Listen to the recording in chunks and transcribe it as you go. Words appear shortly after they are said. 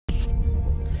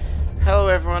Hello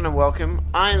everyone and welcome.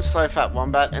 I am Sci-Fi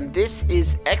Wombat and this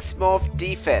is X-Morph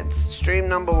Defense, stream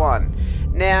number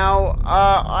 1. Now,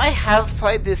 I have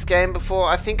played this game before.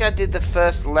 I think I did the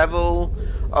first level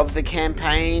of the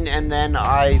campaign and then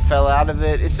I fell out of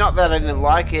it. It's not that I didn't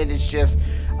like it, it's just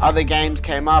other games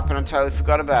came up and I totally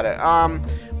forgot about it.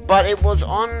 But it was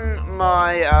on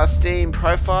my Steam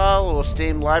profile or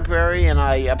Steam library and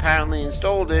I apparently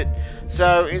installed it.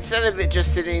 So instead of it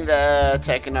just sitting there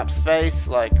taking up space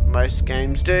like most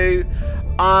games do,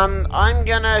 I'm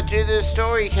gonna do the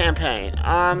story campaign.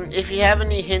 If you have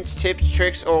any hints, tips,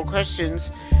 tricks, or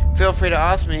questions, feel free to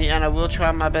ask me and I will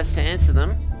try my best to answer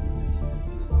them.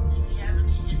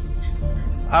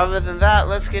 Other than that,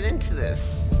 let's get into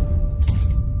this.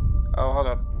 Oh, hold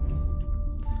up.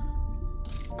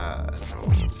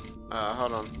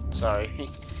 Hold on. Sorry.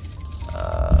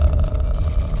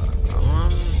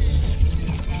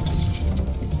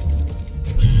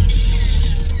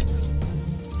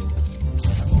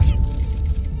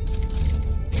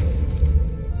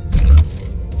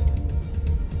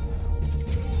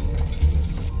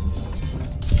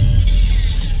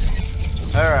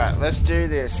 Alright, let's do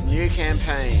this. New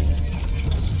campaign.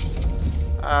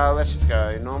 Let's just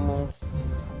go. Normal.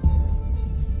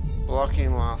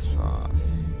 Blocking last path.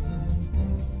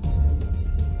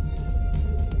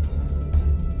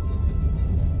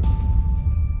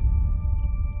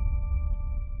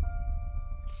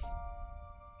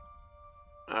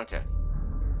 Okay.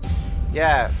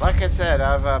 Yeah, like I said,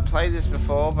 I've played this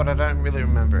before, but I don't really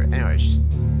remember it. Anyways.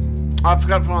 I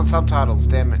forgot to put on subtitles,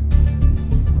 damn it.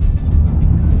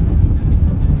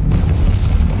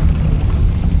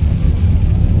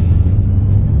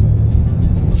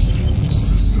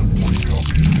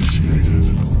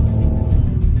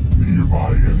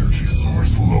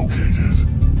 Source located.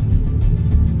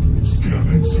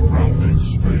 Scanning surrounding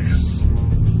space.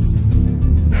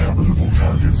 Habitable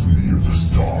targets near the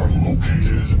star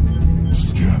located.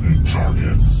 Scanning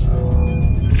targets.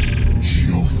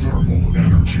 Geothermal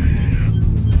energy.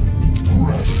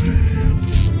 Gravity.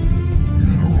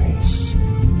 Minerals.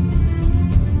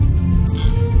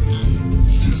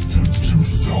 Distance to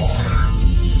star.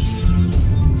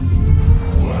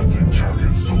 Landing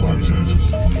target selected.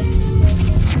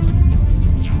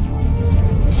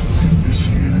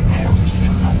 Initiating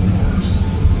harvester cores.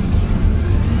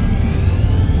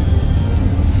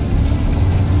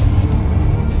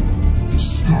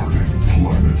 Starting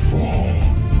planetfall.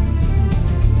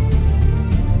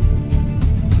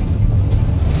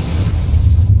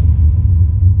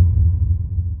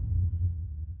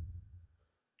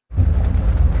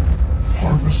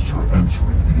 Harvester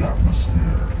entering the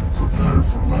atmosphere. Prepare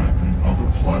for landing on the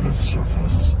planet's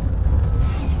surface.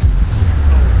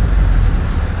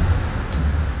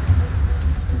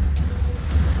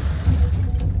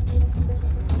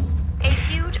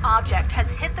 Object has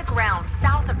hit the ground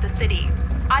south of the city.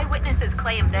 Eyewitnesses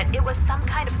claim that it was some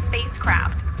kind of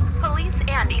spacecraft. Police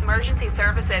and emergency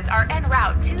services are en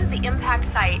route to the impact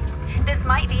site. This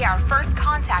might be our first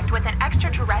contact with an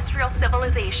extraterrestrial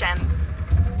civilization.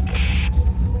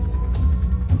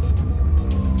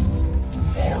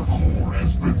 Our core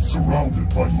has been surrounded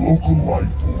by local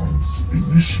life forms,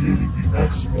 initiating the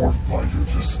X-Morph fighter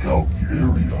to scout the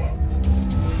area.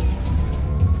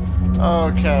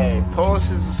 Okay, pause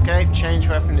is escape, change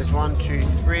weapon is 1, 2,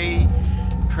 3,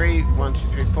 1, 2,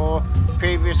 3, 4,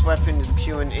 previous weapon is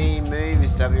Q and E, move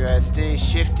is WASD,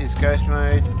 shift is ghost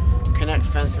mode, connect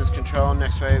fences, control,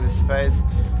 next wave is space,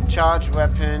 charge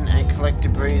weapon and collect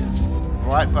debris is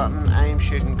right button, aim,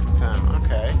 shoot and confirm.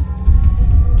 Okay.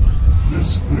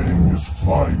 This thing is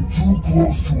flying too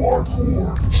close to our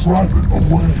core. Drive it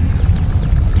away.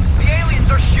 The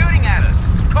aliens are shooting at us.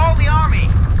 Call the army.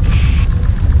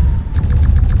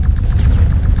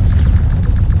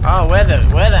 Oh, we're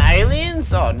the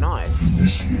aliens? Oh, nice.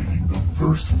 Initiating the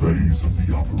first phase of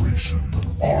the operation.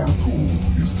 Our goal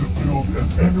is to build an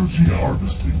energy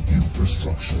harvesting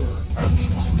infrastructure and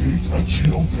to create a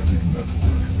geodetic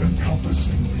network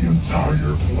encompassing the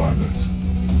entire planet.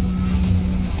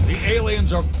 The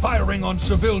aliens are firing on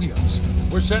civilians.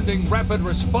 We're sending rapid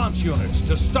response units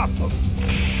to stop them.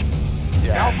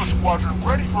 Yeah. Alpha Squadron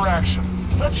ready for action.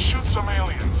 Let's shoot some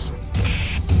aliens.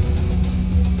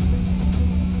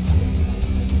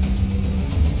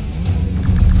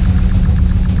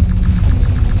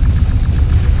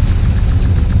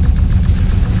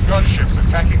 Gunships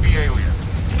attacking the alien.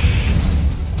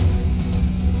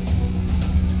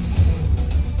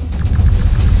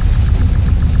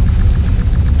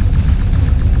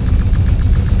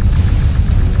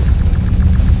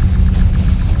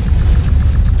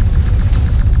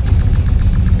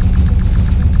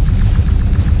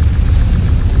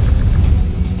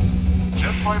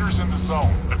 in the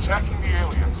zone, attacking the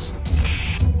aliens.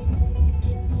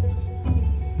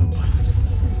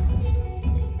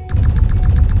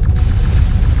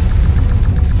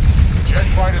 Jet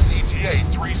fighters ETA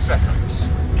 3 seconds.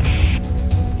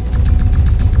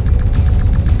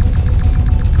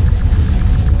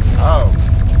 Oh.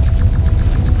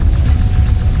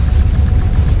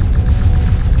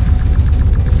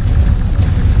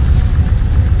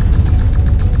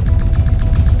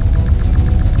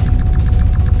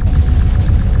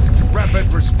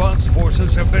 Rapid response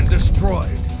forces have been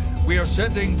destroyed. We are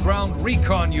sending ground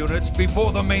recon units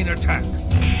before the main attack.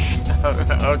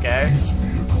 Okay. These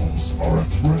vehicles are a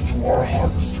threat to our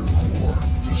harvester core.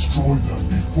 Destroy them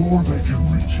before they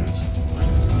can reach it.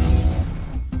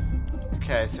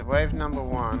 Okay, so wave number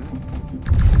 1.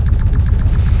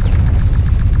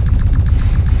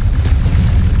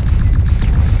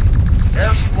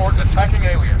 Air support attacking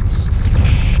aliens.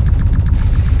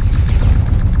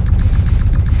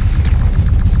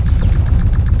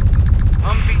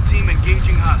 Humvee team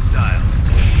engaging hostile.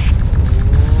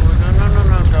 Ooh,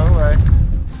 no, go away.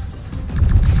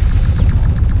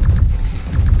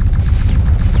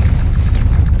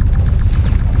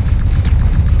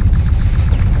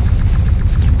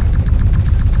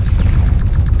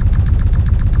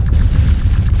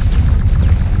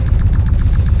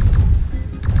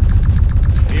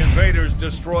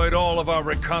 Destroyed all of our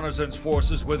reconnaissance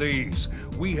forces with ease.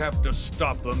 We have to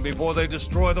stop them before they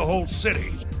destroy the whole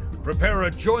city. Prepare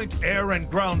a joint air and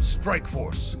ground strike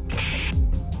force.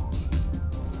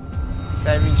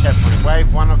 Saving checkpoint.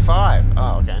 Wave 1 of 5.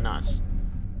 Oh, okay, nice.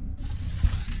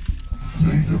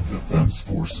 Native defense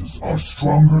forces are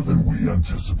stronger than we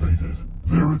anticipated.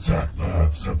 Their attack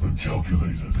paths have been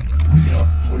calculated. We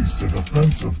have placed a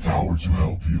defensive tower to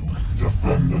help you.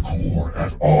 Defend the core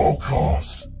at all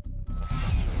costs.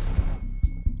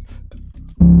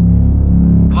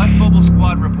 Light mobile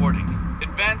squad reporting.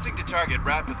 Advancing to target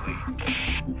rapidly.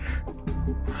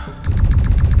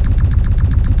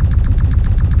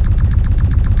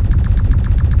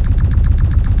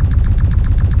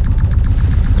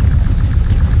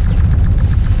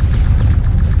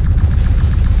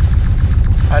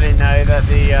 I didn't know that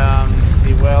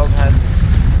the world has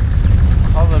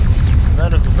hover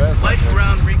vertical burst. Light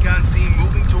ground recon team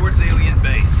moving towards alien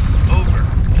base. Over.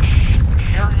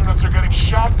 Air units are getting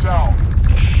shot down.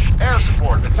 Air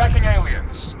support attacking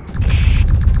aliens.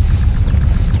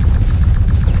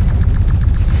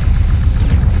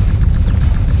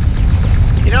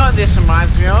 You know what this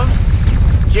reminds me of?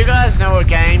 Do you guys know a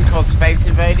game called Space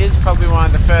Invaders? Probably one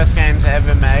of the first games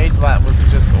ever made that was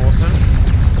just awesome.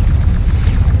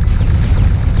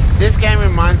 This game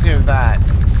reminds me of that.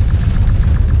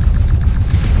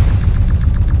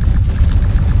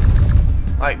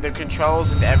 Like the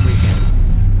controls and everything.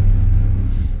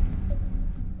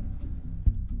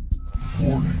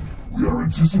 Warning, we are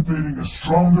anticipating a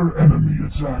stronger enemy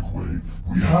attack wave.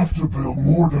 We have to build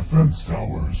more defense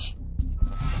towers.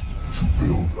 To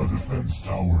build a defense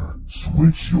tower,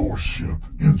 switch your ship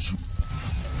into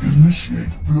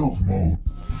initiate build mode.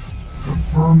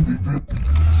 Confirm the build.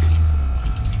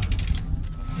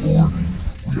 Warning,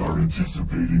 we are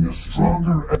anticipating a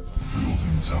stronger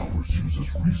building towers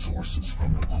uses resources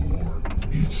from the core.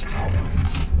 Each tower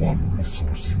uses one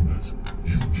resource unit.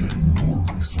 You gain more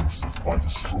resources by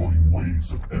destroying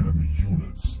waves of enemy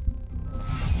units.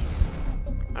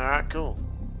 Alright, cool.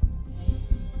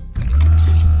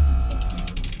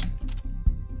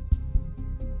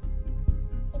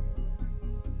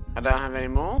 I don't have any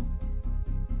more?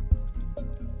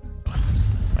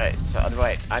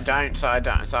 Wait, I don't, so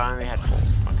I only had 4.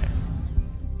 Okay.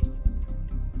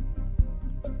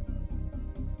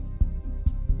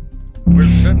 We're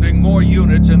sending more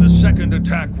units in the second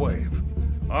attack wave.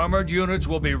 Armored units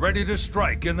will be ready to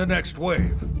strike in the next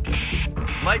wave.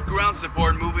 Light ground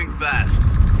support moving fast.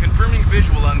 Confirming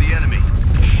visual on the enemy.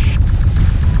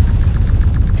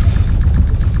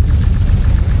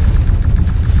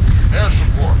 Air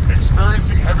support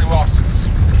experiencing heavy losses.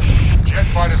 Jet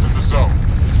fighters in the zone,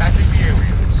 attacking the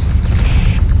aliens.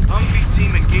 Humvee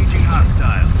team engaging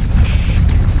hostile.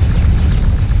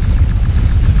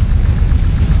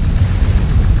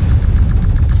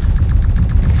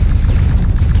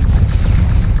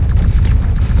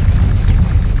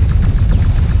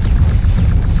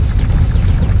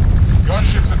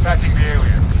 Gunships attacking the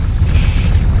alien.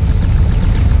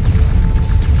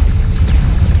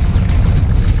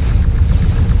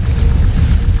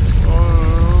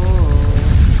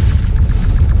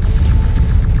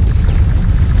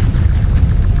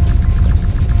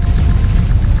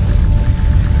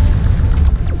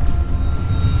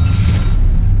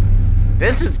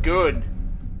 This is good.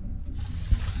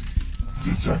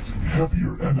 Detecting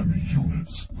heavier enemy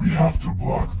units, we have to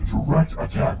block the direct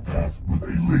attack path with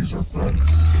a laser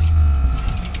fence.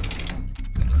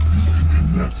 You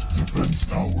can connect defense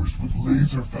towers with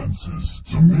laser fences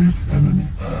to make enemy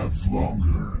paths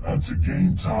longer and to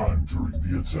gain time during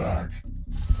the attack.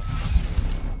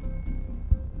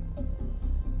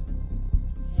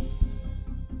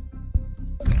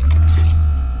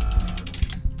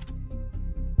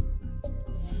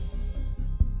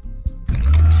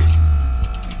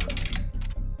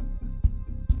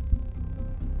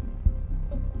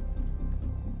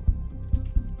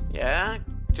 Yeah?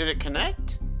 Did it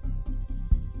connect?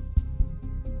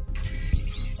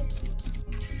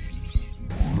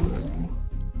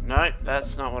 No,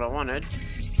 that's not what I wanted.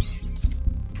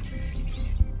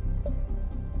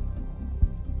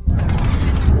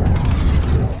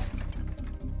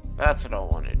 That's what I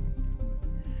wanted.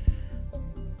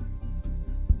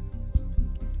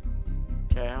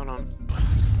 Okay, hold on.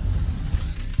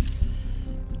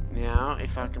 Now,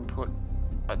 if I can put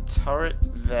a turret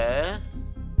there.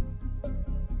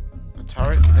 A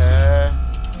turret there.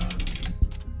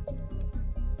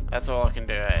 That's all I can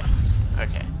do, eh?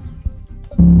 Okay.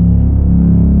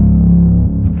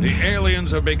 The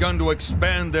aliens have begun to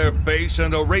expand their base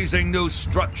and are raising new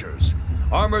structures.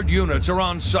 Armored units are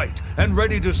on site and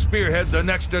ready to spearhead the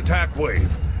next attack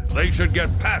wave. They should get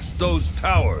past those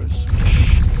towers.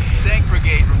 Tank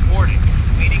brigade reporting.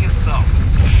 Leading is south.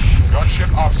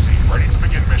 Gunship ops team ready to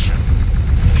begin mission.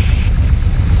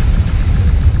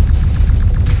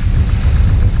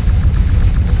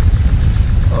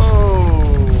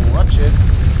 Oh, watch it.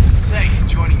 Tank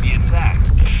joining the attack.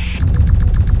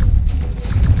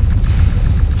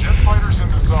 Jet fighters in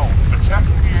the zone,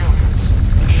 attacking the aliens.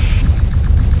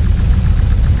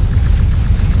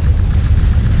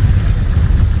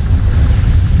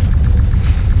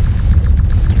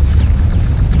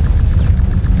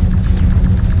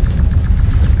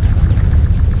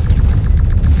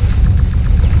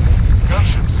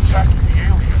 Gunships attacking the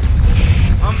alien.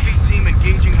 Humvee team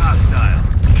engaging hostile.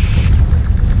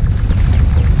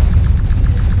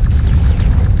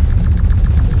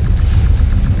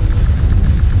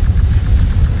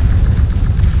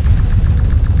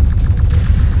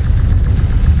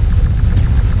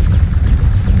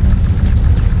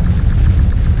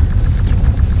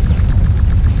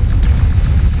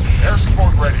 Air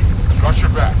support ready. Got your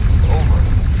back. Over.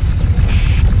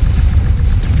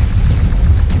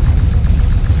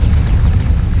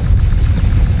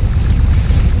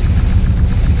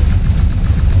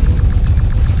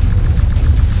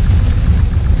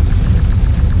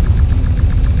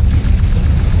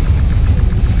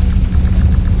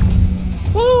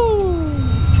 Woo!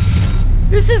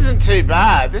 This isn't too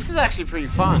bad. This is actually pretty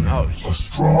fun. Oh, A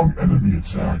strong enemy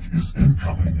attack is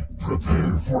incoming.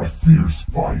 Prepare for a fierce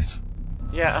fight.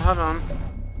 yeah, hold on.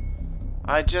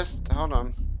 Hold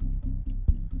on.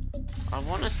 I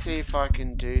want to see if I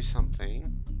can do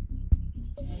something.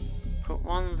 Put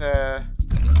one there.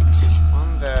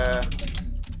 One there.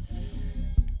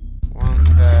 One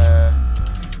there.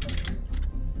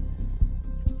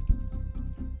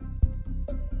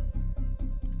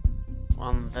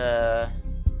 One there.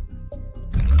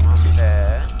 One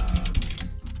there.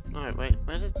 No, wait,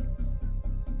 where did...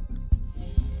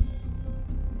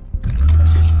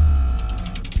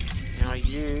 Now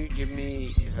you give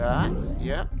me that.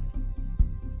 Yep.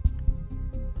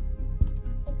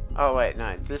 Oh wait,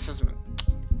 no, this is...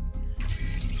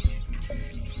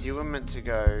 You were meant to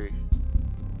go...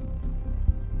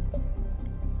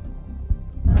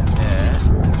 there.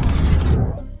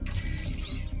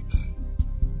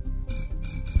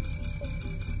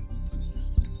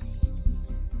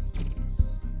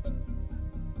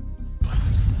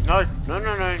 No, no,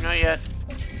 no, no, not yet.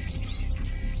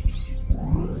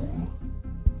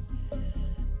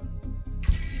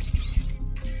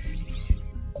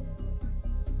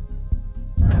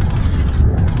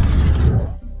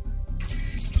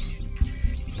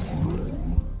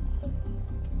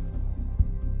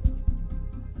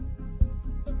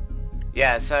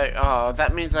 Yeah, so, oh,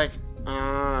 that means like,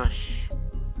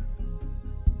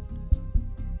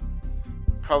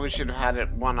 probably should have had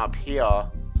it one up here.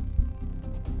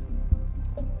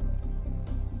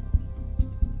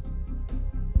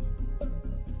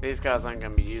 These guys aren't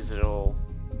going to be used at all.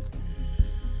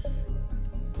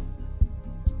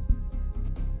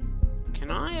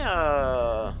 Can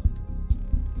I,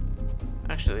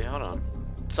 actually, hold on.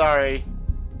 Sorry.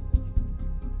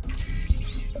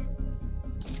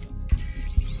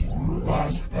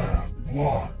 Last path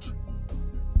blocked.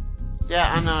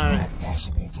 Yeah, I know. It's not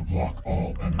possible to block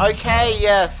all enemies. Okay,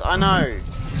 yes, I know.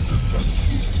 These events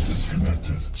will be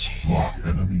disconnected. Block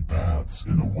enemy paths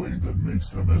in a way that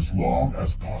makes them as long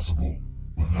as possible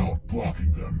without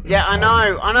blocking them. Yeah, I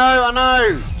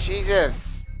know!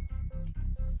 Jesus.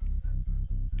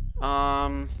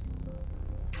 No,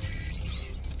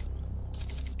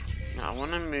 I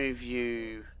want to move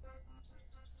you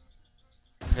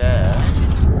there.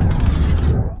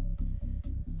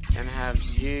 And have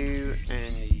you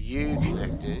and you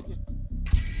connected.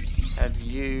 Have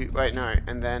you... Wait, no.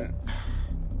 And then...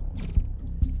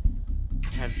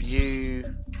 Have you...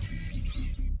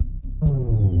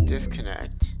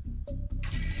 disconnect.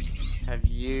 Have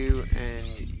you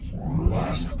and...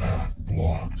 Last path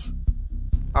blocked.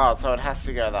 Oh, so it has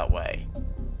to go that way.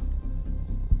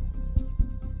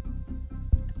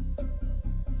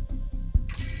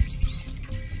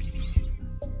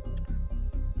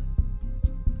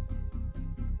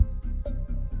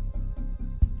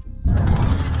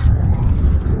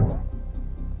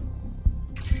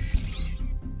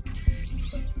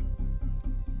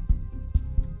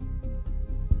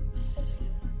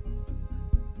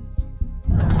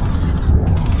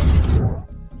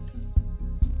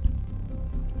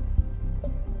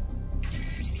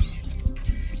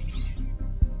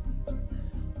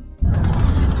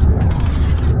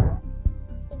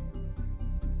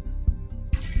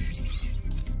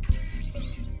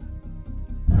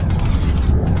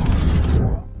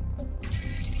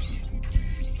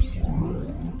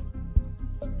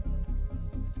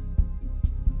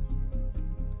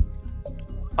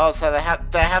 Oh, so they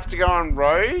have to go on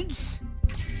roads?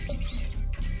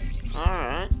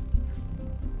 Alright.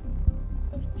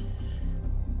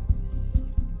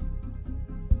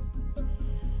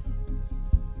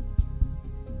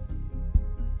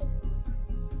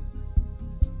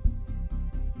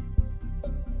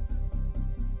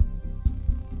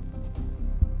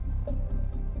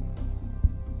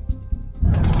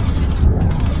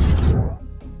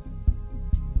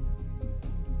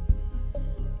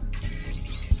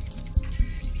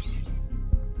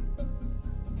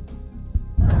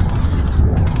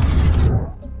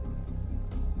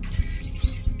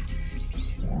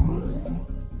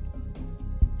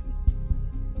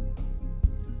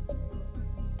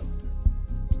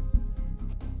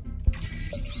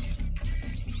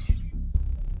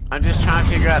 I'm just trying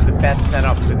to figure out the best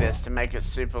setup for this to make it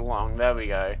super long. There we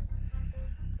go.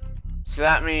 So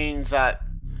that means that...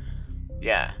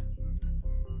 Yeah.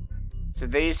 So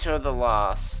these two are the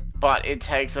last. But it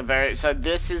takes a very... So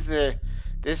this is the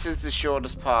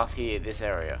shortest path here, this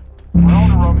area.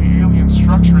 Ground around the alien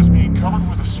structure is being covered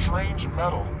with a strange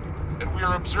metal. And we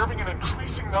are observing an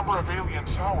increasing number of alien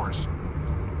towers.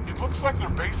 It looks like their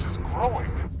base is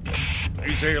growing.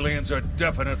 These aliens are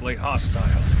definitely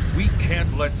hostile. We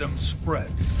can't let them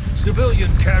spread.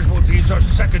 Civilian casualties are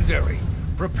secondary.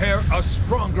 Prepare a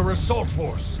stronger assault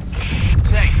force.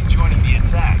 Tanks joining the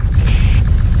attack.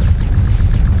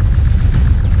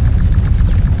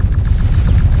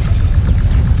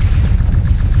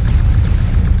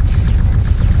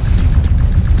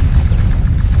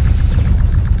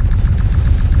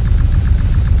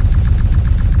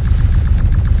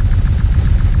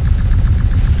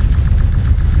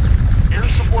 Air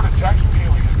support attacking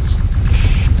aliens.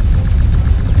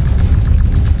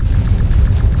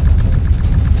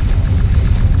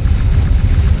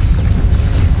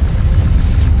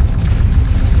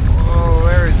 Oh,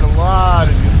 there is a lot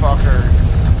of you fuckers.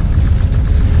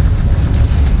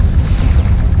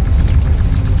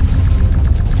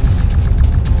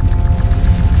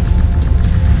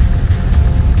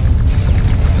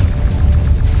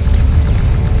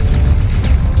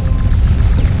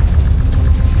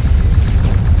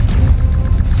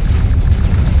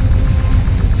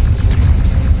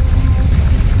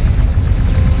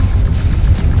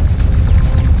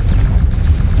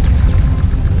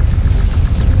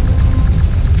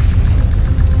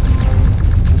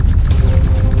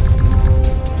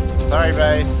 Sorry,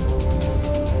 base.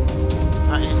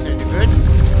 Aren't you soon good?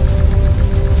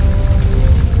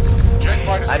 Jet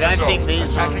fighters I in the don't zone, think these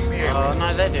attacking ones... the Oh, aliens.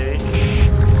 no, they do.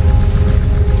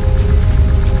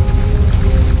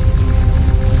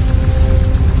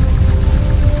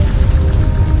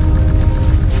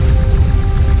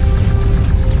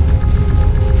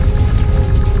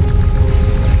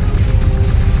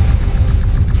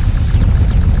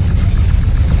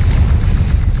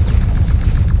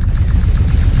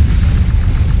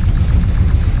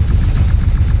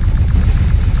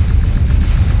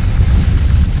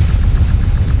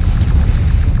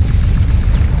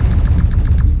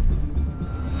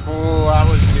 Oh, that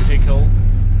was difficult.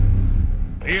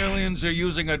 The aliens are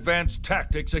using advanced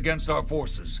tactics against our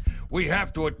forces. We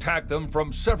have to attack them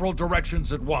from several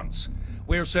directions at once.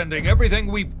 We're sending everything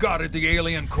we've got at the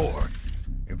alien core.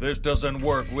 If this doesn't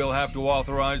work, we'll have to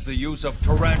authorize the use of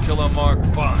Tarantula Mark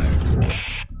V.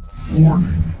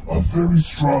 Warning, a very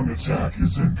strong attack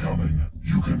is incoming.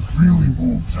 You can freely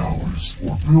move towers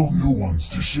or build new ones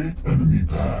to shape enemy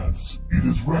paths. It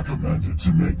is recommended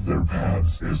to make their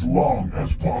paths as long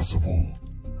as possible.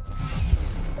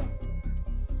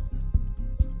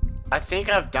 I think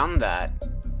I've done that.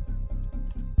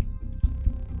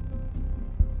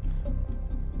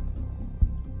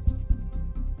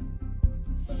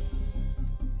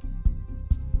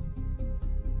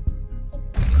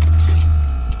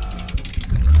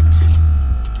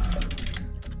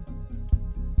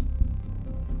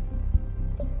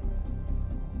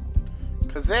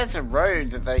 Because there's a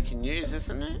road that they can use,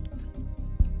 isn't it?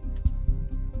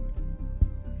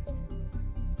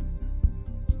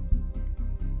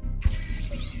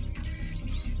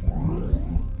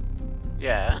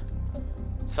 Yeah.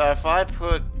 So if I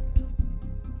put...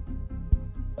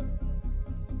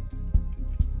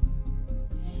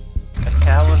 a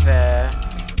tower there...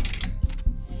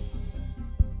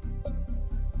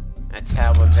 a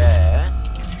tower there...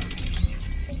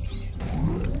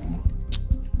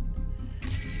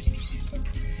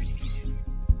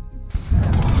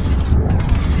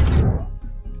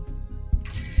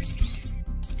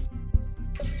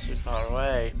 far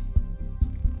away.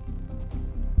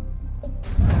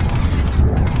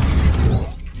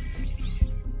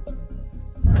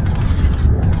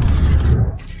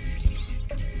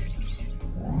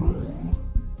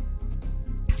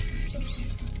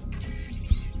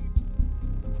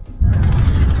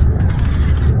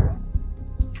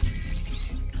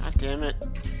 God damn it.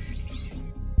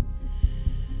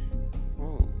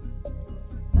 Ooh.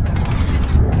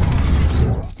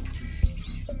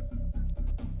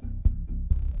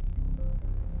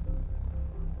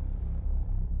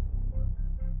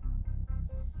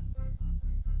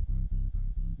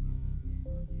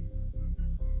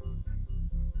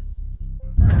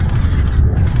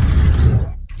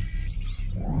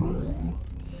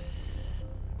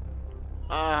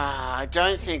 I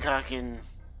don't think I can...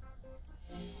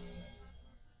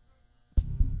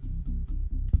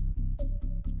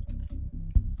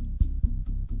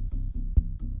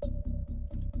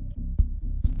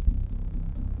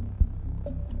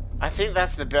 I think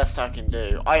that's the best I can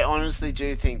do. I honestly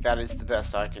do think that is the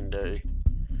best I can do.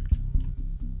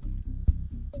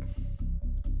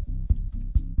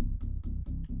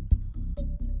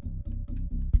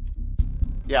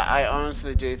 Yeah, I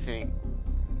honestly do think...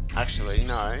 Actually,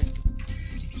 no.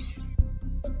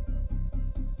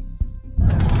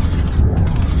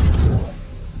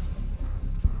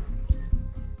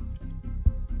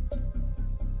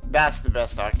 That's the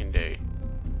best I can do.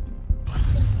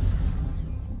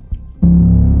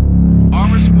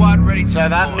 Armor squad ready to So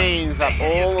that deploy. means that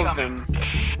Engineers all of coming.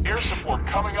 them... Air support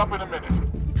coming up in a minute.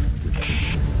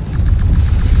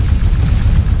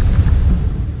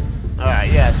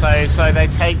 Alright, yeah, so they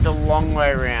take the long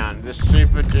way around. The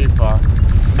super duper,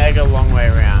 mega long way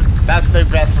around. That's the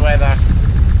best way that...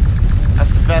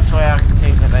 That's the best way I can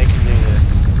think that they can do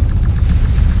this.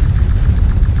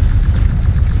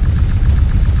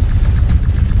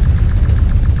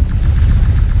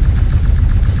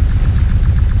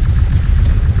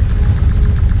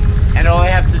 And all I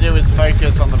have to do is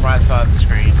focus on the right side of the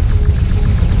screen,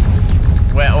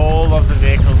 where all of the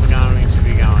vehicles are going to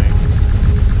be going.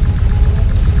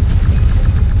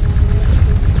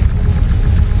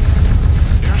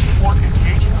 Air support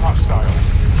engaging hostile.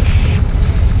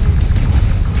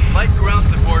 Light ground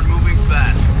support moving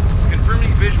fast.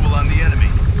 Confirming visual on the enemy.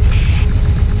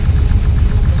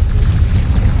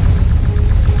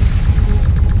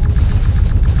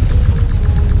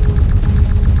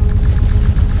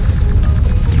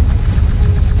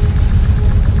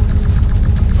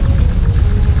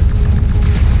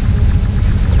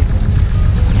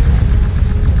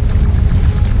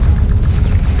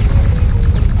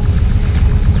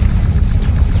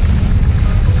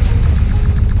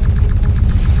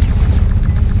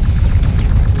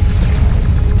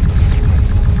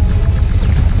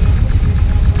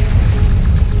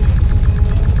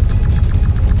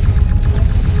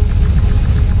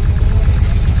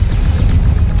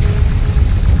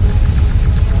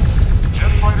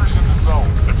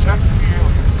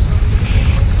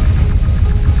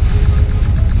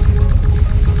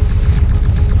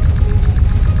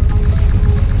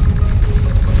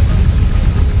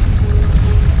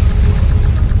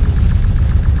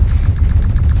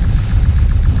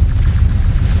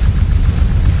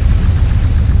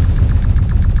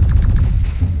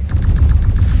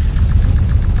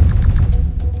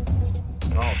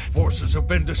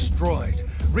 been destroyed.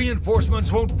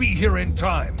 Reinforcements won't be here in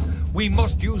time. We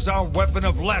must use our weapon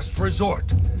of last resort.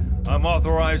 I'm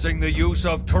authorizing the use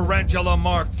of Tarantula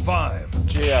Mark V.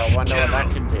 Gee, I wonder what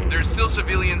that General, could be. there's still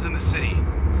civilians in the city.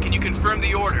 Can you confirm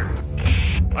the order?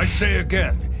 I say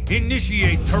again,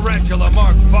 initiate Tarantula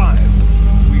Mark V.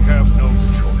 We have no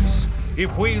choice.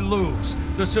 If we lose,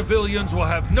 the civilians will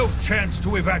have no chance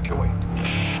to evacuate.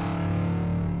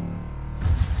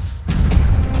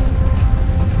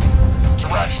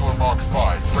 Tarantula Mark V,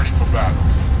 ready for battle.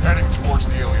 Heading towards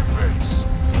the alien base.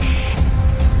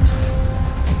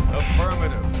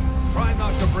 Affirmative. Try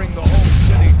not to bring the whole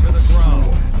city to the ground.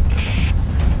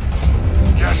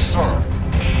 Yes, sir.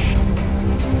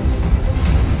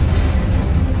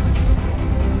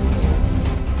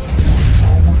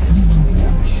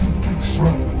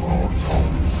 Travel our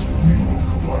towers. We will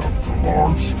collapse a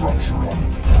large structure on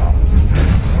its path to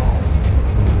gain power.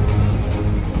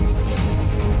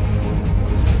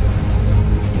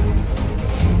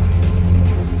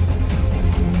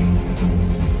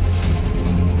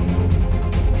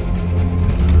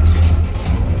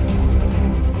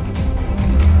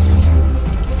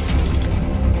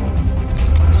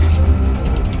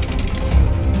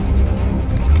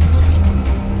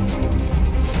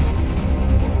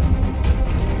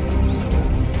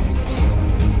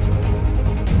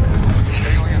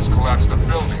 The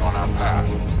building on our path.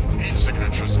 Heat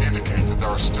signatures indicate that there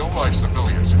are still live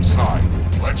civilians inside.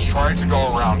 Let's try to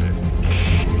go around it.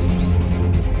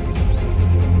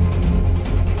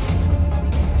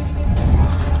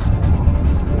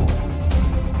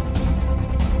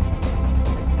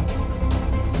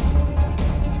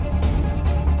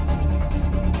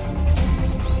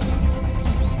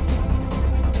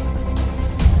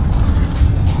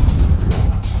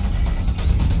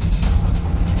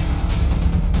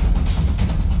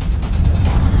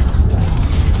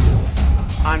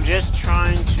 I'm just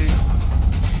trying to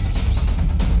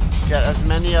get as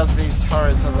many of these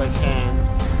turrets as I can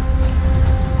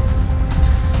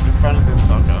in front of this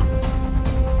fucker.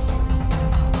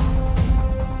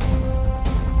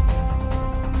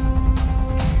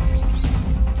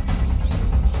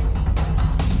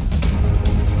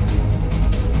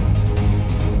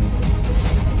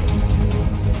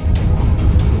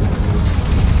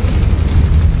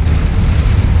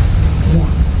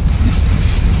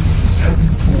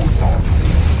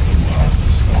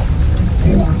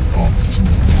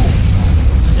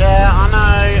 Yeah, I know.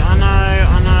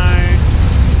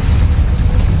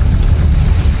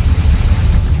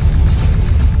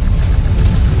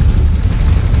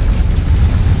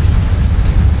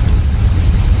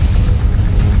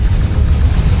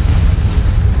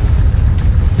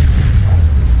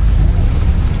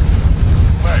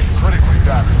 Leg critically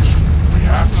damaged. We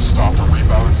have to stop and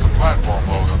rebalance the platform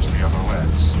load onto the other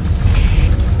legs.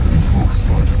 It looks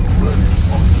like the legs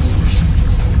on this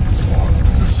machine's weak spot.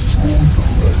 Destroy the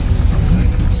legs to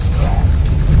make it stop.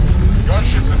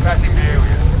 Gunships attacking the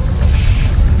alien.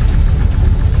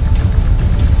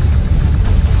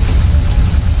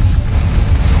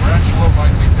 Tarantula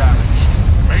lightly damaged.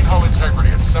 Main hull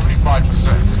integrity at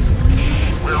 75%.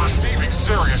 We're receiving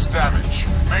serious damage.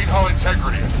 Main hull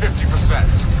integrity at 50%.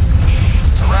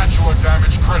 Tarantula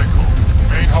damage critical.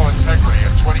 Main hull integrity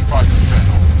at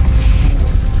 25%.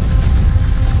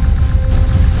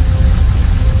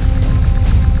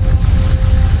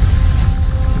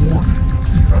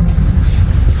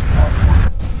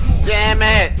 Damn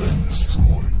it! Then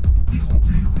destroyed. It will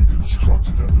be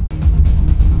reconstructed at the...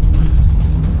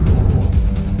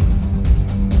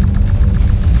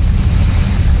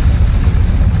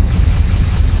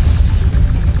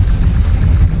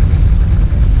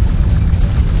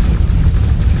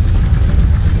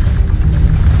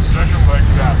 Second leg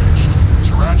damaged.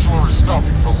 Tarantula is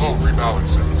stopping for load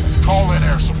rebalancing. Call in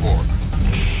air support.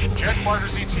 Jet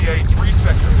fighters ETA 3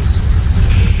 seconds.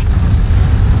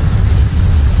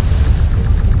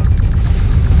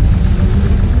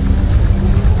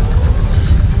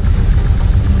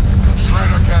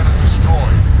 Shredder cannon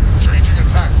destroyed. Changing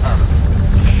attack pattern.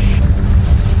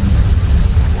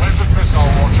 Lizard missile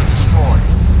launcher destroyed.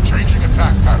 Changing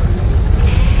attack pattern.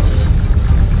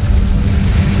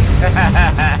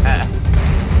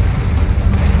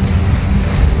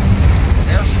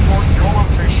 Air support, your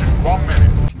location, 1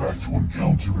 minute. Expect to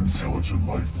encounter intelligent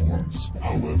life forms.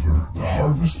 However, the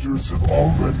harvesters have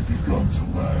already begun to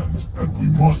land, and we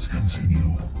must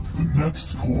continue. The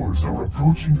next cores are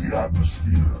approaching the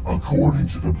atmosphere according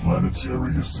to the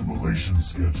planetary assimilation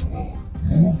schedule.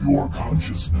 Move your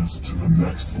consciousness to the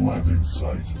next landing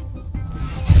site.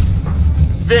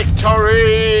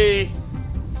 Victory!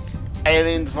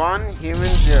 Aliens 1,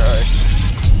 humans 0.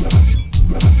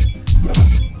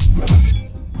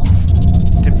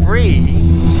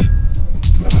 Bree.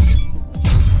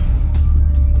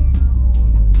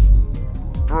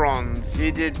 Bronze.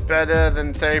 You did better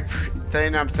than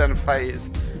 39% of players.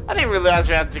 I didn't realize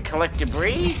we had to collect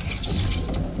debris.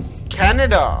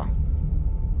 Canada.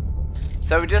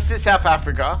 So we just did South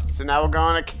Africa. So now we're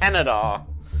going to Canada.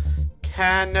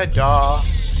 Canada.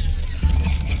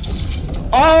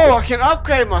 Oh, I can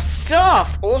upgrade my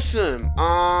stuff. Awesome.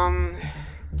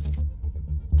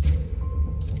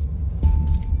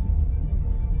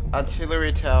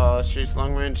 Artillery tower shoots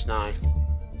long range. No.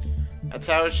 A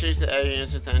tower shoots at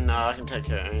aliens within. No, I can take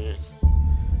care of aliens.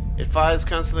 It fires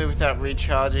constantly without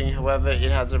recharging. However,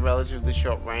 it has a relatively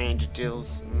short range. It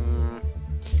deals.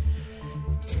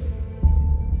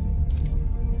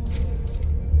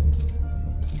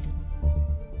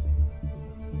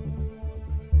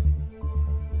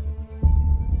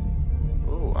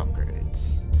 Ooh,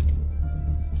 upgrades.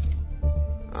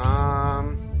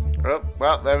 Oh,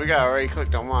 well, there we go. I already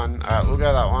clicked on one. Alright, we'll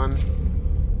go that one.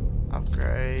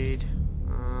 Upgrade.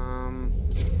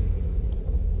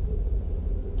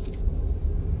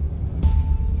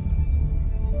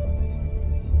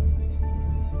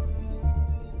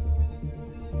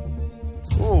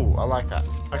 Ooh, I like that.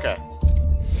 Okay.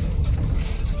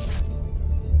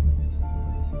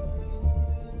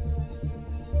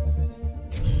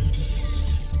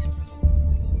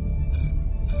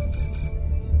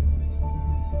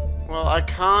 Well, I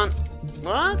can't...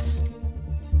 What?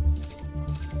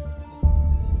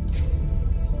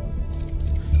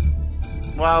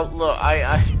 Well, look,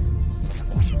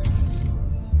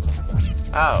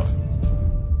 Oh.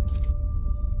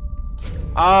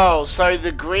 Oh, so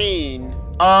the green...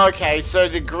 Oh, okay, so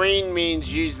the green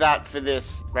means use that for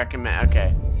this. Recommend...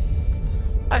 Okay.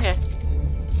 Okay.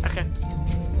 Okay.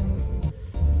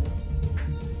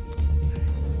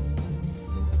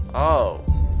 Oh.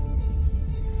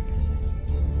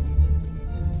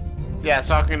 Yeah,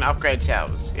 so I can upgrade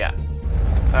towers. Yeah.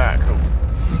 Alright, cool.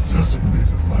 The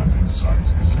designated landing site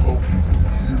is located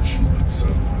near human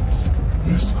settlements.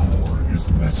 This core is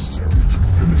necessary to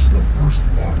finish the first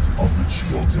part of the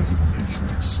geodetic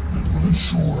matrix that will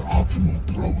ensure optimal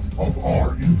growth of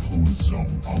our influence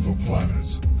zone on the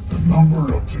planet. The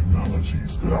number of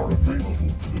technologies that are available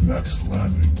for the next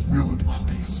landing will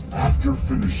increase after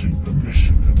finishing the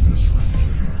mission in this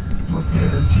region. Prepare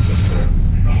to defend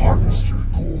the Harvester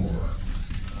core.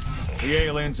 The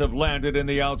aliens have landed in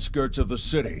the outskirts of the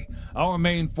city. Our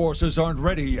main forces aren't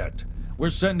ready yet. We're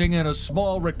sending in a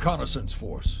small reconnaissance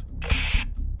force.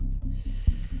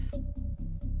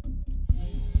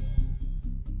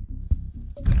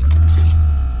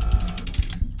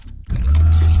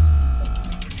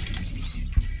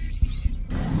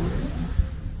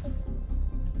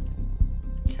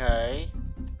 Okay.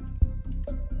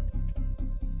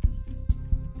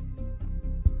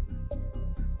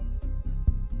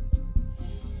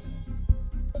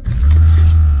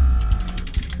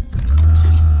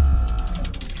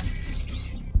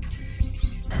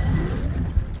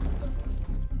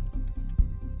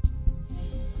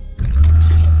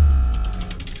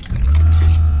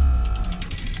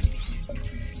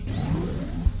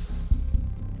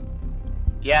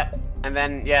 Yep, and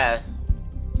then, yeah.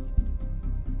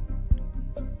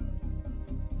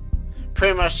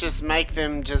 Pretty much just make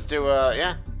them just do a,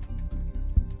 yeah.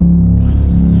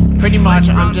 Pretty much,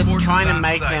 I'm just trying to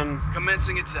make them...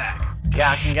 Commencing attack.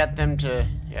 Yeah, I can get them to,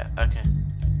 yeah, okay.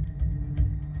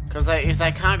 Because if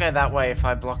they can't go that way if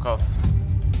I block off...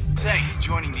 Tanks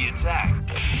joining the attack.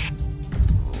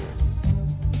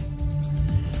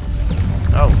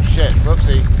 Oh, shit,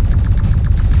 whoopsie.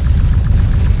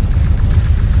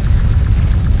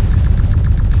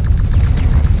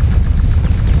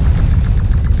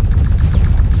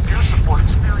 Support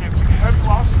experiencing heavy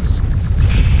losses.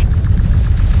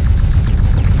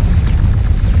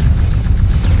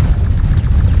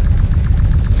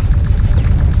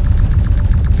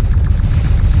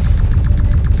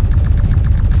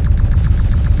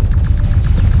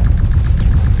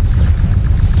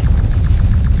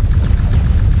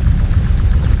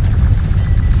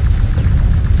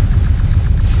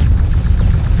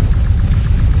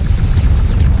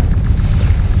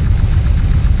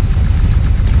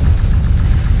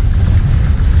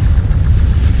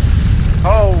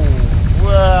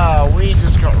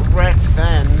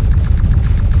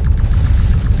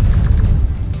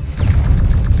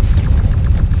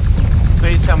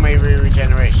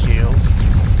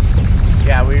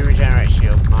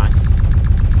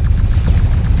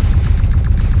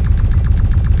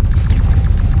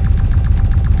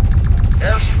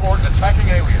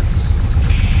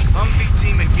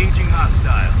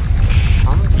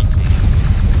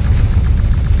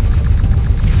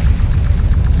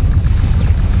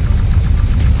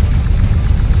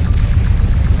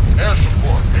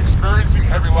 experiencing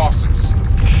heavy losses.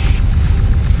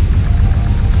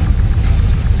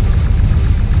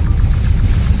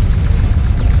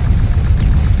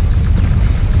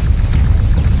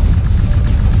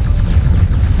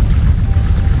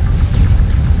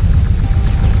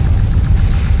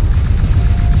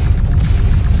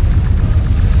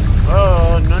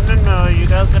 Oh, no, you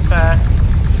guys get back.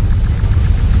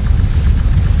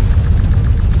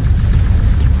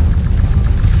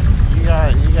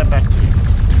 You got back too.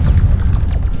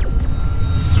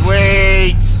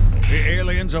 Sweet! The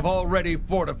aliens have already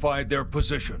fortified their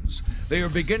positions. They are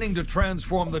beginning to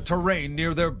transform the terrain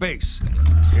near their base.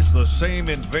 It's the same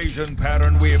invasion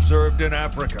pattern we observed in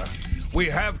Africa. We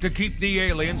have to keep the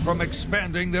aliens from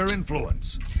expanding their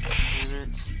influence. Damn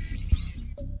it.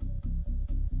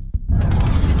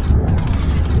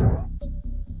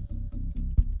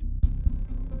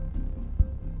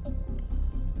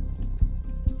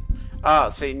 Oh,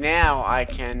 see, now I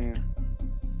can...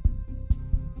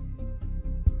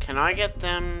 Can I get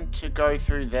them to go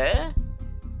through there?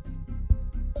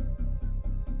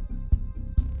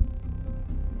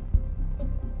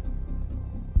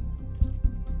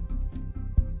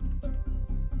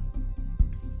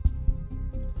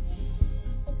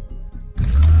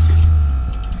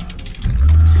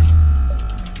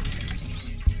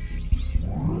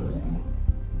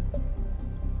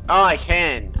 Oh, I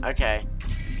can. Okay.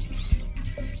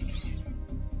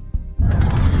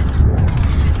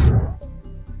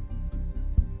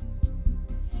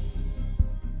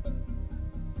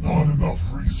 Not enough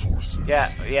resources.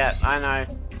 Yeah, I know.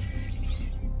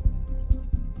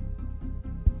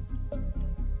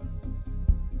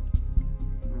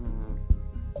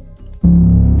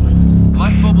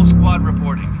 Light mobile squad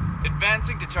reporting.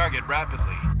 Advancing to target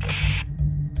rapidly.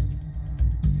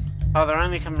 Oh, they're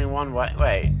only coming one way.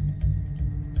 Wait.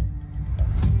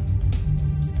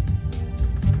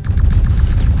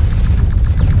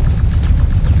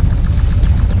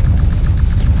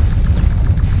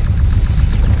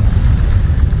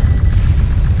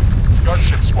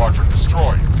 Gunship squadron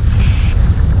destroyed.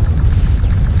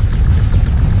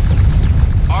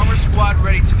 Armor squad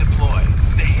ready to deploy.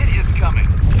 The hit is coming.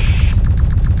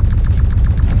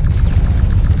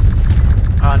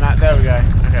 Oh, no, there we go.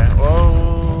 Okay.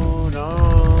 Oh, no.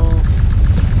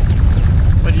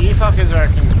 What do you fuckers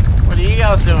reckon? What are you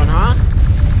guys doing, huh?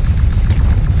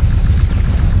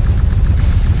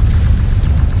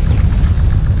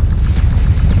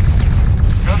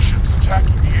 Gunships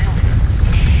attacking the alien.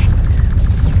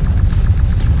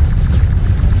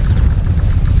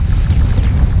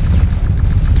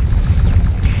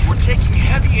 We're taking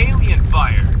heavy alien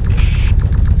fire.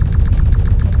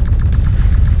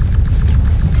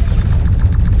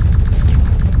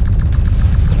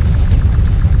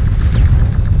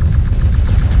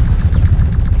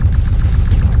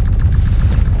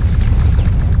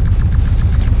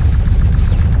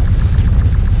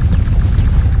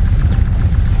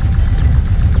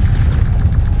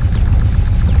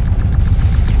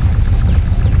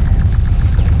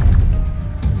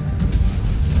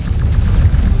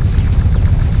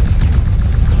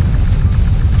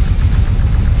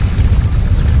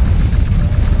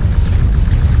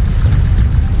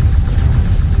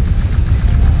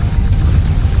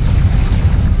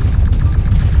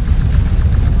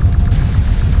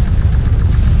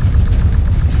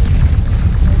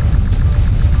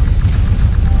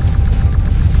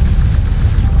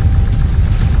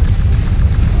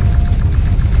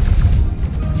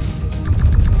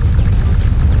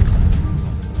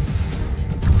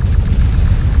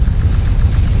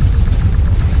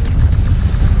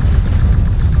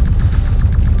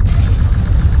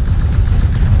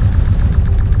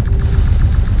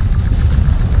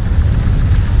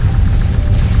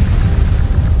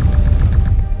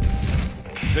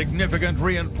 Significant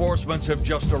reinforcements have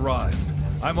just arrived.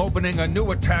 I'm opening a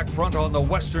new attack front on the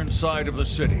western side of the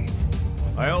city.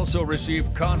 I also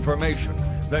received confirmation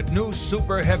that new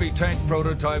super heavy tank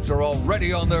prototypes are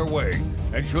already on their way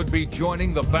and should be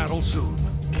joining the battle soon.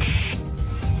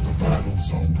 The battle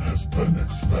zone has been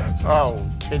expanded. Oh,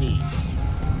 titties.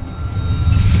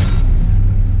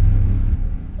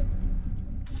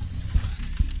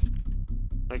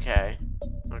 Okay.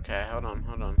 Okay, hold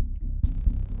on.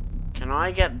 Can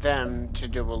I get them to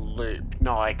do a loop?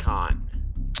 No, I can't.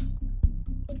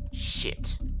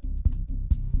 Shit.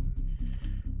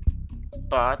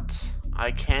 But I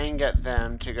can get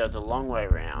them to go the long way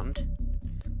round.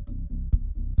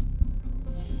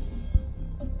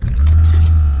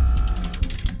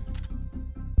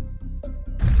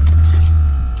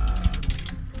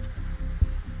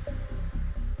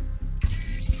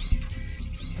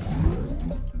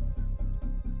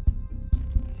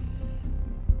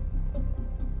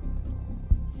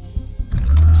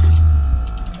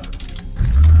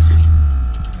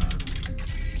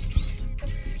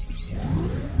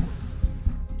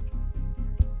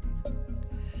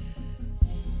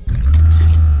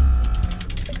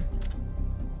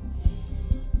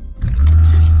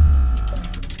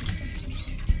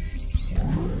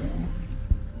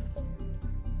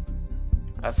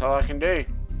 That's all I can do.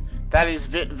 That is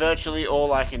virtually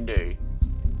all I can do.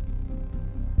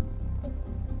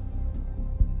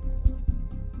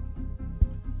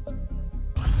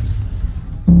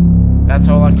 That's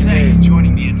all I can Thanks do.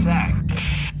 joining the attack.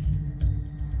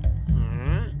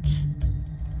 Alright.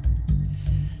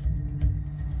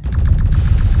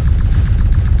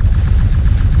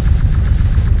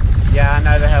 Yeah, I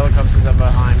know the helicopters are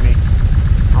behind me.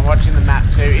 I'm watching the map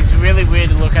too. It's really weird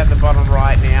to look at the bottom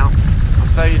right now. I'm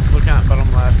so used to looking at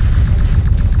bottom left.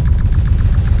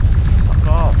 Fuck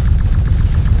off.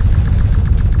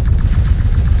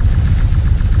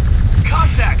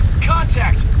 Contact!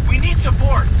 Contact! We need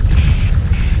support!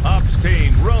 Ops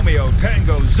team, Romeo,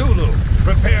 Tango, Zulu.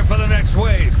 Prepare for the next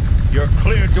wave. You're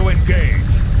cleared to engage.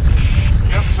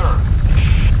 Yes, sir.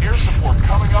 Air support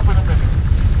coming up in a minute.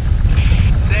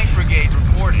 Tank brigade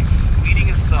reporting.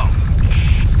 Leading assault.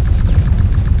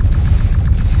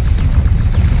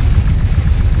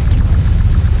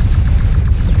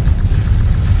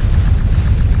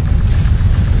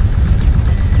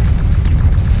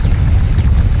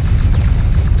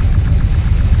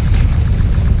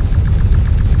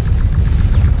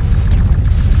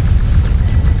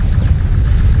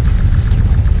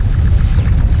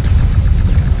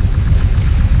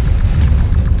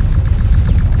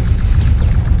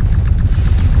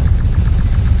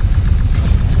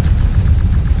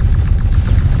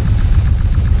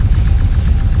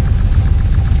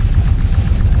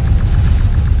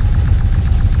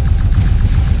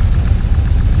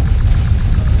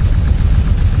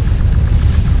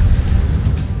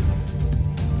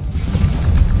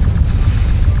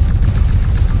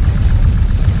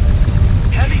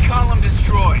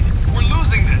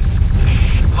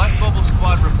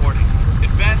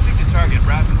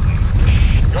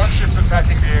 Gunships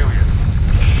attacking the alien.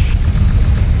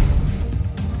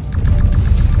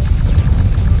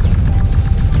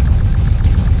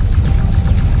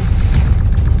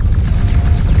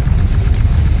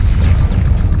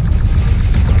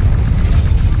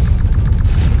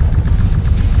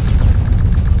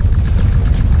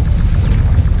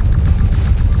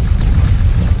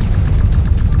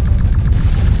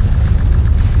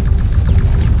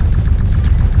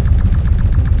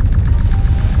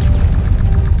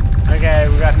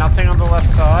 Nothing on the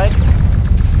left side.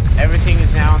 Everything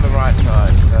is now on the right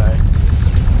side, so...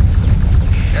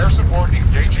 Air support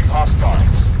engaging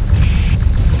hostiles.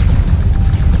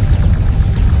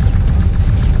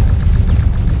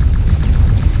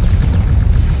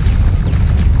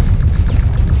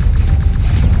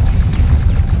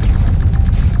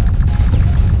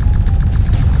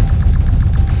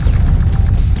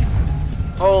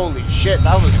 Holy shit,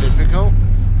 that was difficult.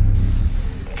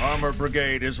 Armor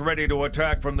Brigade is ready to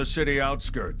attack from the city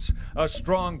outskirts. A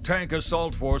strong tank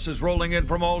assault force is rolling in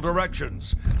from all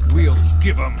directions. We'll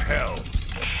give them hell.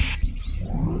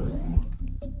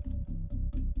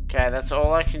 Okay, that's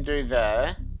all I can do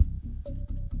there.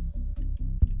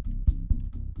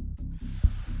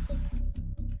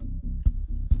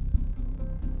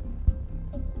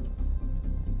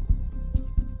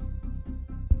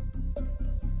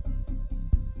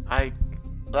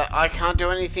 I can't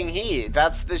do anything here.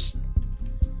 That's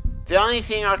the only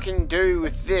thing I can do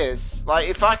with this. Like,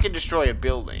 if I could destroy a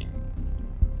building.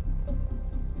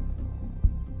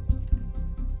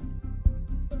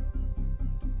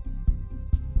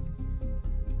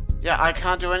 Yeah, I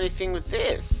can't do anything with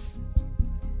this.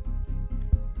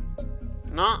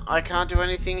 No, I can't do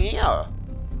anything here.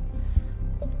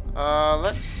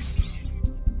 Let's...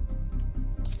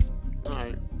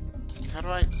 No. How do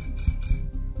I...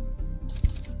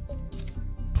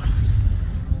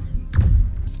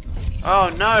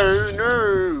 Oh, no,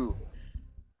 no!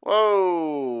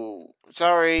 Whoa!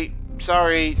 Sorry,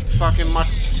 fucking much...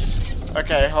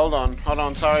 Okay, hold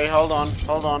on, sorry, hold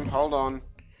on.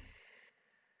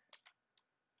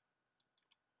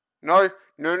 No.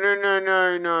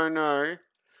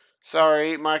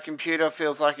 Sorry, my computer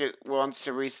feels like it wants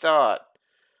to restart.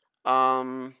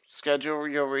 Schedule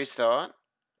your restart.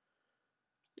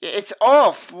 Yeah, it's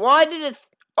off! Why did it...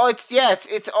 Oh, yes,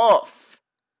 it's off.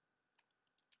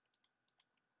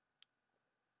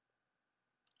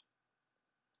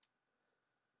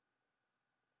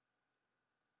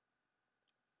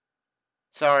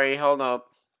 Sorry, hold up.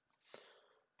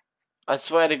 I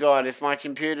swear to God, if my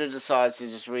computer decides to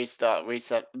just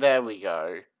reset, there we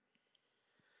go.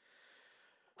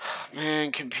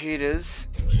 Man, computers.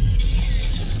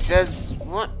 There's,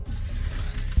 what?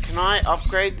 Can I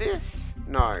upgrade this?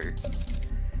 No.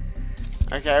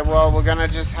 Okay, well, we're gonna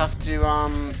just have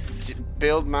to,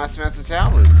 build mass amounts of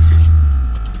towers.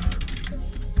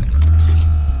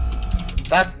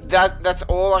 That's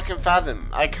all I can fathom.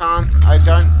 I can't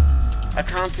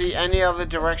see any other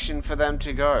direction for them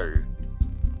to go.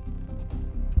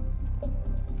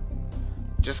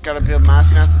 Just gotta build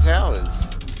mass amounts of towers.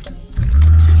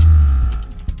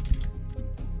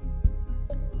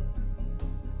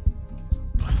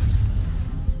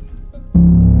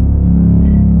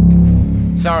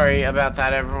 Sorry about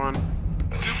that, everyone.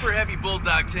 Super heavy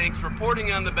bulldog tanks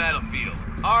reporting on the battlefield.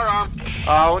 Our arm.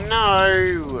 Oh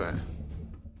no!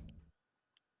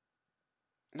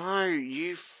 No,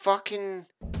 you fucking.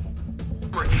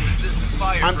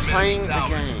 I'm playing the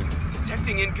game.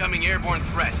 Detecting incoming airborne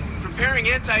threat. Preparing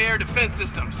anti-air defense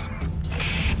systems.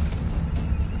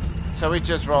 So we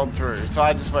just rolled through. So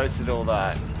I just wasted all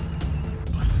that.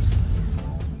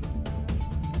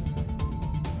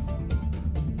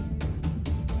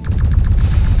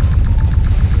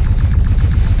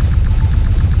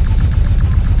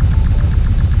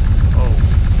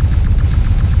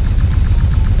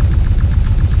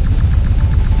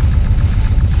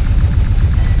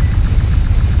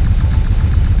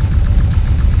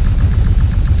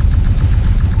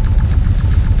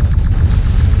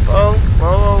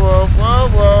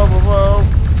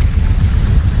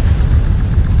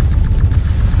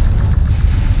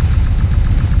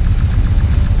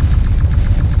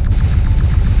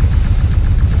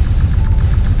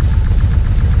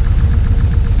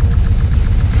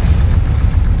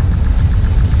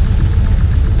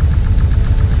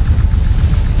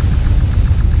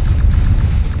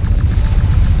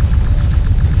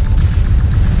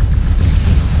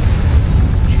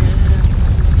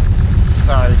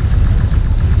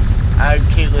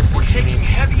 We're taking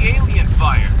heavy alien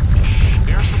fire.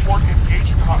 Air support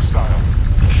engaging hostile.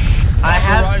 I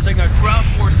have Authorizing a Ground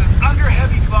forces under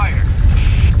heavy fire.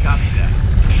 Copy that.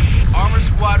 Armor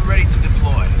squad ready to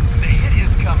deploy. The hit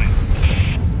is coming.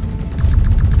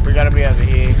 We gotta be over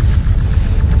here.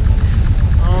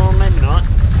 Oh, maybe not.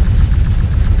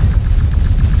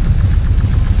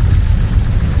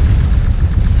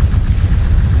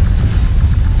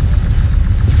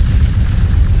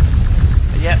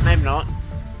 Yeah, maybe not.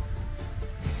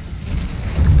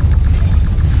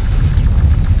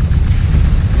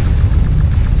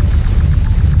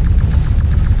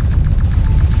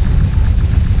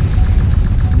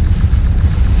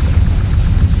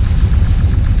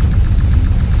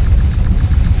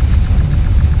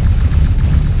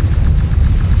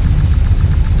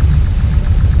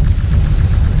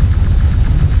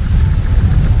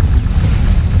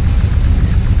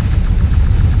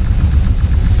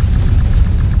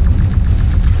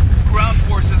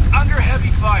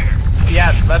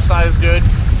 Left side is good.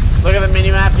 Look at the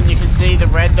minimap and you can see the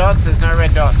red dots. There's no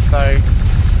red dots, so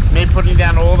me putting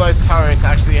down all those turrets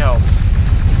actually helped.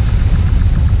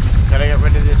 Gotta get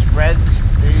rid of this red,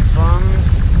 these ones.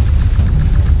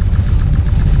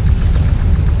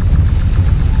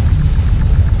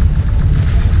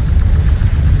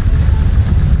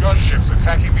 Gunships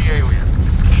attacking the alien.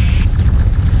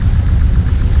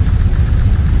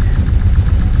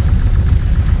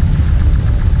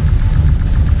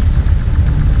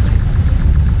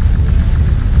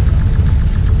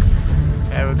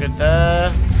 Good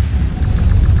there.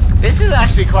 This is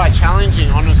actually quite challenging,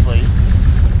 honestly.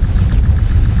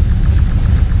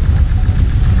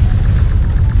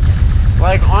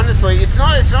 Like honestly, it's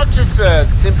not just a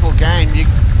simple game.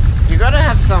 You gotta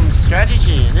have some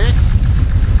strategy in it.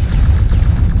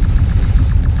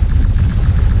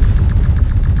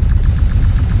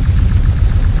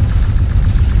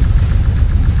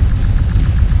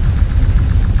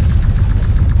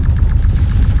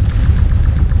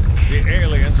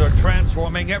 Are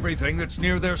transforming everything that's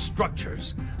near their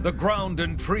structures. The ground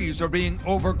and trees are being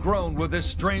overgrown with this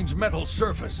strange metal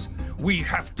surface. We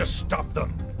have to stop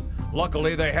them.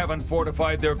 Luckily, they haven't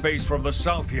fortified their base from the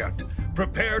south yet.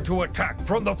 Prepare to attack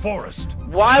from the forest.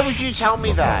 Why would you tell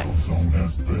me that? The battle zone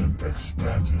has been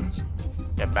expanded.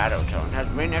 The battle zone has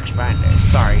been expanded.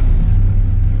 Sorry.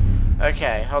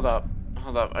 Okay, hold up.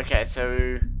 Hold up. Okay,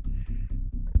 so...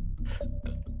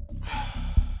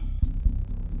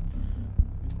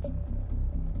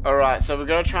 Alright, so we're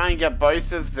gonna try and get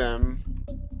both of them.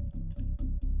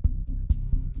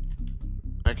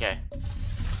 Okay.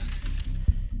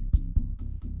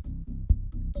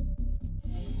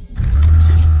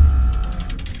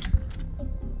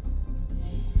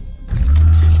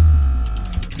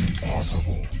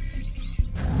 Impossible.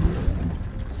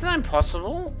 Is that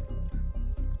impossible?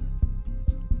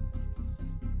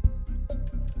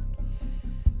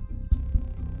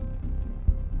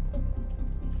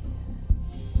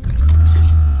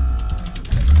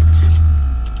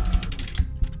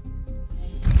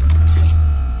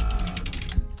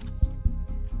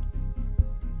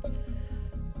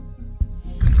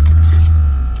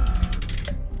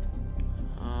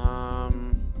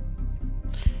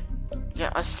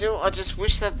 I just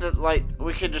wish that like,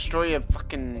 we could destroy a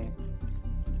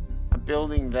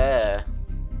building there.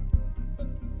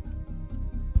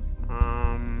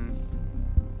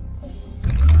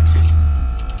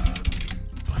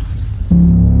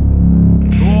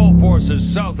 To all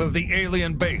forces south of the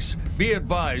alien base, be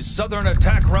advised, southern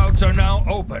attack routes are now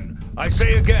open. I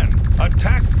say again,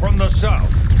 attack from the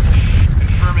south.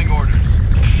 Confirming orders.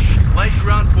 Light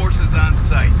ground forces on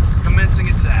site. Commencing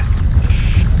attack.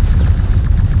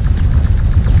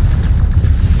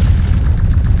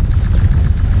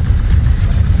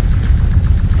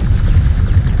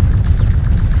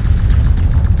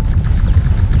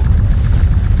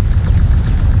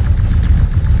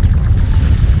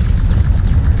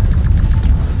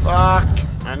 Fuck.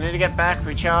 I need to get back,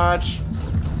 recharge.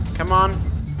 Come on.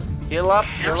 Heal up,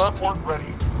 Air heal up. support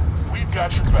ready. We've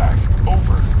got your back.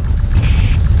 Over.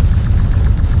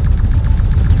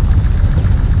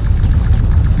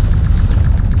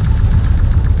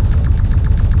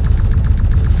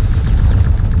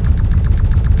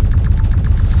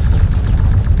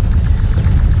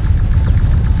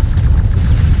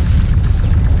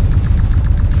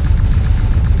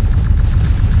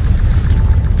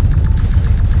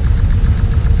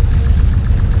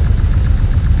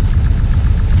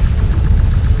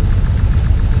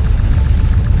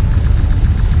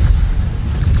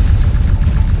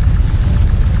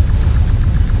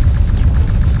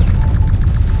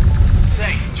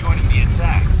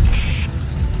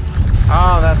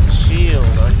 Oh, that's the shield,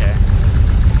 okay.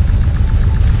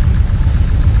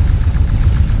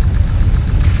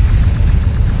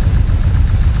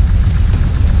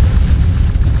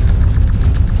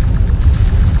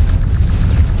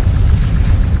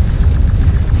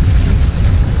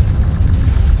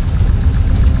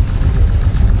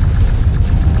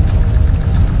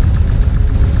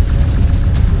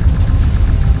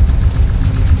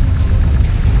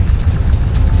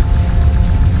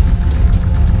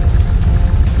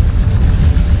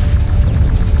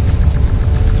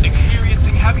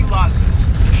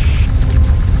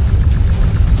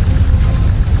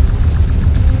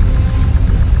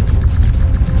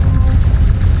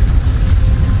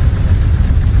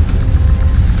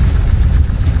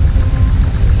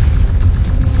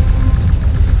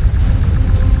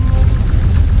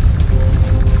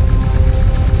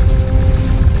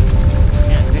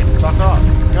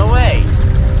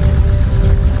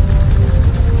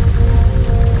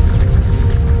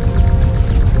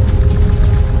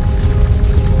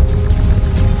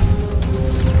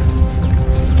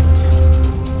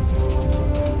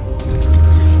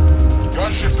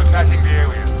 Gunships attacking the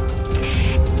alien.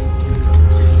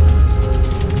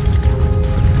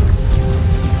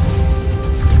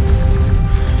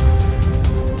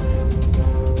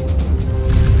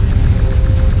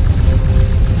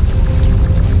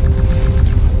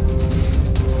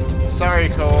 Sorry,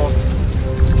 Cole.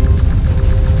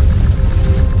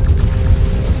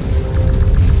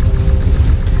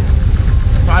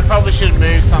 I probably should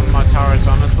move some of my turrets,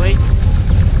 honestly.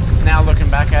 Now looking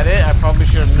back at it, I probably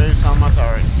should have moved some of my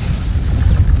turrets.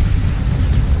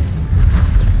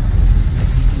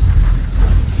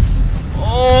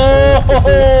 Oh!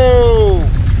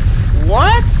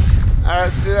 What? Alright,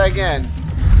 let's do that again.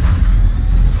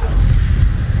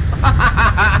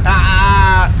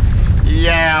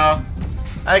 Yeah.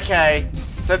 Okay.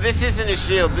 So this isn't a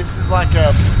shield, this is like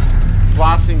a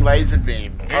blasting laser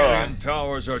beam. Alien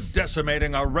towers are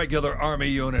decimating our regular army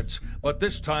units, but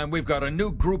this time we've got a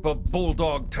new group of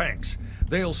bulldog tanks.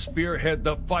 They'll spearhead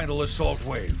the final assault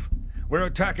wave. We're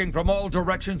attacking from all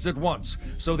directions at once,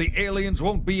 so the aliens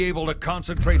won't be able to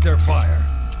concentrate their fire.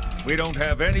 We don't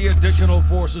have any additional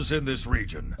forces in this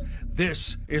region.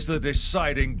 This is the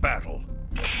deciding battle.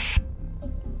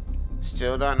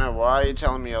 Still don't know why you're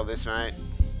telling me all this, mate.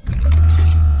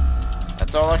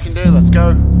 That's all I can do, let's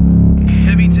go.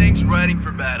 Heavy tanks riding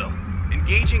for battle.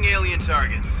 Engaging alien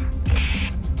targets.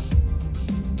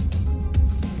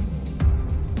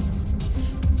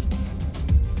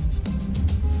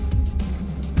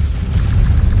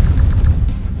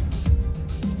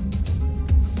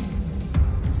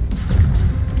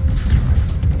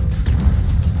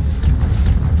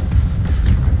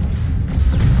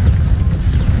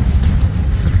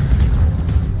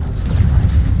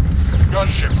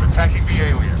 Gunships attacking the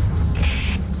alien.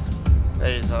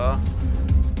 These are.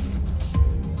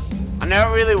 I'm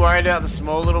not really worried about the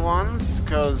small little ones,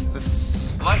 because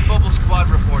this... Light bubble squad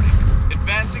reporting.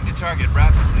 Advancing to target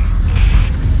rapidly.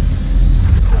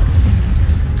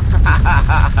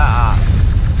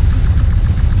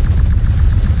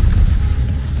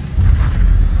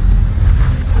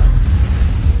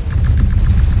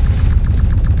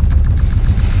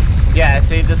 Yeah,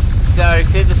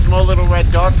 see the small little red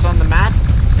dots on the map?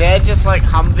 They're just like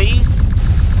Humvees.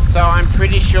 So I'm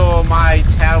pretty sure my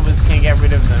towers can get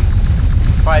rid of them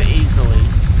quite easily.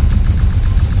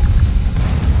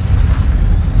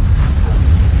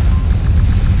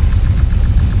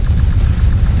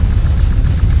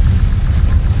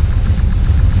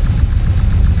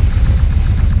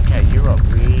 Okay, you're up.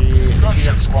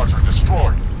 Gunship squadron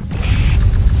destroyed.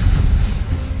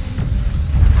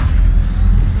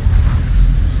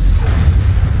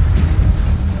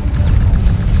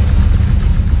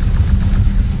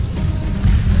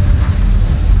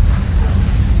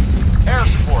 Air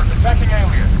support attacking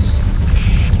aliens.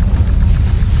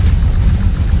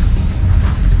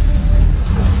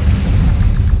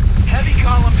 Heavy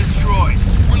column destroyed.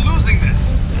 We're losing this.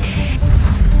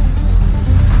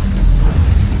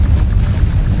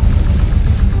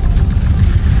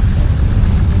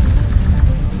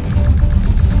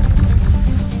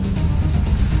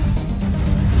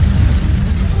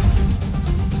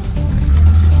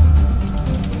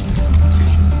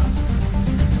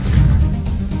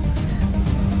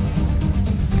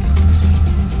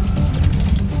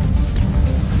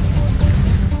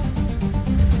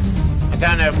 I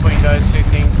don't know if putting those two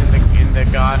things in the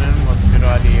garden was a good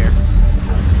idea.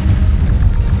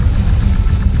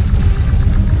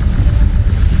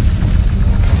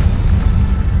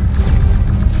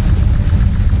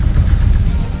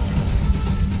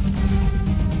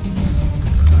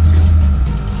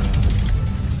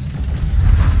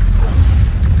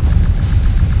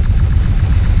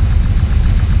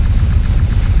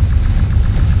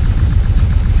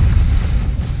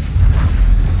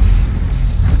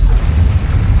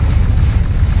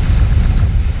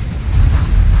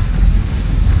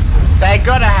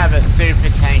 Gotta have a super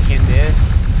tank in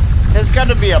this. There's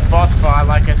gotta be a boss fight,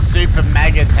 like a super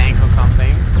mega tank or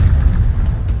something.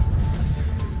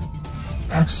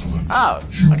 Excellent. Oh,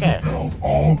 You okay. repelled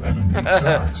all enemy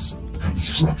attacks.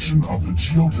 Construction of the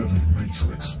geodetic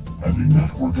matrix and a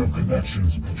network of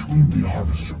connections between the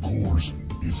harvester cores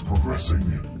is progressing.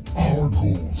 Our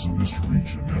goals in this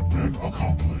region have been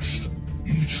accomplished.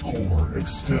 Each core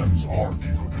extends our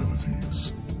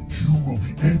capabilities. You will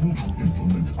be able to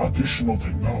implement additional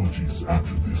technologies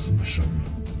after this mission.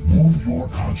 Move your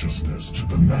consciousness to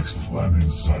the next landing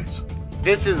site.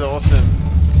 This is awesome.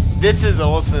 This is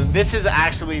awesome. This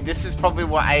is probably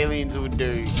what aliens would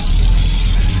do.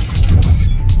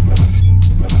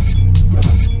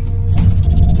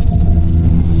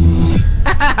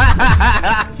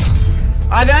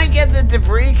 I don't get the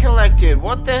debris collected.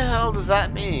 What the hell does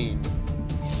that mean?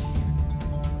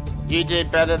 You did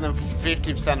better than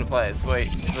 50% of players.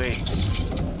 Sweet, sweet.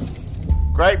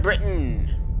 Great Britain.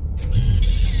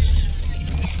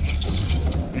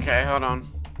 Okay, hold on.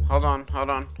 Hold on, hold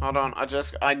on, hold on.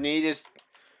 I needed...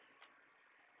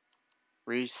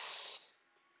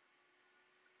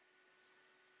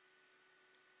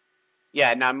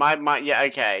 Yeah, no, yeah,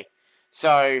 okay.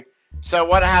 So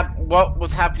what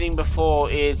was happening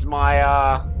before is my,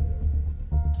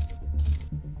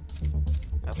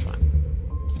 that's fine.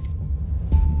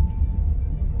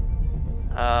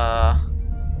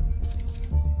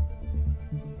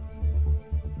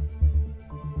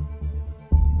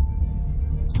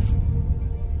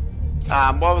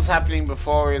 What was happening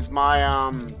before is my,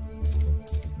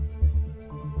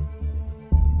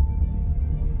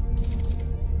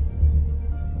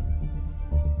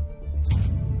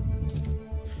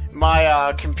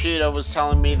 computer was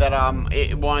telling me that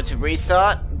it wanted to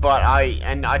restart, but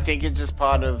I think it's just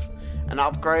part of an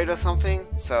upgrade or something,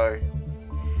 so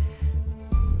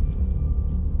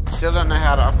still don't know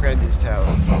how to upgrade these towers.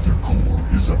 Another core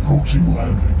is approaching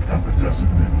landing at the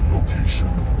designated location.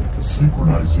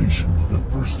 Synchronization with the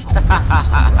first core is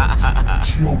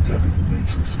correct. Geodetic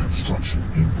matrix construction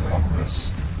in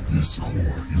progress. This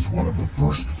core is one of the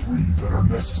first 3 that are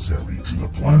necessary to the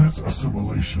planet's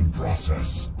assimilation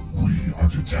process. We are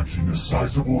detecting a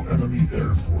sizable enemy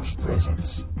air force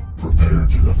presence. Prepare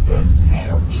to defend the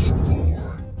Harvester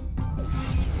core.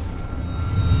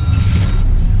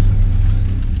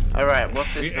 Alright,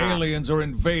 what's this The now? aliens are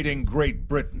invading Great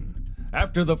Britain.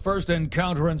 After the first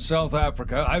encounter in South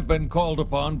Africa, I've been called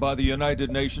upon by the United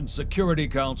Nations Security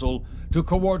Council to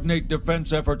coordinate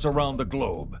defense efforts around the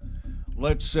globe.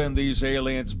 Let's send these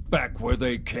aliens back where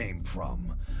they came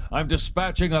from. I'm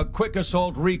dispatching a quick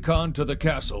assault recon to the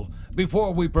castle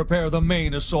before we prepare the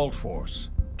main assault force.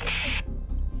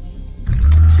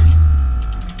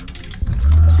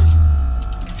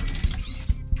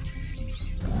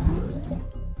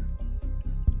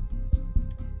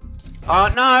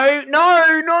 No!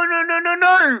 No! No, no, no, no,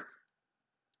 no!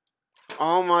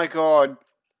 Oh my god.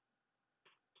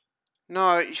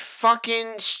 No, you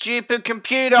fucking stupid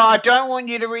computer. I don't want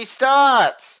you to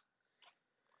restart.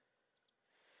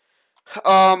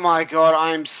 Oh my god,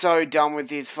 I'm so done with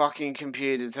these fucking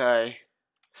computers, hey.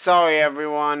 Sorry,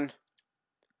 everyone.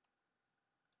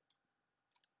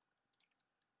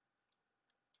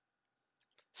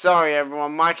 Sorry,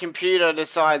 everyone. My computer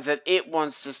decides that it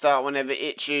wants to start whenever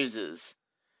it chooses.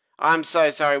 I'm so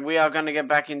sorry. We are going to get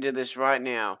back into this right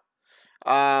now.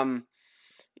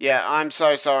 Yeah, I'm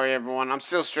so sorry, everyone. I'm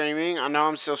still streaming. I know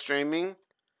I'm still streaming.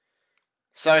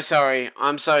 So sorry.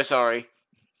 I'm so sorry.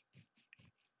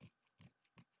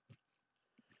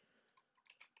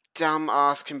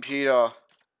 Dumb-ass computer.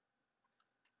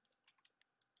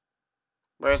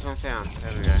 Where's my sound?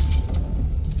 There we go.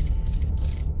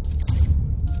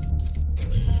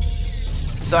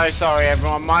 So sorry,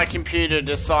 everyone. My computer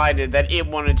decided that it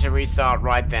wanted to restart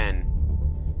right then.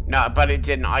 No, but it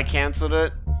didn't. I cancelled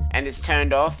it, and it's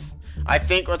turned off. I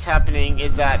think what's happening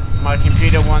is that my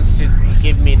computer wants to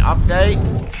give me an update.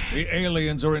 The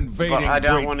aliens are invading But I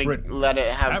don't want Great to let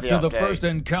it have the update. After the first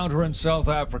encounter in South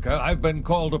Africa, I've been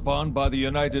called upon by the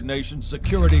United Nations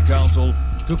Security Council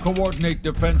to coordinate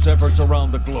defense efforts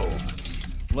around the globe.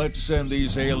 Let's send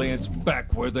these aliens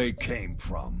back where they came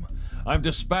from. I'm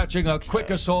dispatching a quick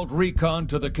assault recon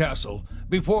to the castle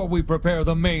before we prepare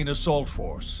the main assault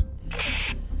force.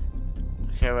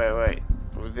 Okay, wait.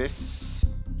 Will this...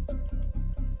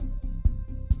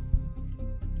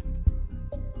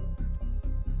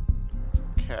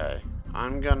 Okay,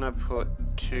 I'm gonna put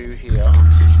 2 here.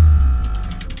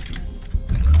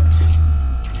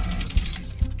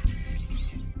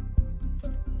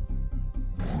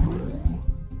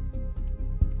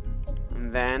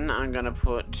 And then I'm gonna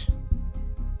put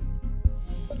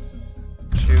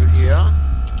 2 here.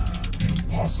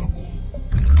 Impossible.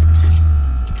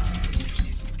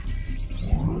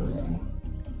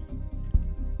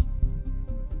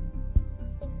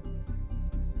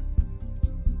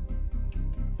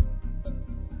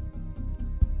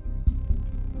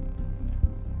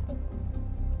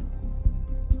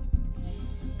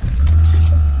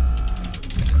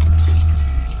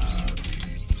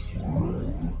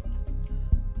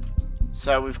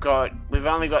 So we've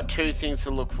only got 2 things to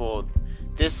look for.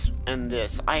 This and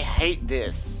this. I hate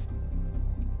this.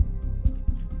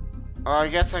 Oh, I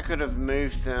guess I could have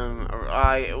moved them.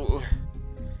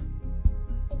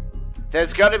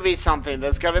 There's got to be something.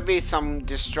 There's got to be some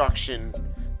destruction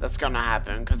that's going to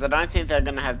happen. Because I don't think they're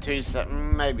going to have 2 set.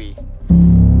 Maybe.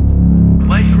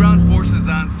 Light ground forces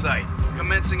on site.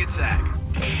 Commencing attack.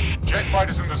 Jet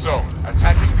fighters in the zone,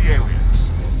 attacking the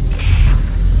aliens.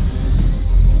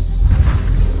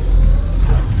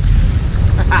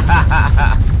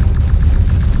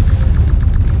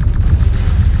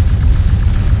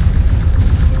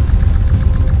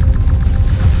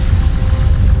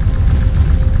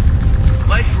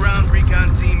 Light ground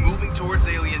recon team moving towards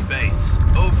alien base.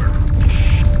 Over.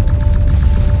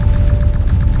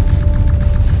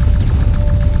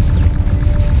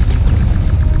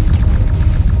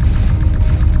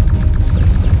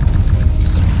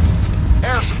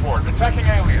 Air support, attacking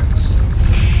aliens.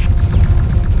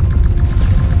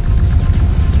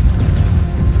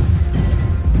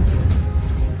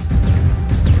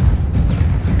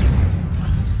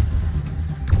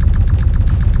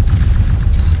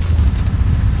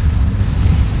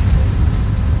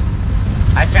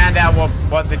 I found out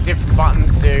what the different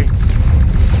buttons do.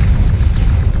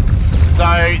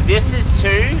 So this is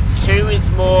 2. 2 is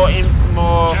more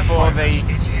for the.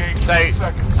 So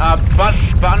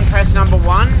button press number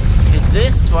 1 is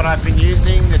this. What I've been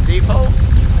using, the default.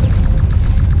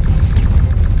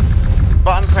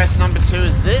 Button press number 2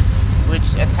 is this,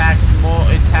 which attacks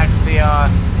the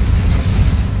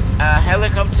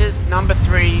helicopters. Number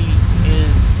 3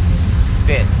 is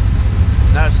this.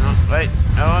 No, it's not. Wait.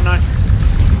 Oh no.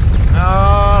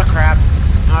 Oh crap.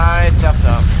 Oh, it's stuffed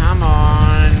up. Come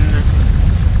on.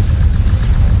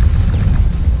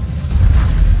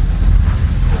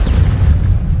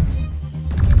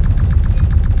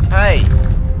 Hey.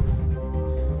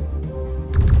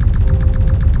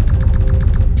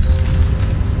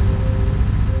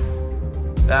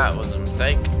 That was a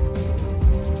mistake.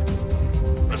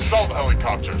 Assault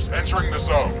helicopters entering the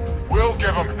zone. We'll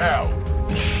give them hell.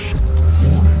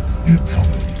 Warning,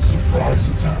 incoming. Surprise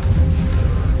attack from the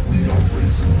air. We are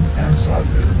raising an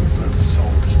anti-air defense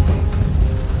tower to them.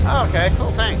 Oh, okay,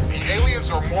 cool, thanks. The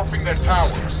aliens are morphing their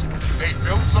towers. They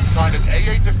built some kind of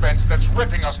AA defense that's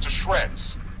ripping us to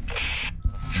shreds.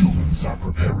 Humans are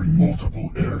preparing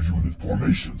multiple air unit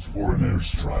formations for an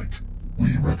airstrike. We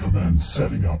recommend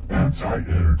setting up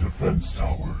anti-air defense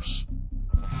towers.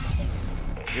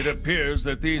 It appears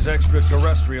that these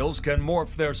extraterrestrials can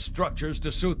morph their structures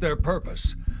to suit their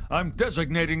purpose. I'm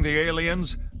designating the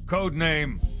aliens,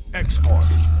 codename X-Morph.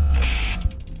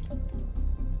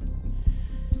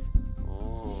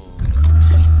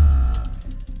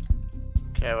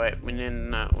 Okay, wait, we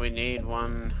need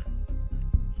one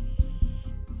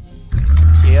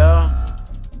here,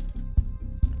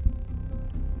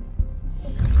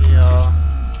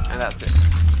 and that's it.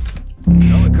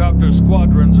 Helicopter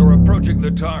squadrons are approaching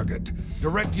the target.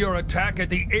 Direct your attack at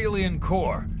the alien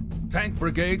core. Tank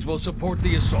brigades will support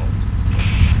the assault.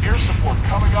 Air support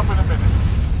coming up in a minute.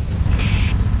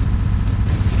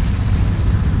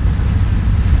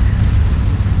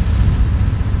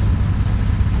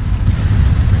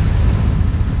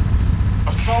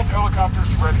 Assault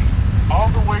helicopters ready.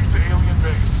 On the way to alien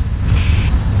base.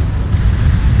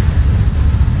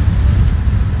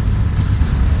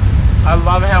 I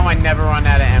love how I never run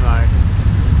out of ammo.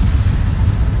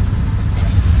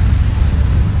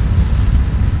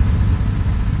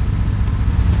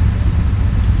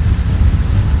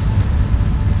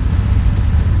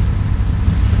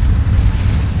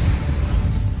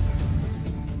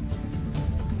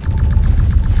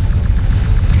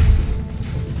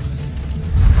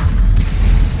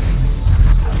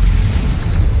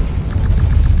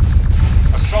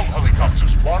 Assault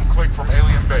helicopters, one click from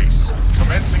alien base.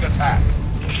 Commencing attack.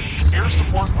 Air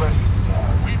support ready.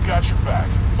 We've got your back.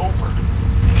 Over.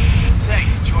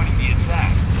 Tanks joining the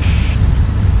attack.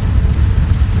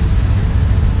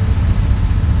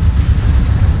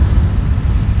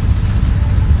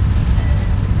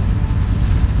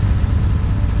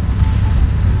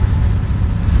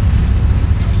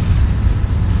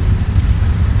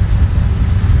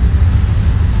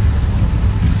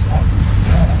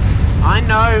 I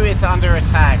know it's under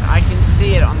attack. I can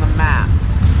see it on the map.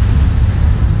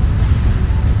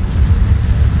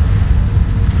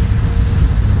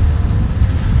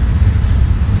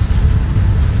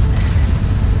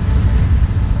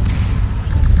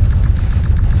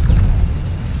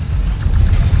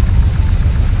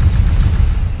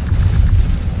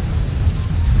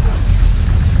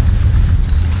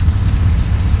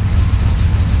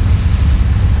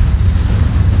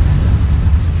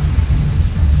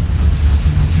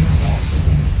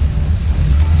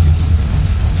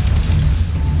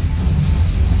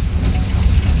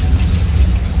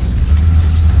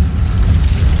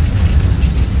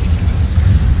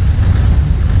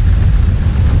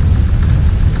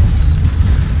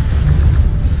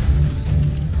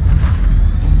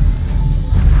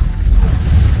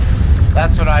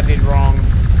 That's what I did wrong.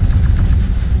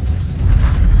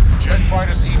 Jet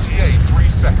minus ETA 3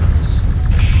 seconds.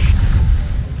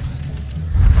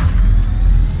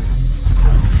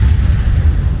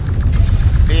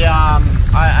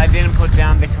 I didn't put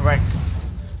down the correct.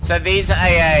 So these are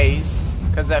AAs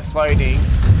because they're floating.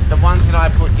 The ones that I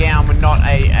put down were not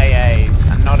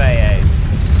AAs and not AAs.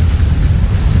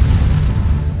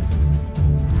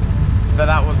 So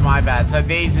that was my bad. So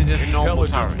these are just normal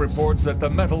Intelligence turrets. reports that the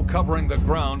metal covering the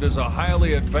ground is a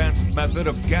highly advanced method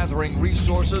of gathering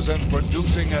resources and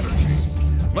producing energy.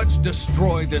 Let's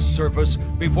destroy this surface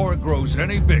before it grows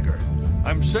any bigger.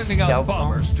 I'm sending out Stealth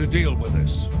bombers bombs? to deal with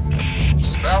this.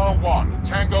 Sparrow 1,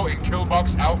 Tango in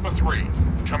Killbox Alpha 3.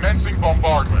 Commencing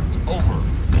bombardment. Over.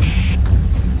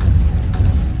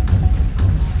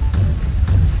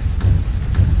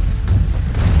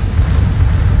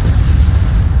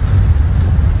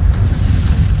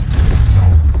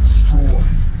 Tower destroyed.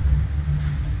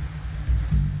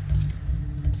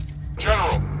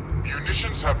 General,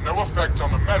 munitions have no effect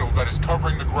on the metal that is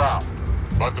covering the ground,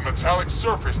 but the metallic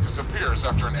surface disappears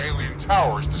after an alien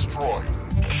tower is destroyed.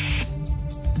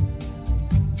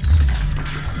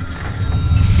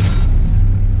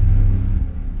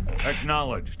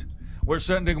 Acknowledged. We're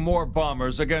sending more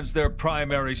bombers against their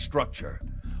primary structure.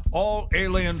 All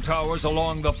alien towers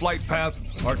along the flight path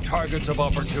are targets of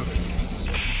opportunity.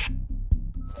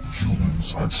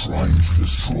 Humans are trying to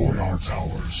destroy our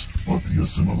towers, but the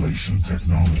assimilation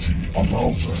technology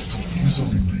allows us to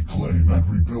easily reclaim and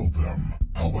rebuild them.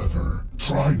 However,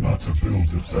 try not to build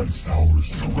defense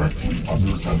towers directly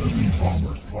under enemy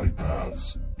bomber flight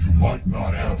paths. You might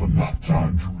not have enough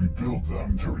time to rebuild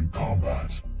them during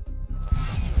combat.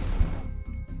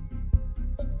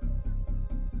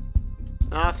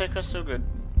 No, I think we're still good.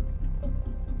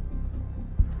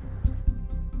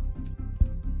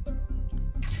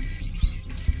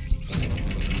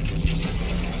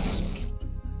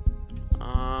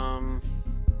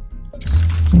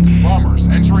 Bombers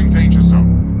entering danger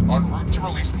zone. En route to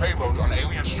release payload on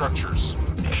alien structures.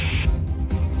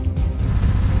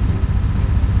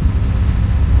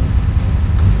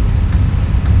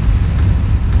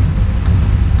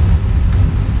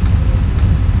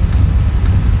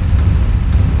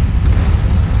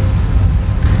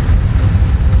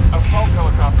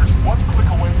 helicopters one click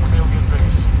away from alien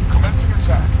base. Commencing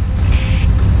attack.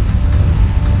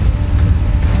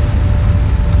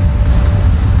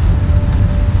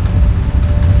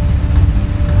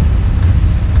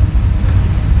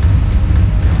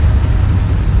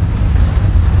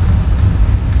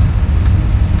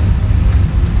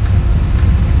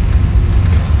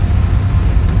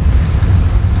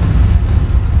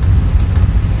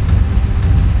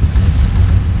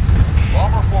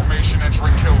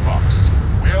 Entering kill box.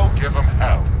 We'll give them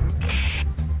hell.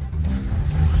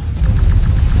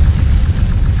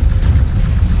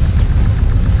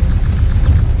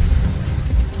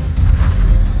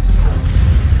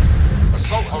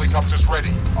 Assault helicopters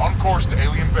ready. On course to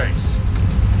alien base.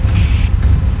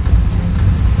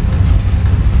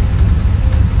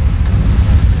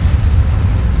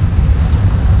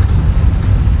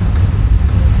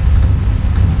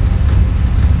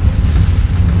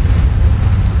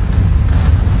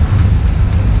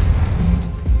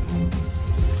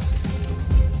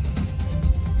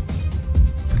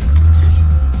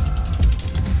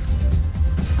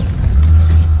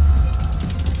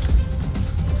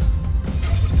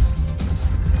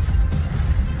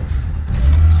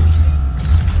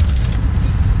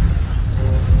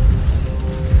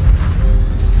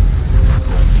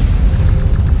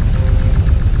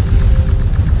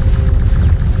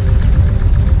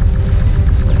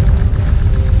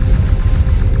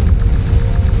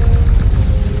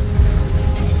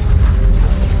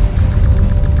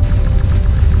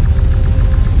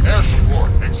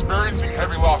 Experiencing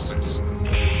heavy losses.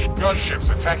 Gunships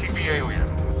attacking the alien.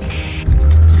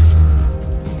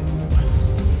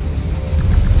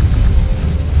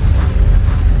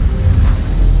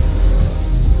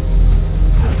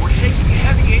 We're taking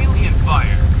heavy alien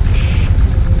fire.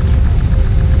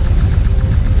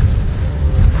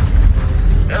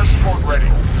 Air support ready.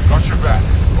 Got your back.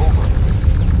 Over.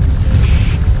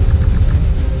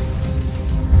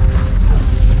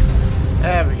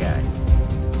 There we go.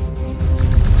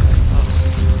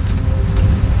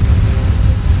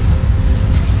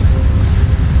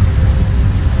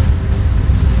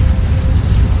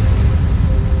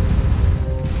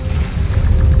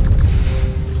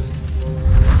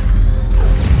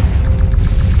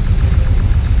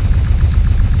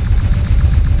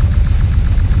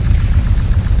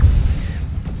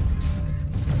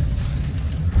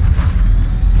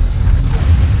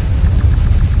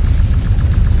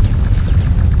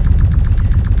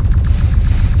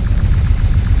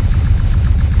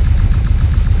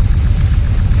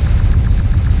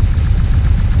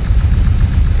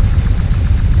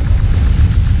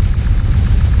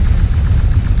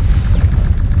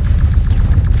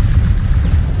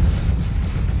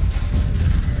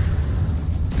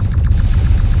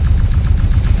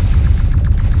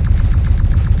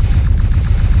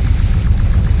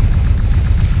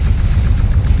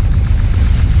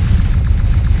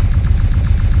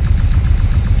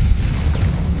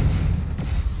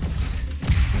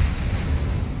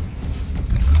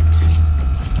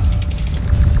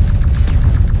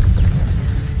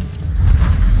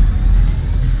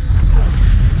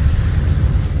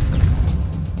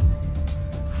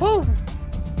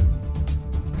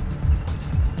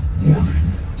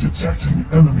 Detecting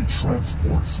enemy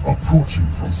transports approaching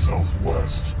from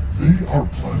southwest. They are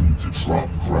planning to drop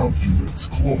ground units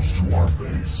close to our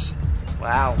base.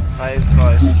 Wow, that is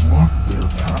close. We'll block their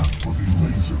path with a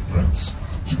laser fence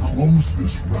to close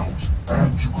this route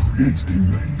and to create a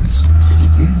maze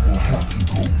that they will have to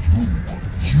go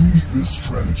through. Use this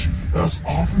strategy as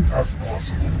often as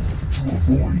possible to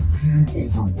avoid being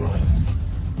overwhelmed.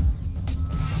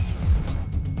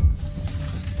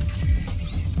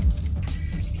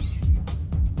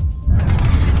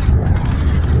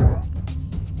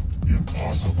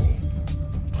 Impossible.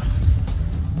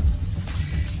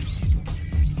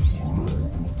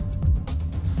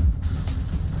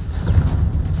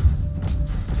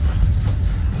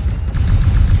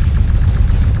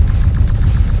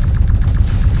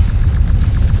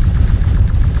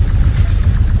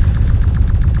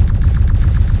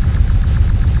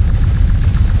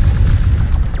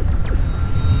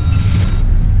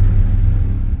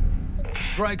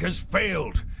 Strike has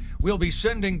failed. We'll be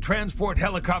sending transport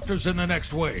helicopters in the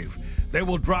next wave. They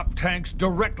will drop tanks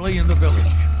directly in the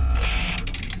village.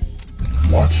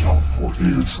 Watch out for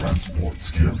air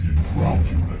transports carrying ground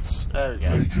units.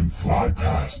 Okay. They can fly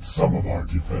past some of our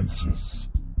defenses.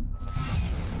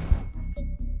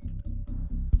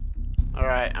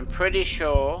 Alright, I'm pretty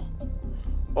sure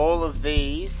all of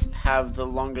these have the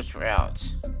longest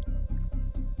route.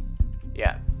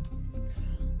 Yeah.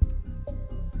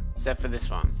 Except for this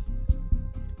one.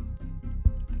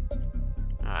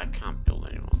 I can't build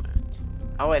any more land.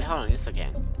 Oh wait, hold on, yes I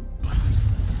can.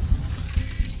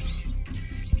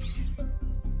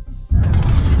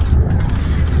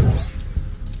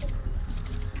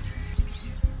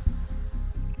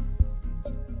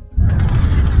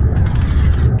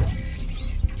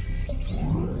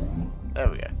 There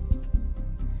we go.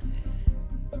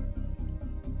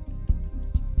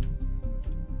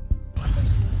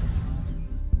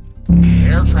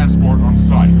 Air transport on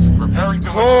site. Repairing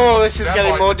delivery. Oh, this is Stand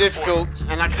getting by more for deployment.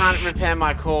 difficult, and I can't repair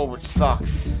my core, which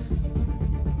sucks.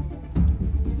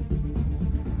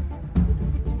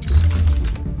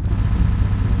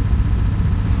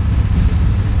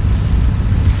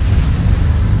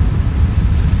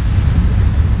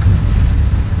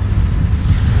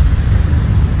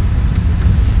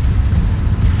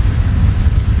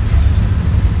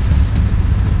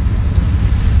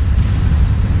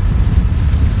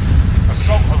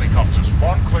 Assault helicopters,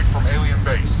 one click from alien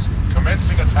base.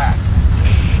 Commencing attack.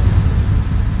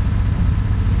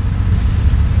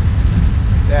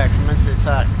 Yeah, commence the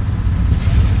attack.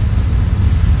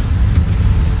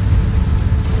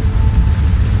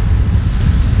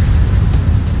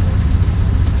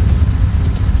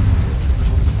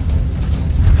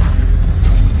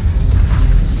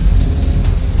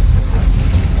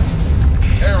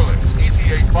 Airlift,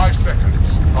 ETA 5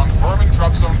 seconds. Confirming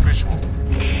drop zone visual.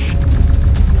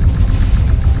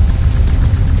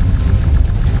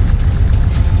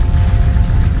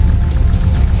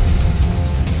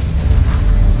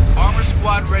 Armor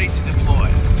squad ready to deploy.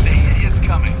 The hit is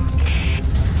coming.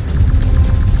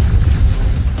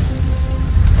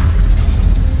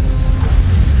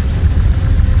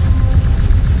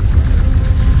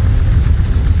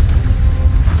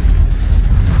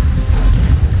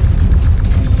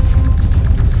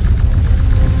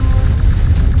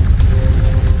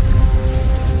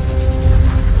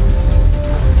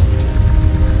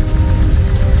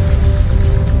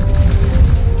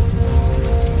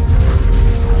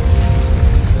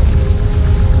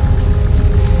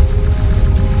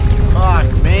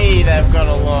 Fuck me, they've got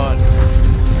a lot.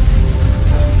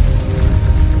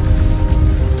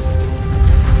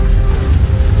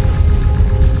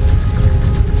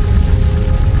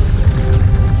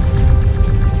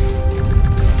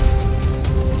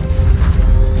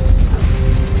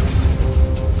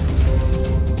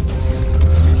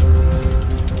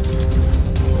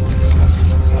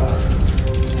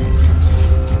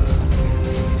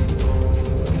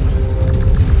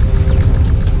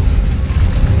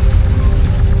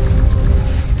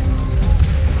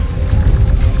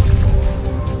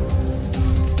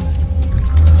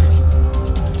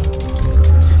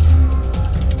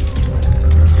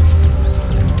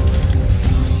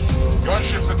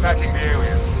 Gunships attacking the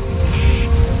alien.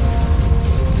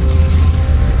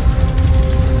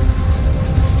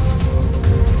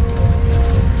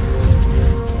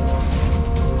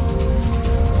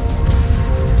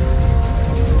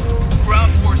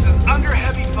 Ground forces under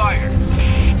heavy fire.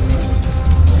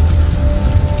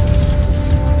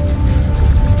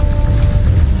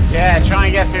 Yeah, try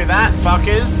and get through that,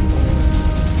 fuckers.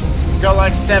 Got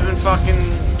like 7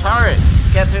 fucking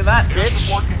turrets. Get through that, Air bitch.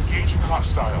 support engaging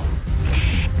hostile.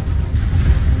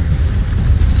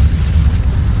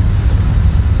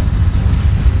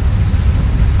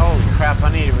 Holy crap,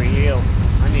 I need to re-heal.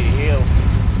 I need to heal.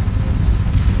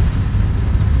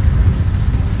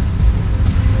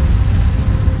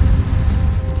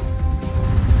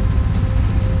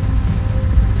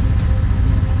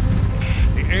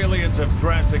 The aliens have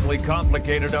drastically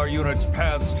complicated our unit's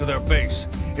paths to their base.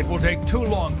 It will take too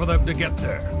long for them to get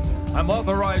there. I'm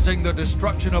authorizing the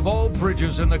destruction of all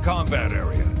bridges in the combat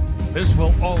area. This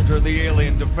will alter the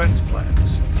alien defense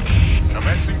plans.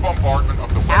 Commencing bombardment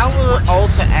of the How western will it bridges.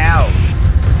 alter ours?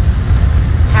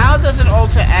 How does it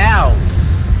alter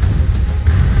ours?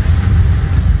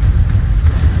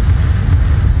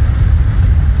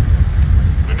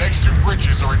 The next 2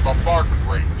 bridges are in bombardment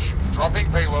range.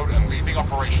 Dropping payload and leaving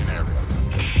operation area.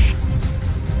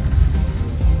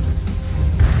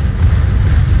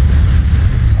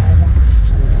 Power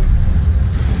destroyed.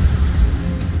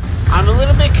 I'm a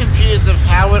little bit confused of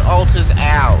how it alters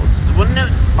ours. Wouldn't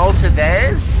it alter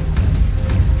theirs?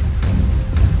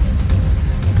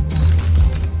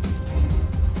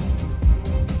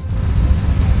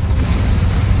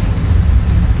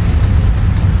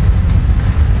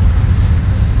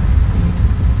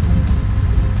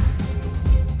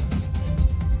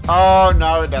 Oh,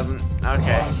 no, it doesn't.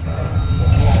 Okay.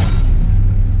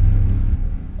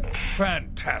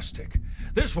 Fantastic.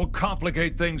 This will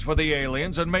complicate things for the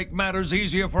aliens and make matters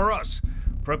easier for us.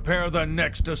 Prepare the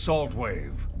next assault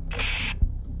wave.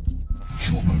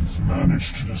 Humans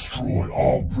managed to destroy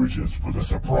all bridges for the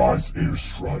surprise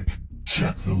airstrike.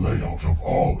 Check the layout of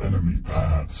all enemy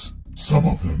paths. Some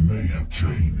of them may have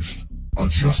changed.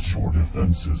 Adjust your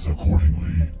defenses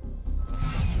accordingly.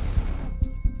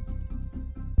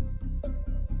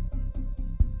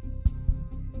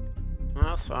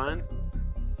 That's fine.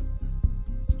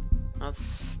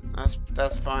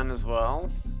 That's fine as well.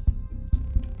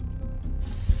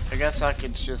 I guess I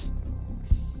could just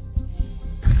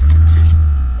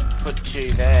put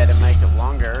 2 there to make it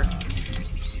longer.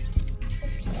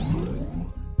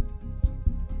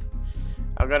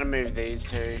 I've got to move these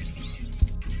 2.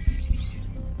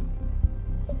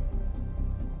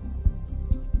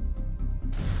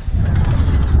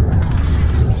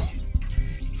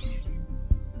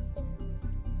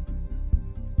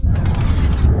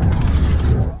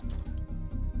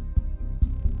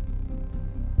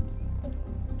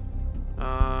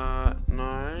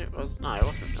 No, it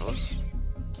wasn't those.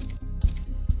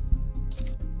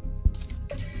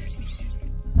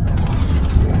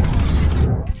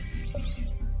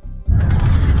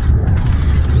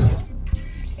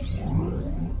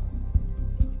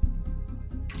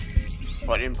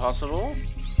 What, impossible?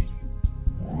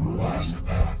 Last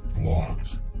path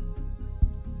blocked.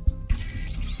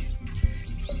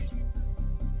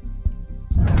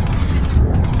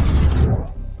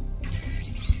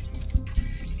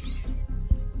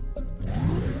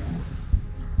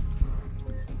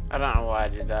 I don't know why I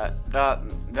did that.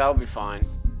 That'll be fine.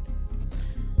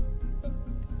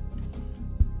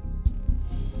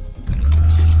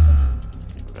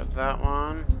 We got that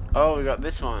one. Oh, we got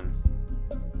this one.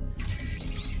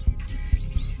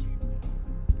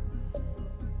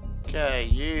 Okay,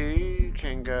 you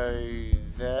can go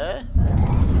there.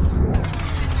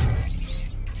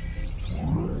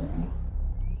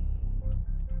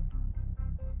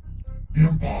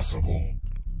 Impossible.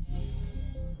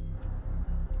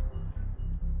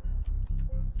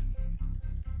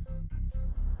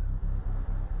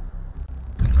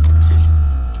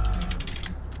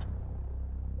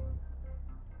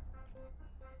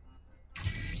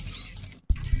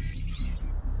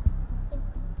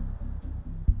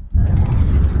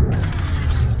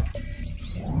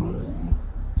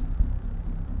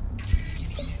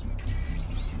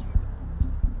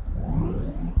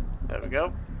 There we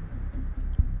go.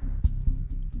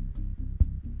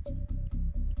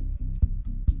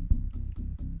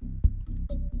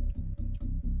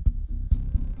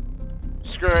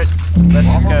 Screw it. Let's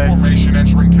just Armor go. formation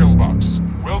entering kill box.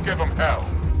 We'll give them hell.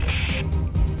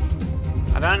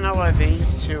 I don't know why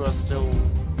these 2 are still...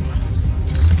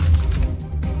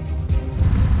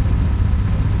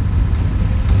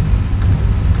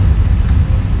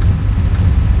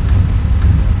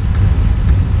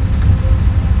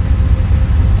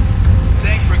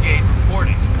 Tank brigade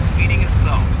reporting. Meeting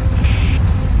assault.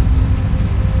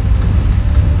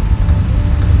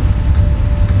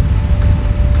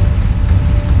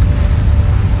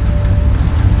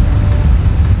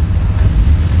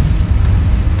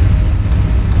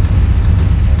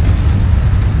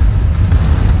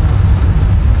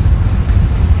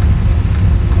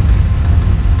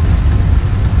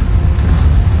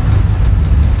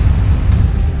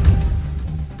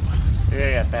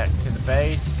 Yeah, back to the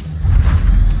base.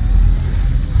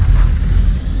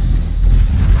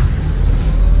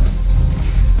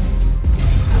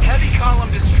 Heavy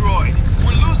column destroyed.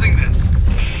 We're losing this.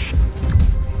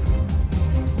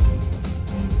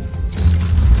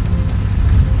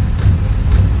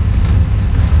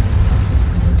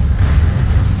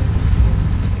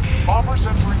 Bombers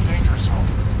entering danger zone.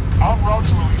 En route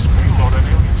to release payload at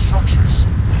alien structures.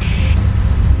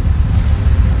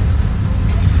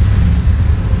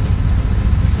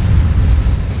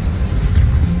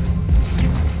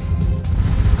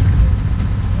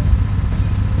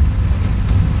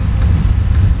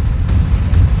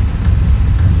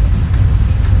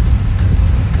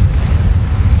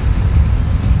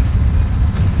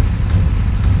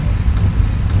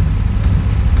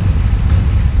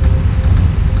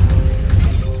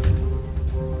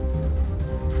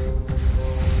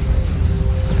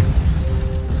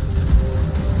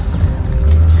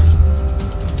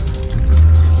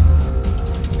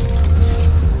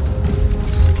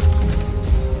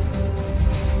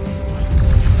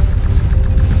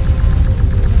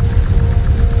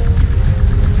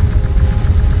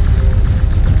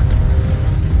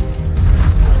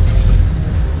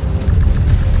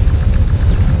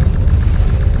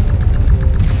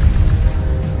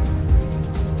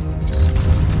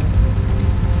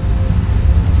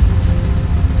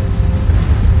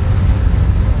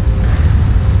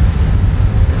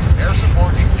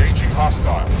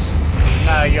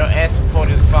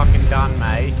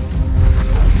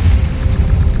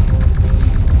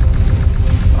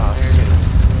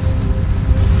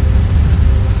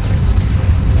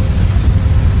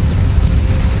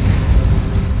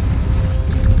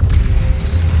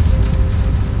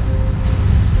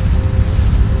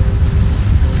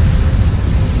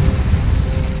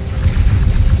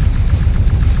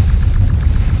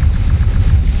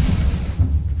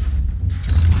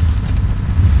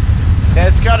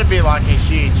 be like a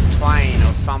huge plane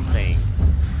or something.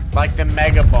 Like the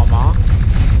Mega Bomber.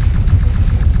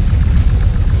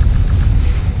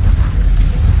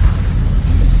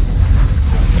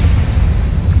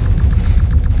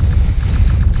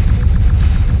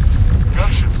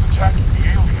 Gunships attacking the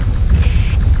alien.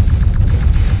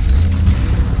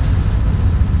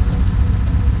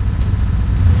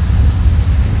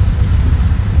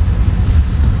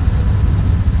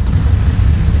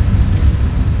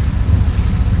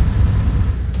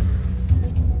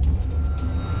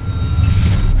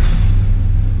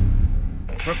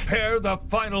 Prepare the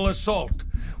final assault.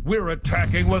 We're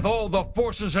attacking with all the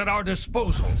forces at our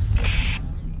disposal.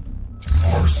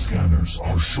 Our scanners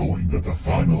are showing that the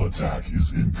final attack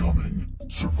is incoming.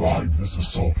 Survive this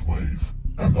assault wave,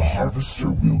 and the Harvester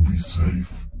will be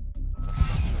safe.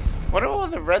 What are all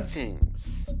the red things?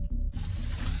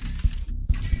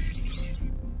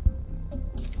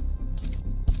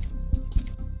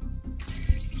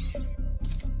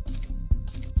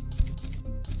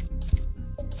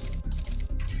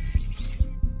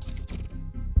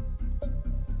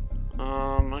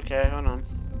 Okay, hold on.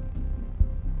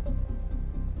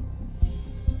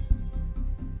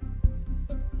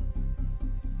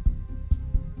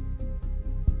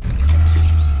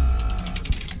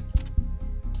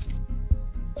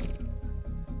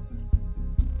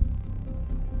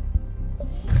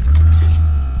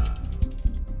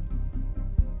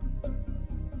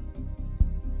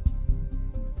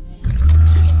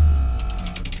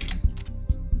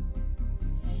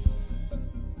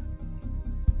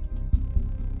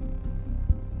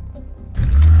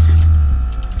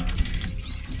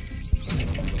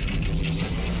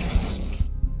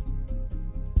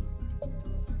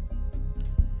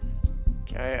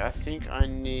 Okay, I think I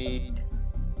need...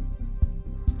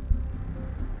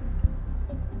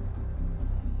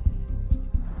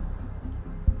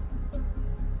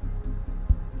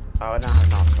 Oh, I don't have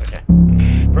knobs, okay.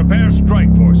 Prepare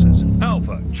strike forces.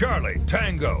 Alpha, Charlie,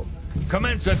 Tango.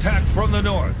 Commence attack from the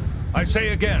north. I say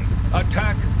again,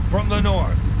 attack from the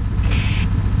north.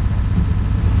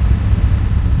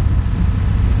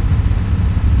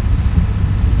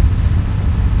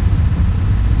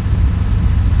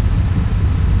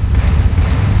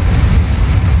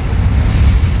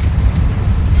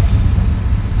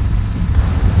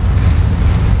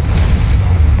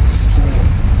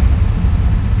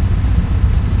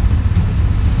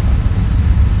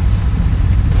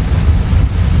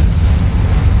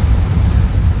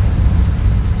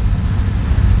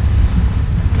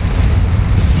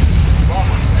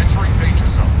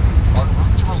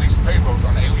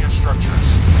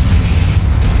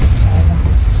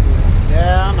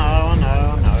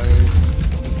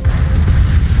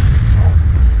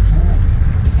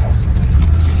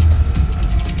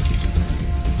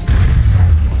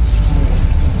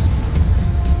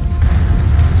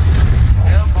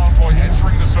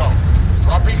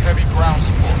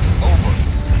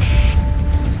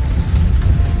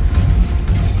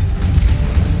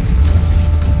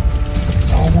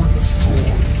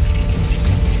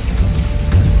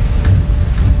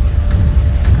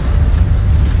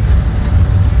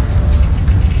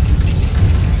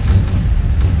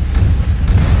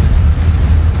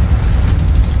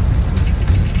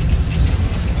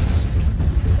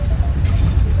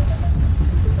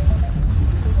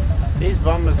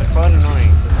 Bombers are quite annoying.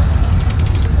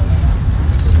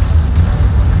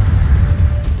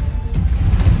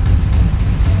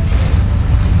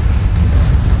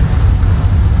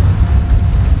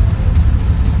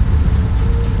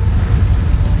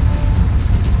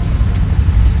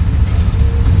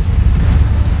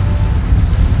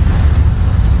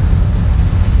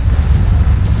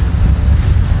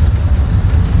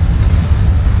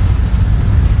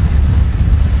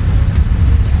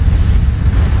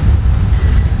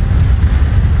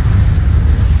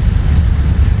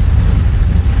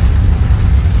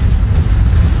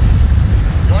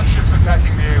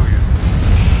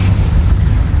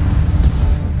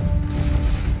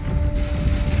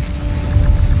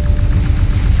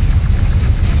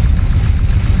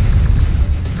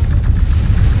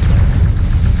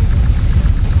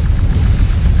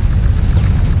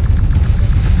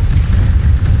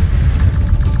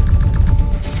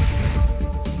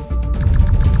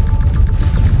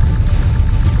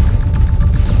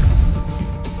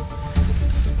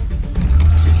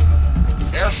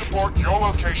 Support your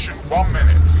location 1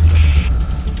 minute.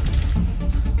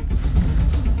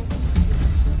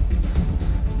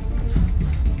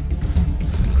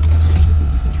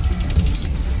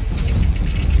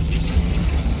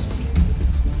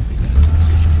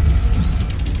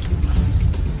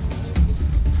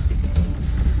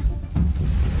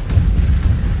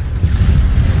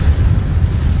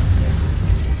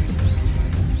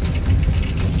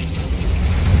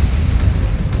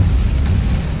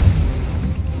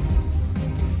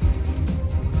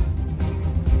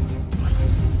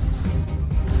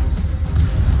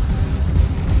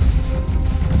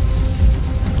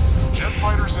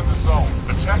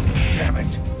 The tech... Damn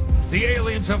it! The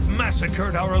aliens have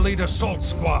massacred our elite assault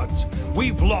squads.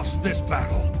 We've lost this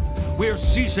battle. We're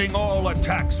ceasing all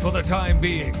attacks for the time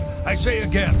being. I say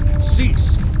again,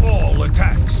 cease all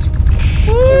attacks.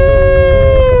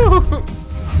 Woo!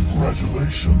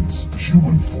 Congratulations,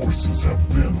 human forces have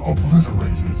been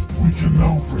obliterated. We can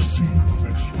now proceed with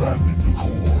expanding the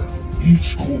core.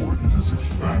 Each core that is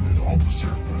expanded on the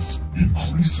surface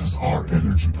increases our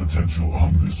energy potential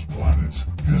on this planet.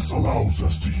 This allows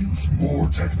us to use more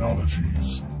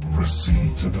technologies.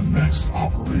 Proceed to the next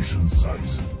operation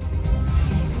site.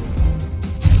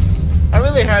 I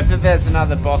really hope that there's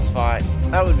another boss fight.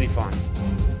 That would be fun.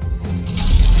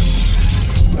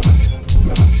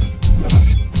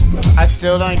 I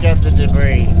still don't get the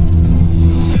debris.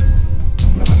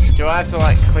 Do I have to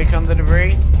like click on the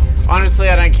debris? Honestly,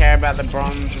 I don't care about the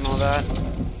bronze and all that.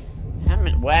 How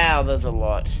many? Wow, there's a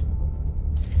lot.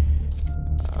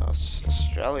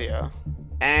 Australia.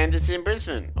 And it's in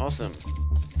Brisbane. Awesome.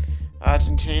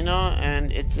 Argentina,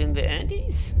 and it's in the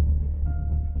Andes?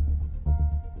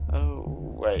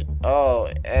 Oh, wait. Oh,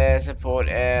 air support,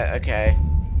 air. Okay.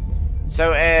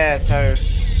 So air, so...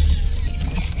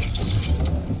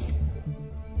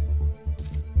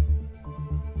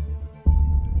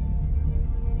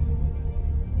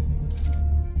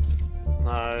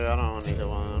 No, I don't want either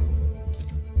one.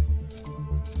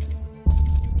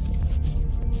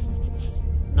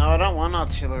 No, I don't want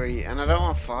artillery, and I don't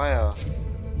want fire.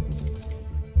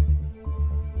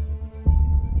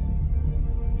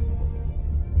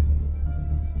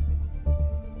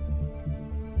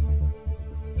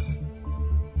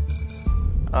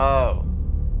 Oh.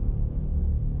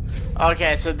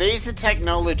 Okay, so these are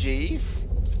technologies.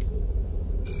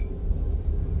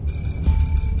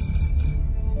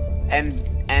 And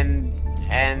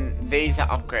these are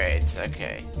upgrades,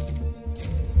 okay.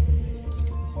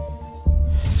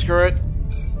 Screw it.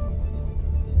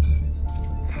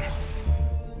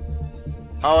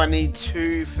 Oh, I need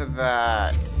 2 for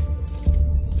that.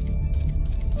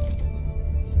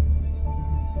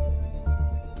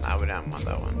 No, we don't want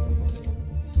that one.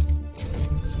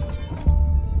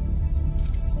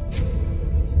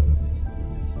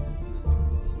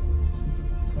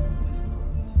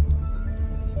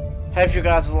 Hope you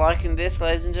guys are liking this,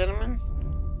 ladies and gentlemen.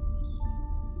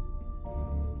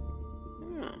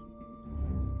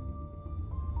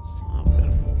 So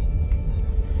beautiful.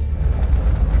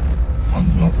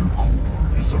 Another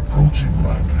core is approaching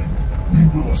landing. We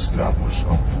will establish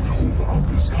a foothold on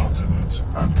this continent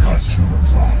and cut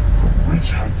humans off from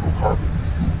rich hydrocarbon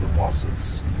fuel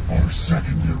deposits. Our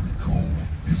secondary goal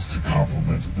is to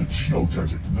complement the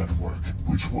geodetic network,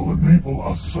 which will enable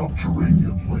a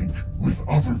subterranean link with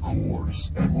other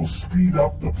cores and will speed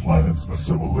up the planet's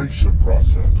assimilation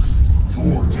process.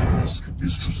 Your task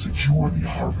is to secure the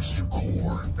Harvester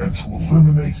core and to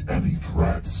eliminate any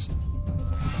threats.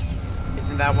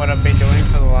 Isn't that what I've been doing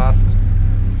for the last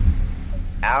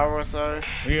hour or so?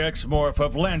 The X-Morph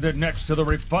have landed next to the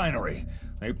refinery.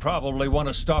 They probably want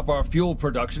to stop our fuel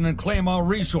production and claim our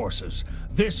resources.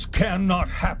 This cannot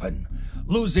happen.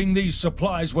 Losing these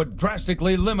supplies would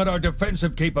drastically limit our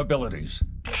defensive capabilities.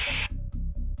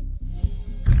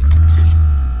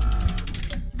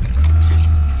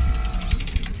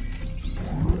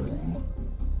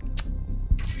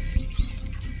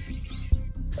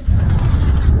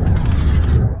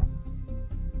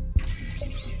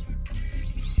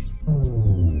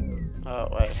 Oh,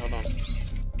 wait, hold on.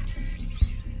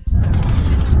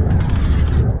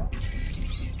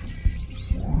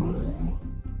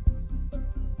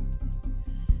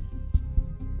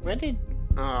 Where did...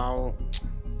 Oh...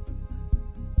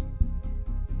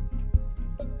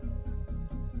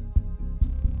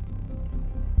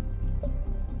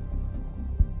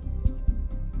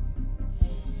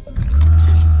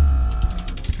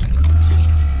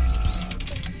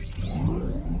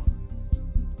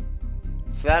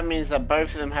 So that means that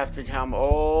both of them have to come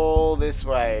all this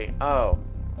way. Oh.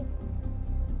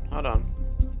 Hold on.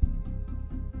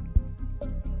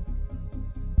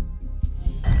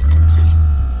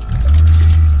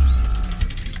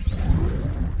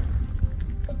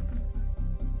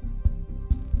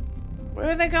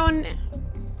 Where are they going?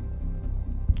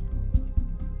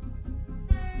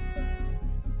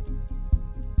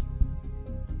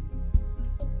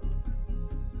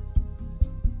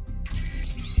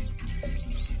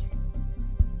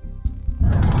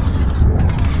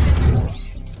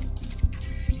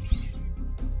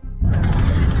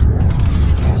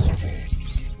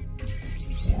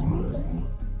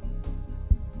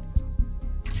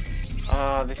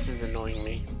 Oh, this is annoying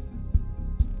me.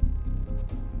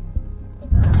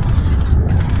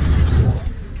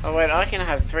 Oh wait, I can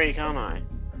have 3, can't I?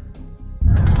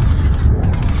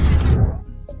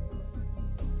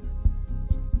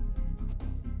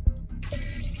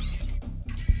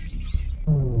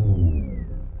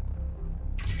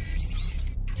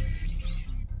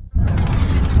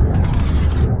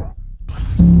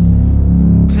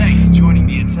 Tanks joining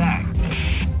the attack.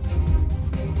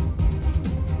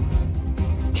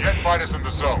 Jet fighters in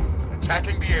the zone,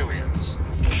 attacking the aliens.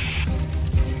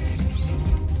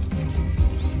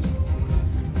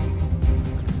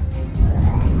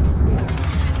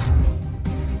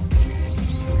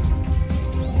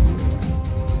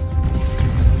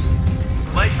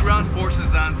 Light ground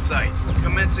forces on site.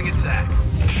 Commencing attack.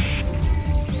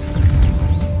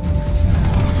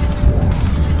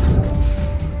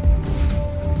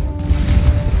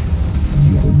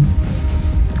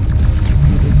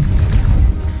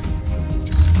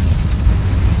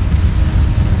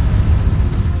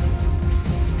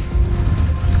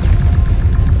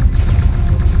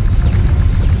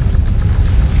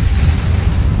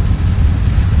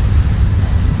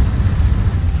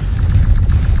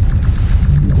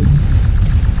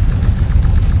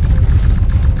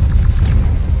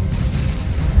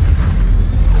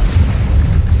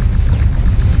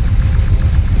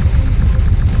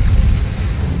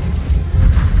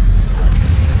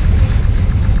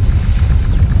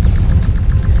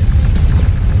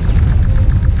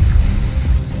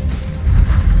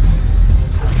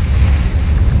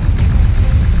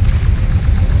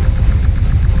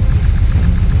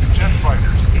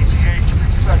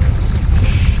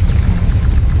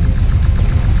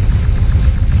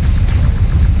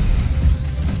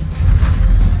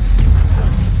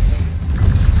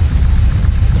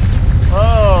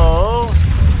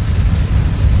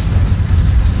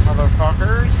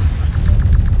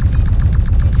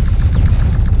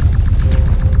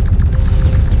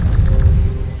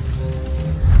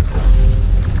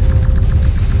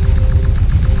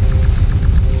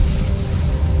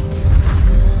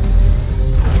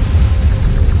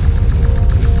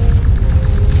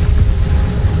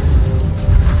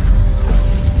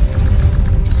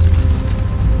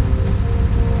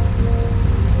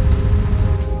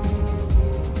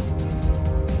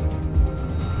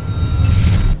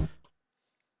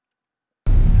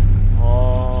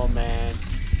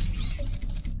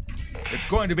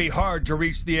 Going to be hard to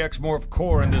reach the X-Morph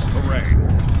core in this terrain.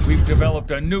 We've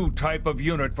developed a new type of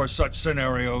unit for such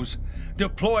scenarios.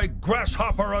 Deploy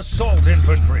Grasshopper Assault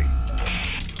Infantry.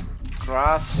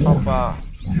 Grasshopper.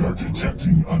 We are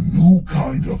detecting a new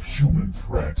kind of human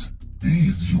threat.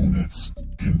 These units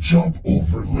can jump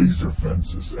over laser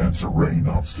fences and terrain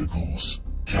obstacles.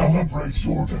 Calibrate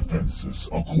your defenses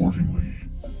accordingly.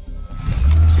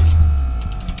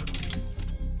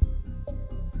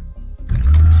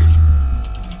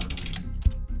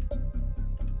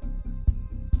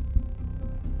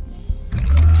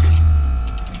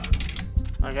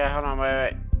 Okay, hold on,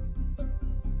 wait.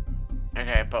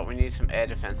 Okay, but we need some air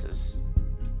defenses.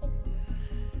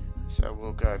 So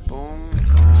we'll go boom,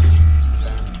 boom,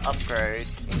 then upgrade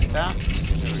that.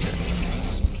 There we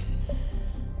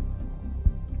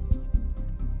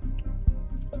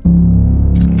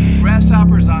go.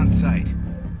 Grasshoppers on site.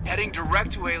 Heading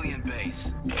direct to alien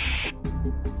base.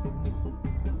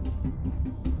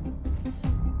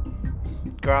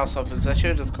 Grasshoppers, I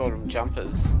should have called them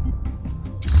jumpers.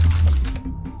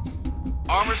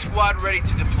 Armor squad ready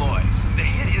to deploy. The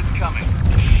hit is coming.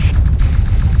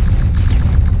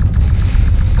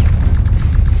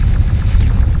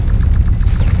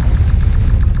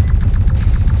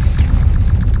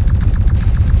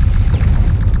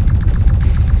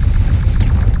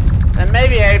 They may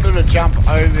be able to jump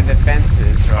over the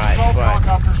fences, right? Assault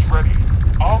helicopters ready.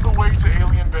 On the way to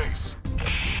alien base.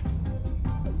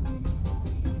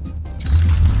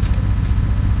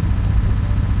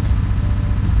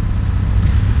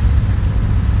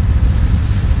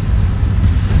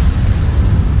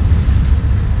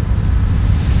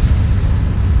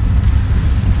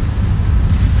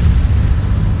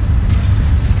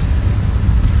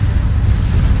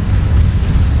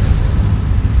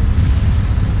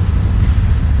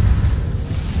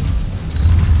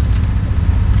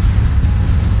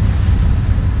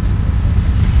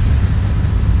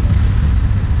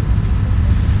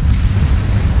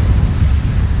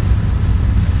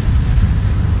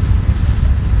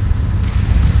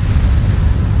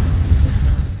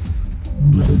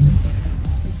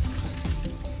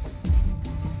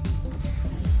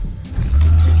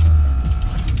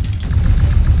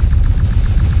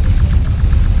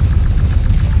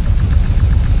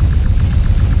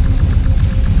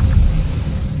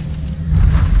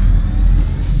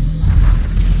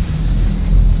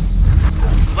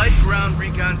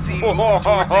 Towards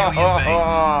alien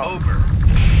base. Over.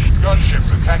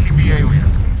 Gunships attacking the alien.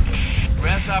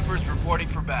 Grasshoppers reporting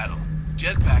for battle.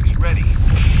 Jetpacks ready.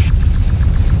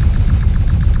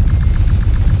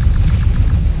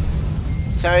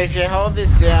 So if you hold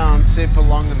this down super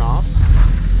long enough,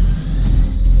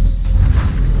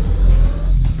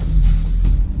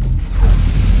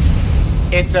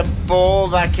 it's a ball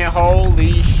that can,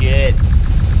 holy shit.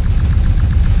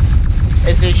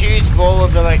 It's a huge ball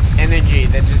of like energy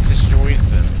that just destroys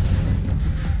them.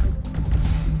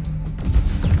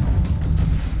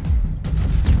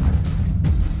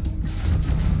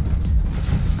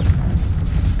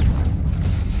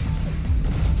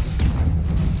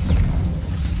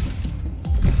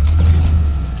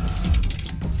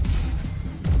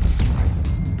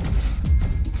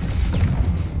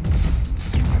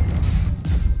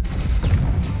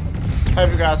 Hope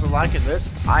you guys are liking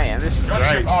this. I am. This is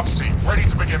Gunship great. ops team, ready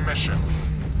to begin mission.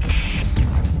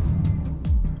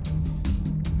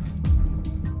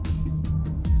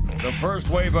 The first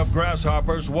wave of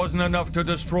grasshoppers wasn't enough to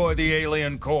destroy the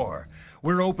alien core.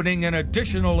 We're opening an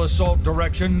additional assault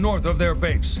direction north of their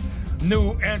base.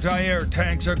 New anti-air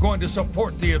tanks are going to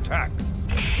support the attack.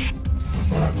 The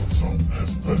battle zone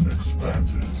has been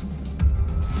expanded.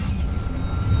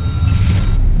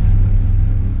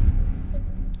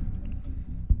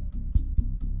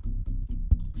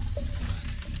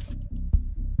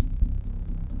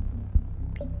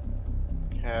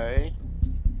 Okay.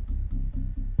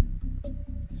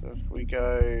 So if we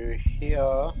go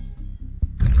here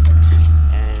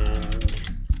and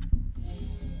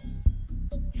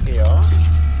here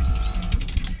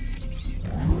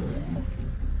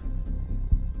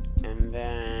and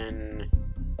then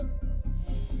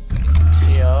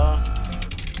here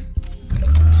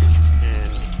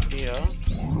and here,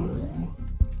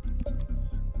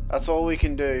 that's all we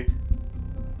can do.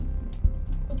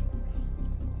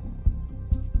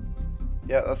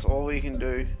 Yeah, that's all we can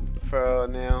do for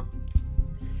now.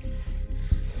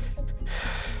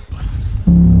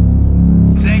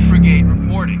 Tank brigade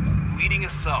reporting. Leading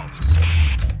assault.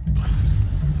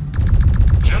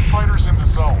 Jet fighters in the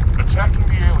zone, attacking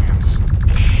the aliens.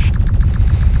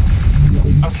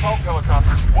 Assault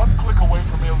helicopters 1 click away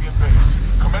from alien base.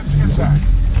 Commencing attack.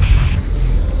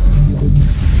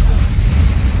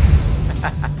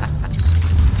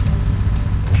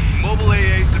 Mobile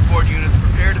AA support units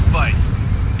prepare to fight.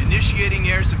 Initiating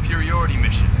air superiority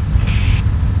mission.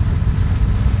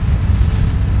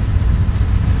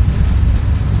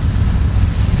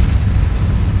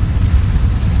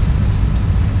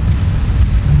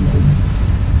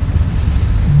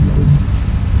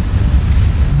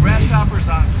 Grasshoppers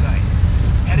on site.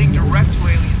 Heading direct to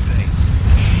alien base.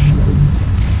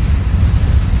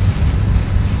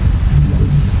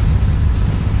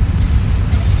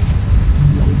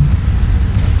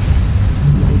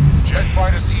 Jet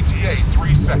fighters ETA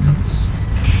 3 seconds.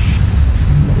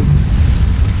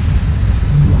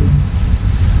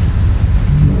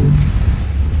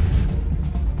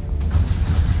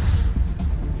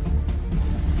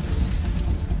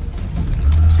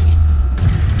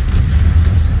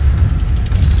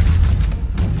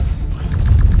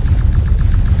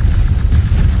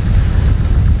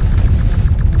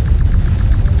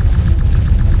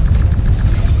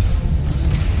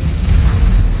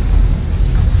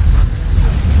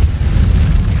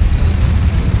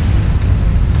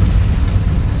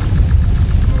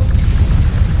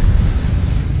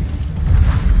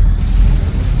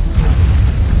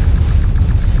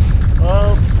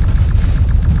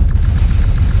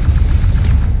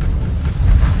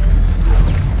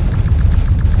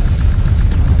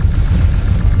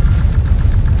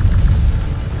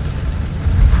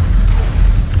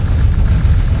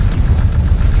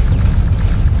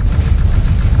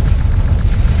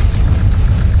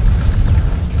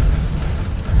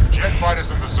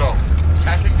 Fighters in the zone,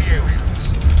 attacking the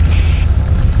aliens.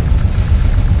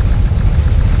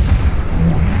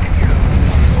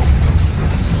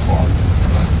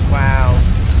 Wow.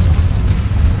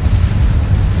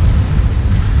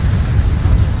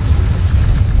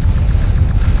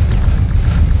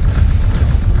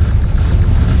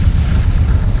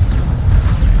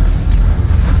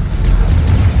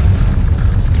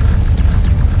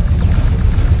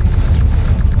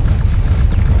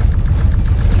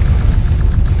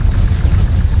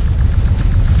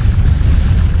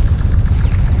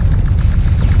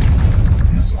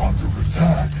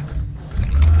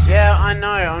 Yeah, I know,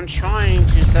 I'm trying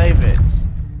to save it.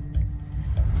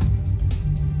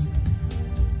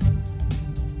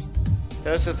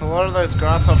 There's just a lot of those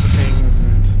grasshopper things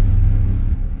and...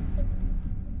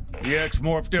 The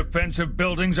X-Morph defensive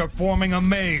buildings are forming a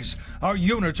maze. Our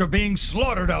units are being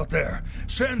slaughtered out there.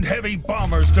 Send heavy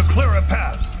bombers to clear a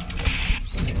path.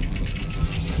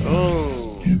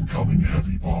 Oh. Incoming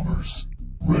heavy bombers.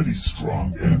 Ready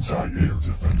strong anti-air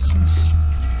defenses.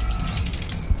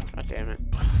 God damn it.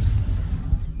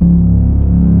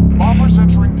 Bombers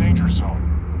entering danger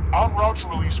zone. En route to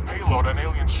release payload on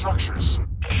alien structures.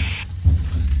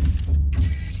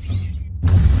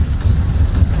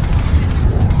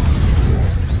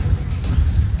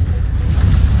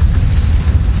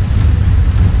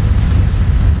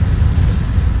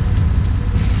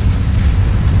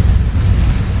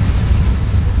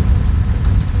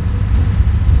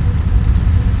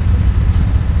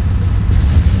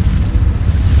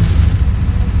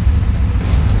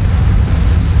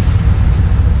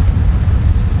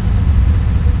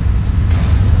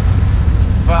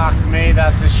 Fuck me,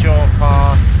 that's a short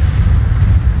path.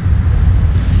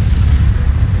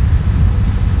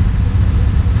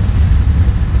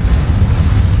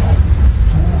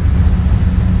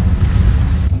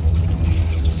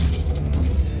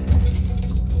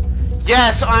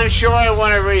 Yes, I'm sure I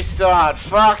want to restart.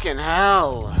 Fucking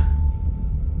hell.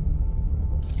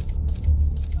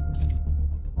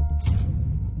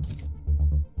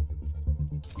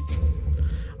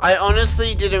 I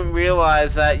honestly didn't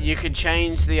realize that you could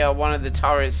change the one of the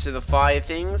turrets to the fire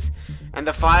things, and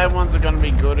the fire ones are going to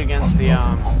be good against the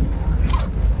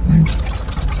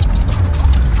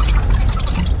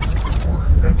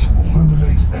And to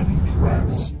eliminate any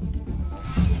threats.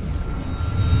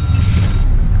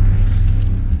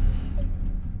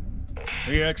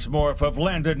 The X-Morph have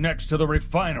landed next to the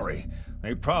refinery.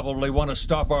 They probably want to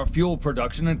stop our fuel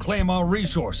production and claim our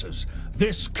resources.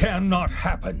 This cannot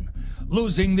happen.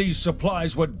 Losing these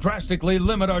supplies would drastically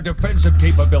limit our defensive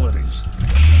capabilities.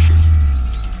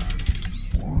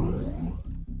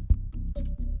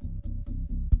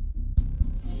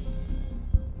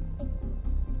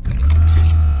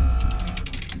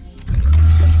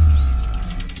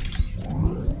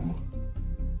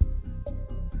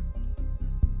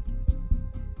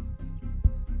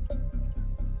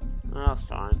 Oh, that's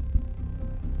fine.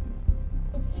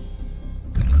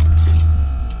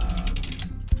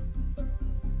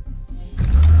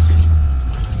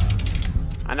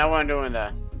 I know what I'm doing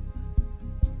there.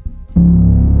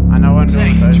 I know what I'm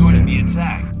doing Thanks those for joining two. the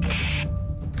attack.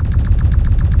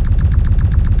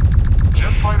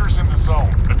 Jet fighters in the zone,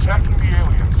 attacking the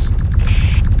aliens.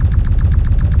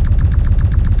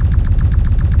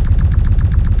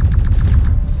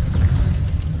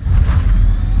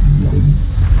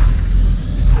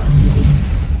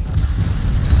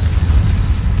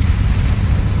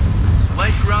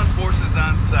 Light ground forces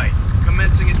on site.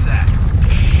 Commencing attack.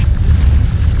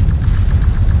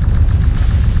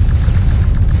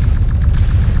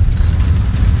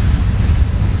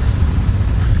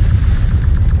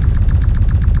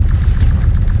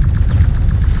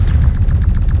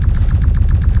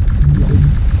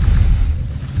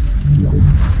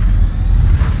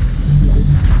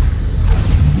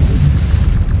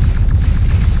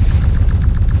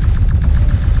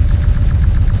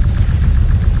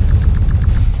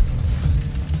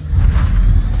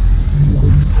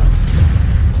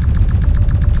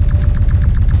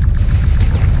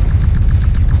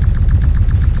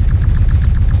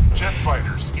 Jet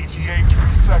fighters, ETA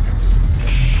 3 seconds.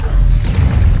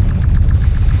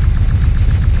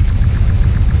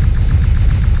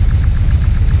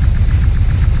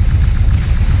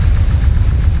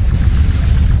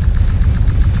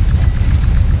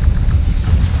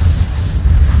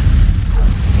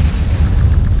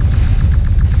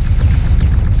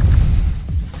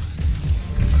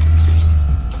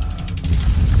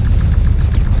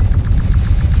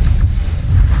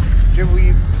 Did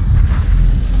we...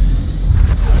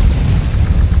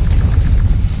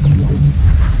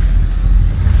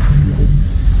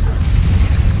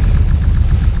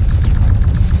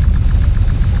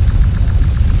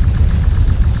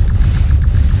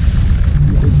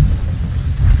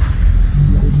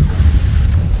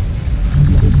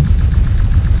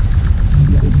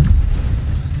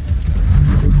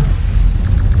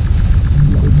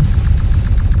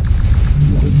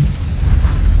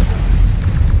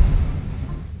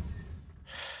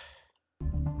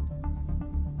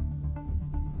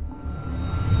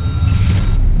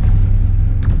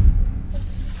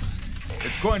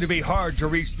 It's going to be hard to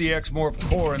reach the X-Morph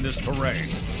core in this terrain.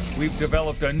 We've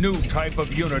developed a new type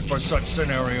of unit for such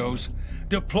scenarios.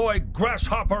 Deploy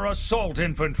Grasshopper Assault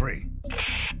Infantry.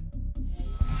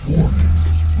 Warning,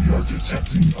 we are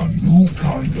detecting a new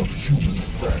kind of human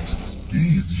threat.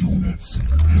 These units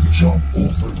can jump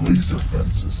over laser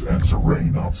fences and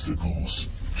terrain obstacles.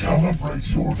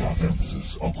 Calibrate your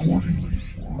defenses accordingly.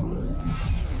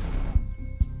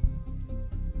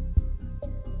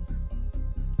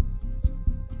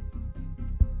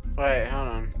 Wait, hold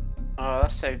on. Oh,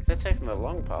 they're taking the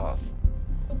long path.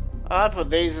 Oh, I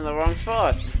put these in the wrong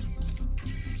spot.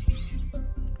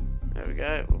 There we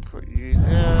go. We'll put you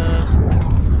there.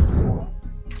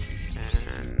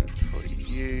 And put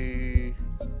you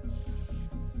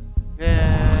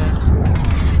there.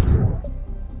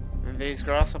 And these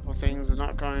grasshopper things are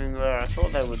not going where I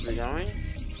thought they would be going.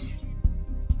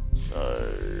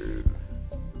 So...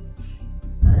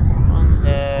 on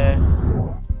there.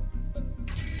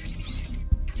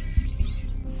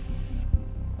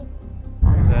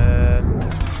 On there.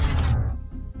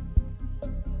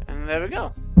 And there we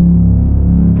go.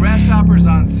 Grasshoppers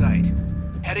on site.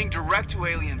 Heading direct to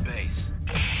alien base.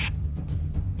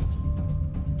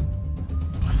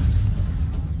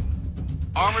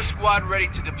 Armor squad ready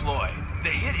to deploy. The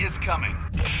hit is coming.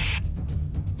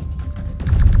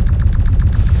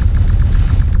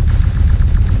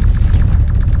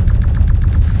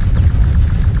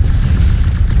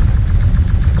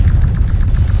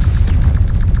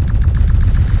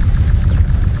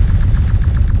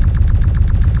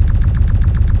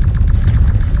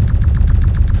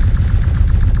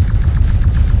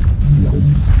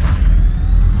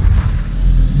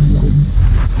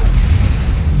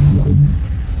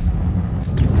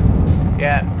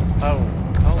 Yeah. Oh.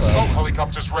 Assault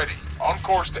helicopters ready. On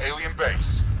course to alien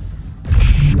base.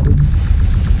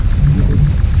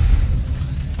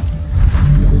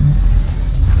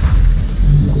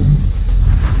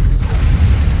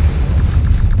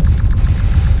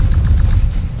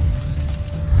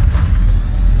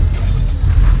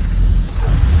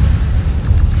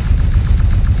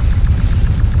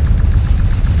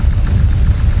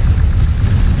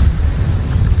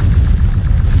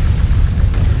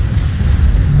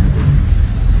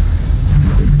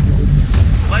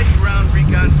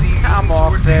 Come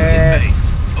off it.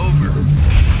 Over.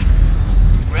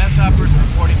 Grasshoppers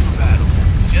reporting for battle.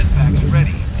 Jetpacks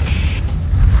ready.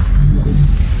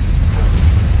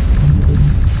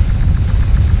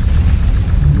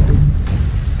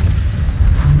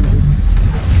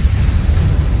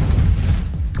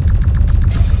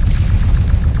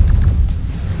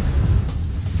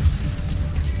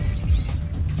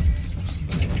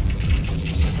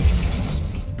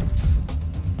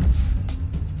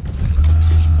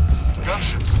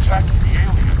 Gunships attacking the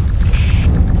alien.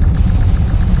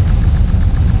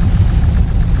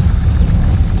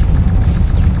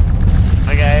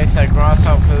 Okay, so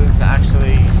grasshoppers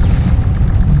actually...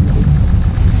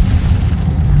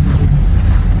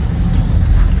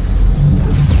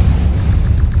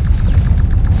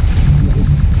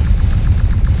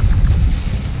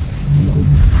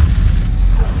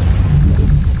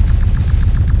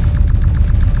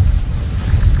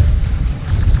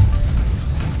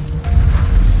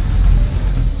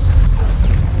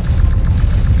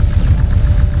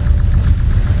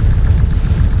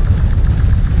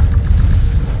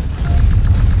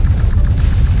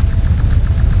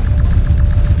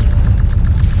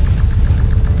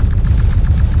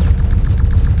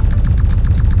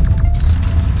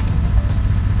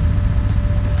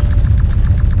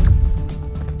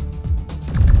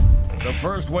 The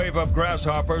first wave of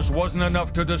grasshoppers wasn't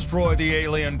enough to destroy the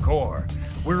alien core.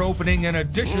 We're opening an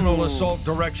additional assault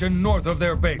direction north of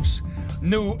their base.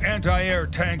 New anti-air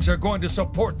tanks are going to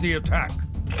support the attack.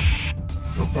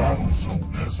 The battle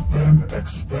zone has been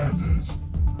expanded.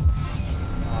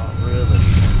 Oh, really?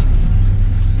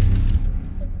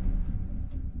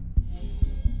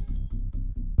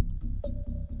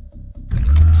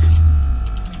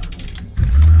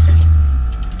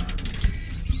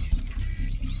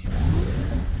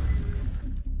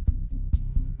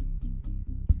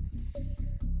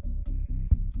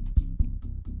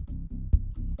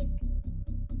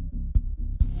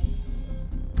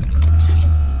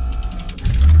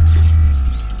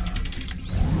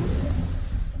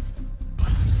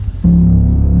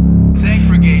 Tank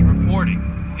brigade reporting.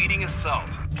 Leading assault.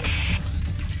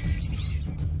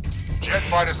 Jet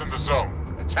fighters in the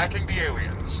zone, attacking the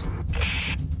aliens.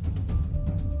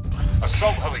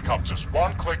 Assault helicopters,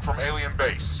 one click from alien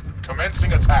base.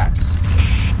 Commencing attack.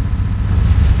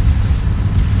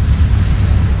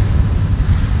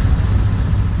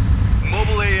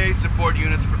 Mobile AA support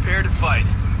units prepare to fight.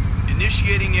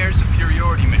 Initiating air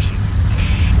superiority mission.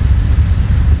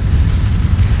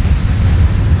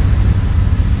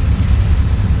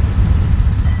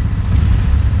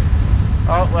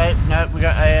 Oh, wait, no, we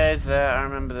got AAs there. I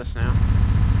remember this now.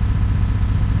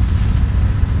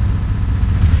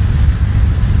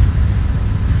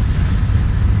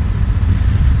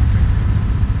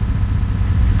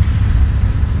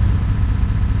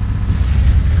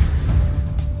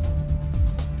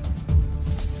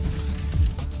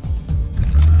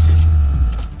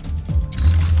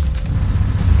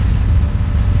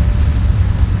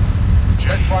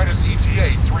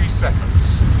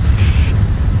 seconds.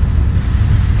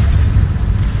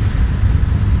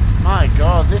 My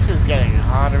god, this is getting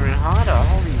harder and harder.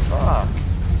 Holy fuck.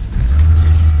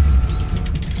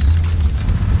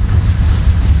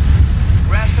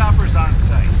 Grasshopper's on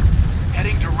site.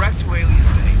 Heading direct to alien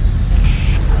base.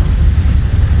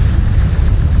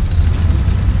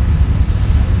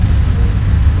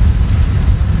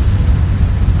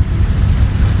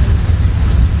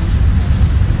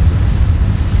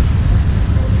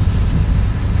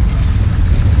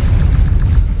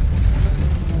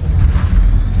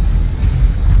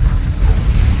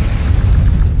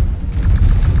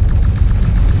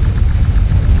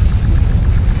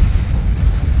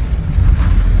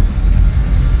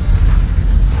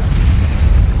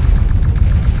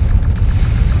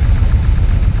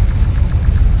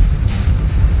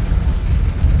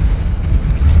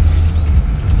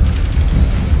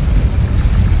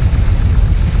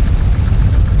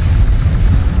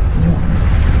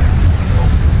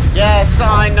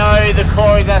 I know the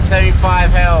core is at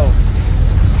 75 health.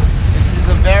 This is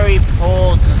a very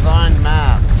poor designed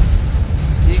map.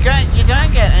 You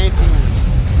don't get anything.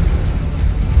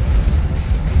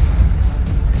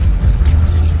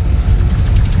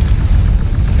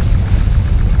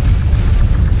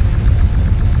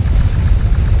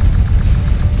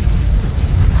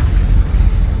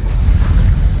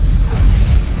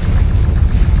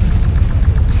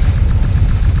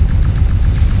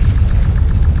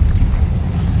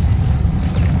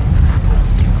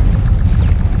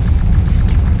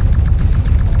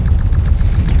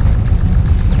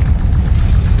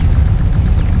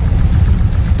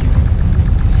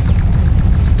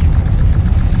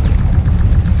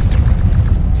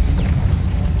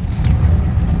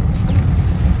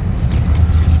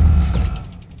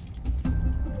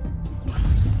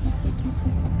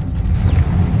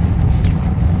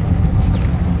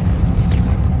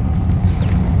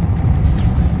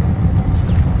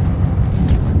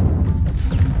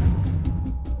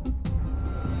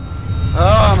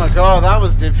 God, that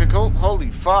was difficult.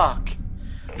 Holy fuck.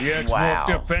 The X-Morph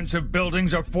defensive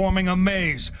buildings are forming a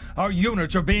maze. Our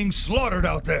units are being slaughtered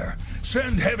out there.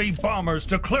 Send heavy bombers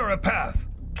to clear a path.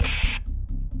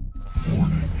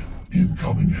 Warning.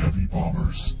 Incoming heavy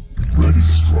bombers. Ready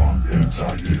strong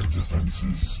anti-air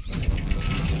defenses.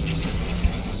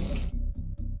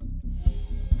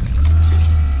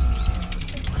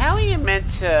 How are you meant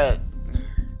to...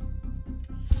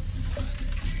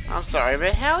 I'm sorry,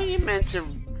 but how are you meant to...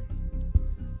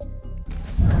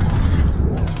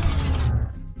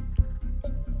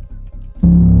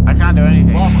 I can't do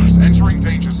anything. Bombers entering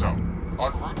danger zone.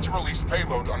 En route to release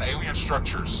payload on alien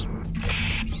structures.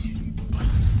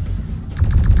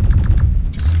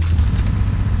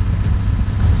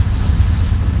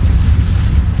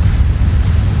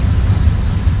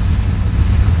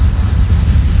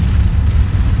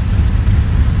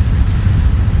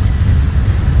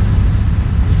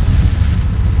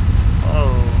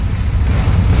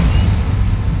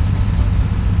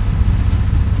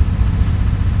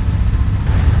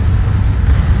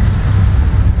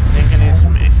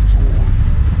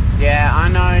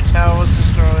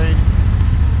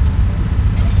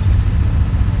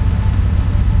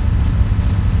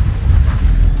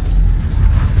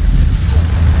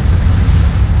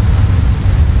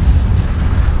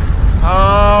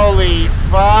 Holy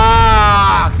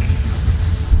fuck!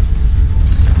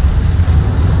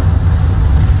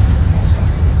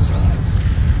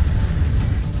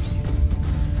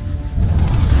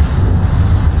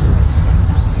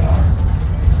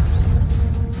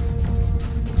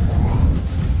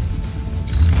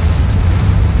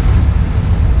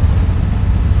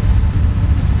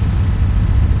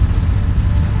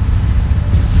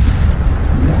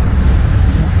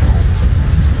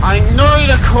 I know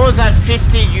the core's at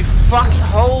 50, you fucking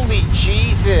holy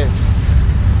Jesus.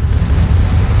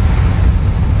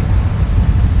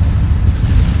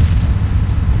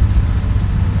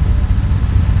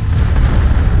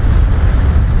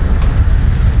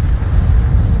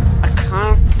 I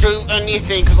can't do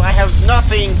anything because I have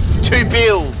nothing to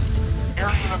build.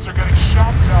 Air units are getting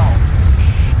shot down.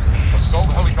 Assault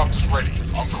helicopters ready.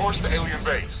 On course to alien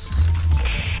base.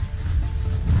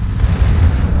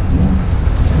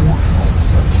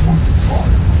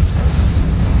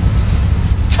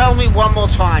 Tell me one more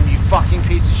time, you fucking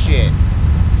piece of shit.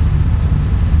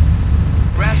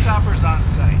 Grasshopper's on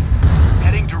site.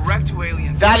 Heading direct to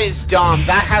alien. That is dumb.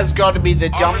 That has got to be the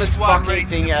dumbest fucking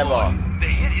thing ever. The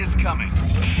hit is coming.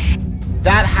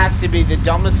 That has to be the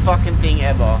dumbest fucking thing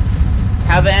ever.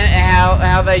 How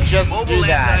they just Mobile do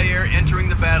that? anti-air entering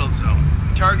the battle zone,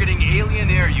 targeting alien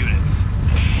air units.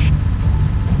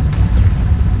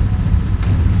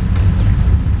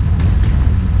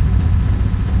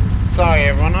 Sorry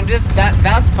everyone, I'm just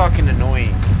that's fucking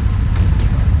annoying.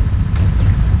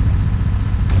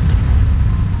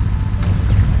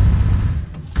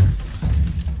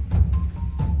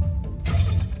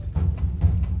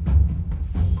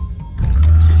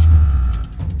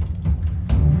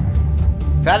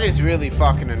 That is really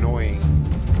fucking annoying.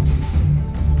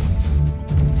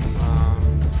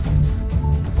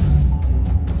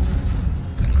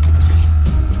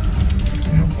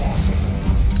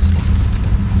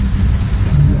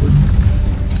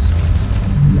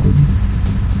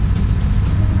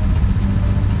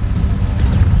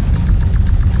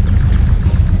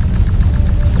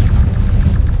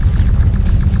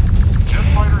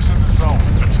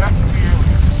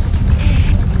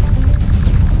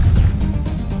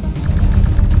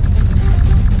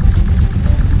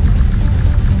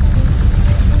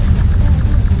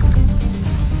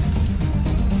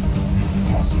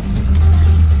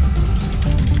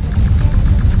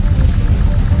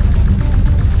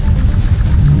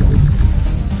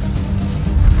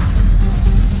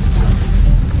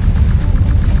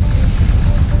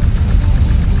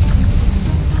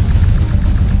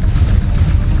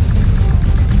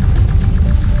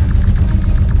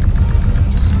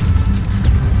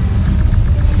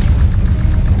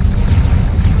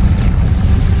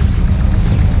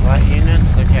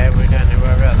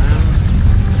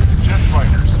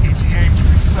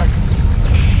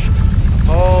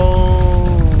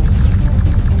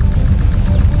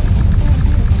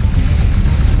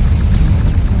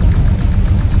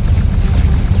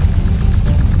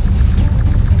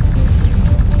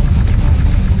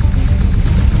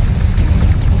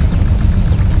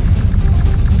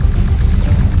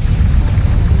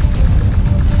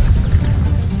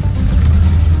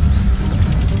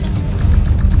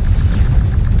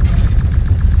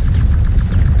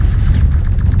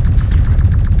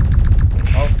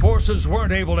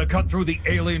 Weren't able to cut through the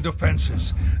alien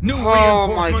defenses. New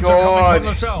my reinforcements are coming God. from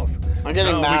the south. I'm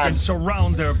getting now mad. We can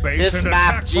surround their base This and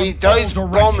map, attack gee,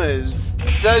 from all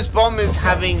those bombers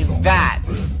having that.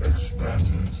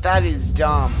 That is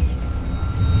dumb.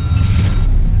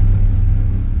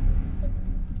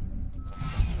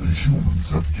 The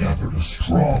humans have gathered a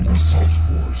strong assault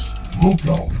force. Look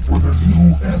out for their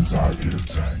new anti-air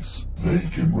tanks. They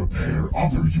can repair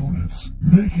other units,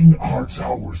 making our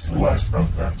towers less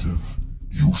effective.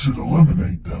 You should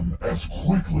eliminate them as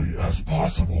quickly as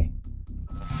possible.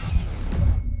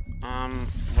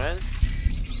 Where's...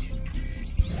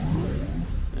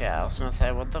 Yeah, I was gonna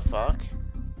say, what the fuck?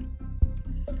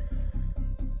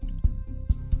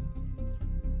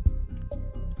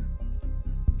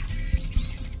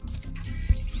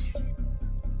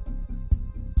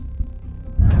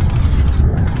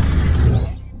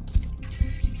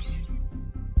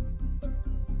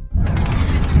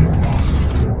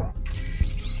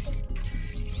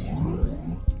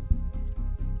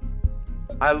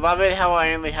 I love it how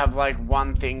I only have like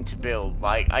one thing to build.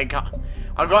 Like I got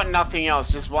nothing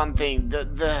else, just one thing.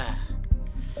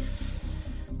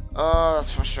 Oh,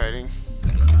 that's frustrating.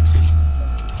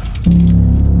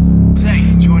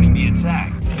 Tanks joining the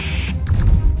attack.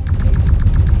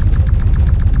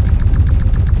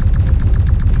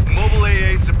 Mobile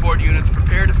AA support units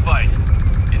prepare to fight.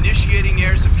 Initiating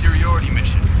air superiority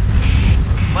mission.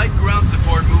 Light ground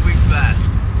support moving fast.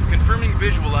 Confirming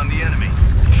visual on the enemy.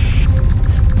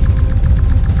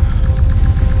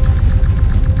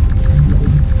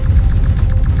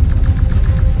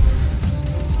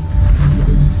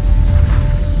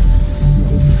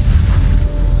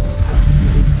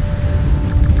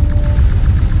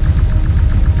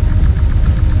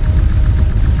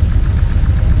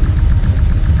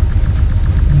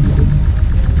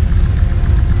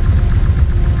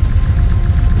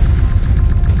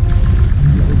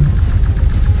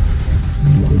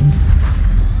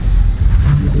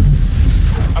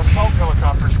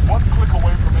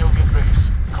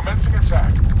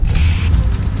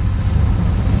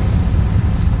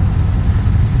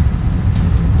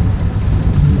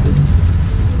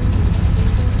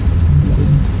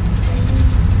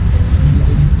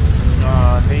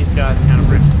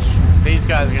 These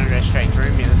guys are gonna go straight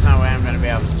through me. There's no way I'm gonna be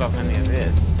able to stop any of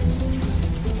this.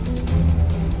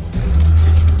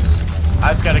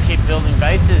 I just gotta keep building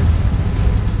bases.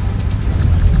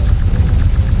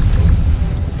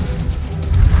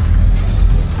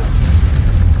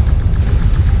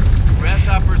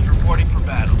 Grasshoppers reporting for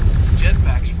battle.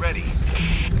 Jetpacks ready.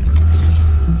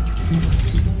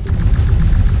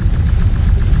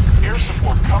 Air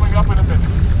support coming up in a minute.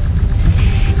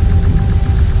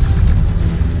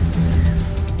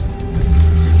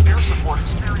 Air support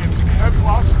experiencing heavy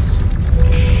losses.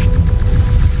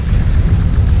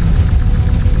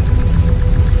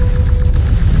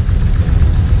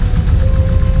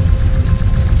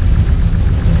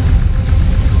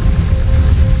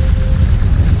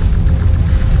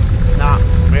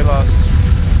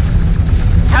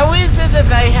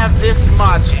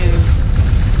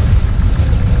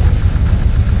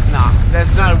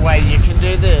 There's no way you can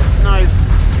do this. No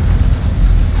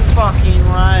fucking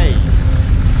way.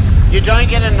 You don't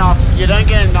get enough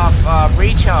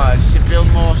recharge to build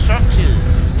more structures.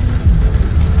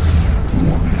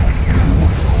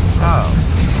 Oh.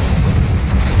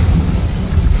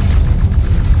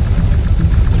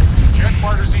 Jet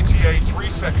Martyr's ETA 3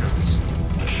 seconds.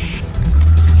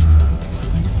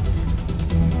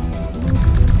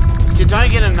 You don't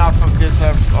get enough of this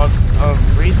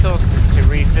of resources to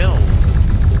refill.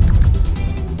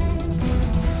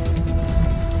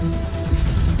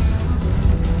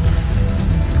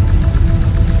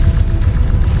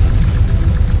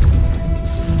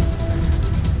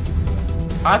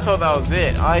 I thought that was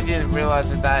it. I didn't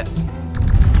realize that.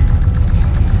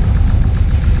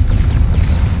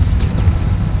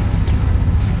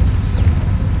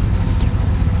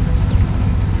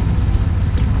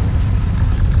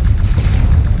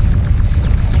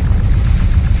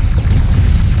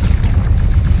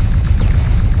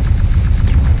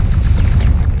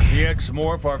 The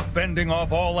X-Morph are fending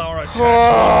off all our attacks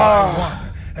one by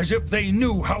one, as if they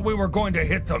knew how we were going to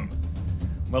hit them.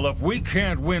 Well, if we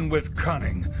can't win with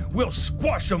cunning, we'll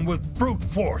squash them with brute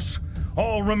force.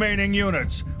 All remaining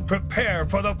units, prepare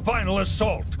for the final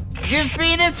assault. You've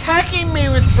been attacking me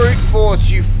with brute force,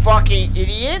 you fucking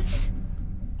idiots!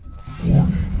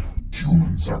 Warning.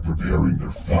 Humans are preparing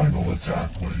their final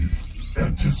attack wave.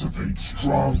 Anticipate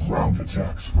strong ground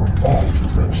attacks from all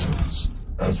directions,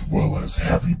 as well as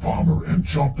heavy bomber and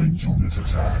jumping unit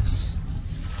attacks.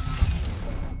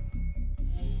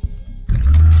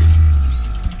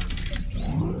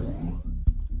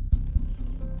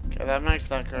 Okay, that makes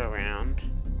that go around.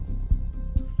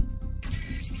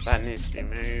 That needs to be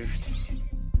moved.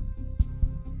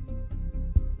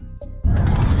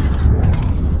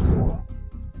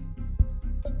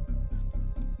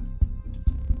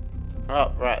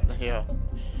 Oh, right here.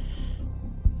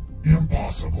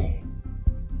 Impossible.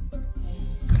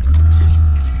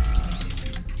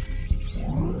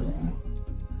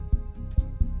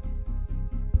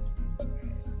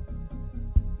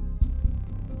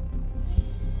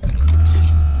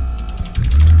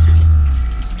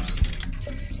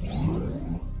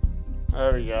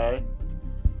 There we go.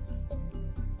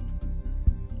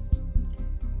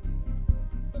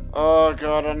 Oh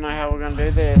god, I don't know how we're gonna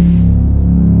do this.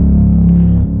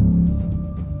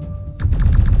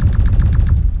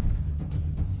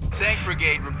 Tank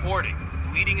Brigade reporting.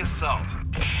 Leading assault.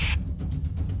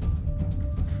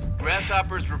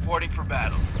 Grasshoppers reporting for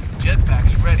battle.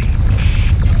 Jetpacks ready.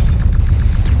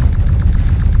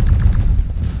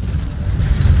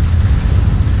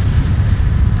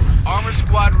 Armor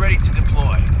squad ready to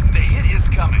deploy. The hit is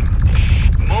coming.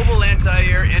 Mobile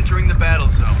anti-air entering the battle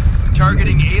zone.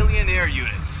 Targeting alien air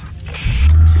units.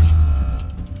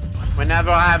 Whenever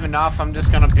I have enough, I'm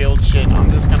just gonna build shit.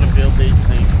 I'm just gonna build these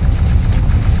things.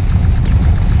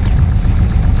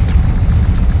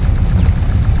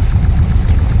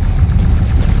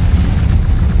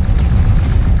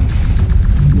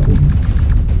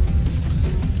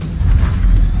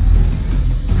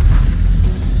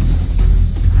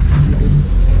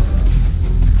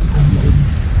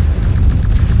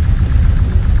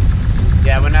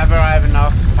 Whenever I have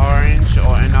enough orange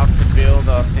or enough to build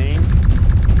a thing.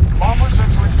 Bombers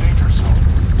entering danger zone.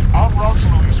 En route to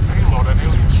release payload on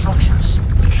alien structures.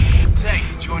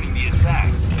 Tanks joining the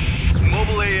attack.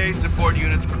 Mobile AA support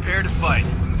units prepare to fight.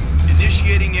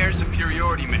 Initiating air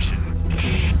superiority mission.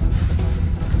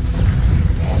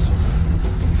 Impossible.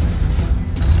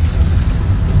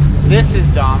 This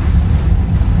is dumb.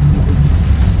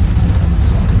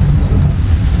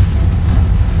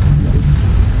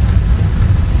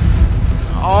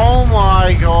 Oh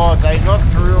my god, they got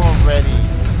through already.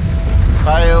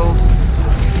 Failed.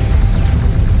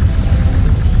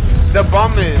 The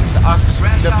bombers are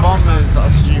stupid.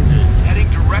 Heading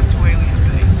direct to alien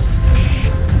base.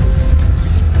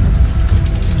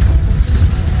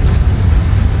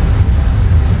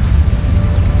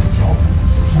 Tower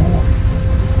destroyed.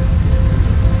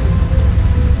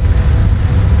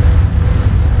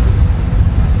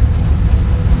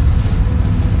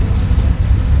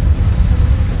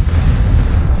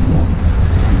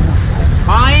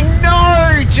 I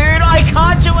know, dude, I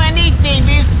can't do anything.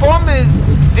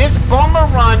 This bomber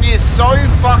run is so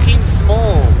fucking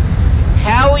small.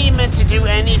 How are you meant to do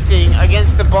anything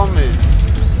against the bombers?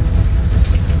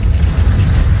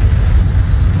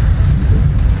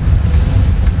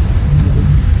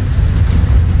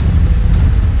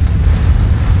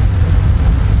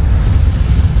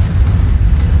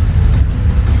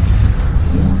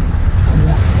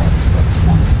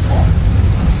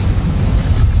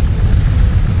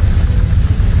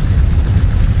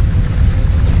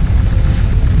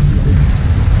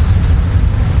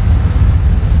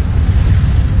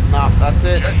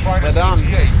 minus We're done.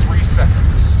 ETA 3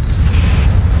 seconds.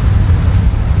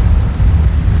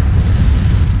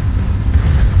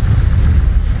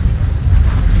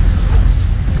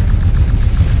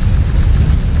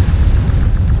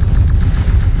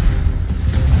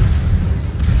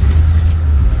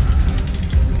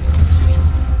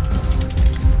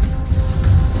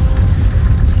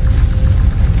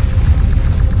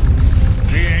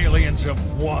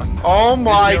 Have won. Oh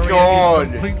my this area god!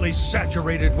 Is completely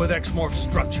saturated with X-Morph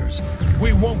structures.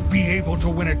 We won't be able to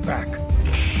win it back.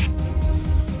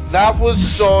 That was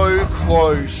so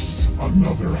close.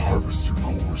 Another harvester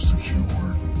core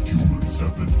secured. Humans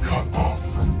have been cut off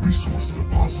from resource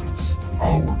deposits.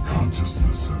 Our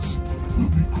consciousnesses will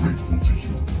be grateful to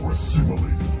you for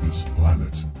assimilating this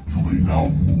planet. You may now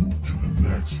move to the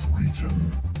next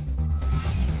region.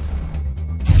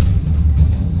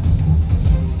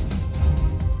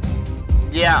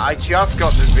 Yeah, I just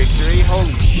got the victory.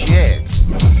 Holy shit.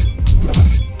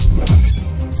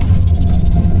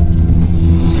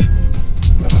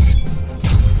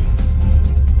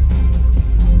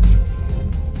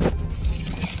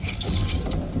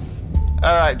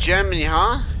 Alright, Germany,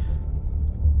 huh?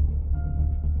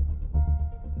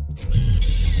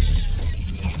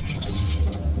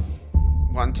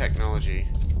 One technology.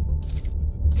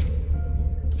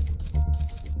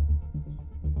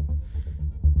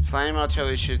 Flame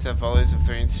artillery shoots at volleys of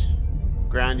 3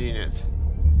 ground units.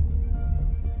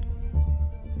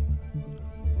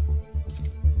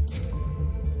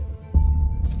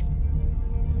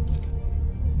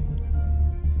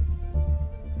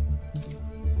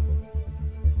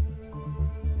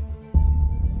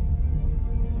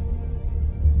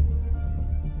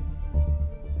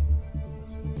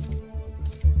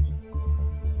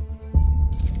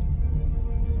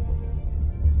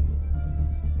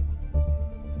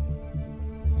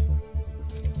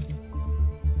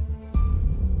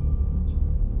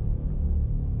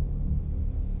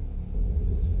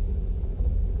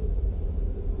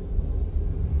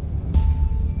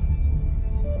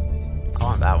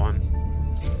 That one.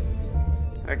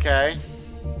 Okay.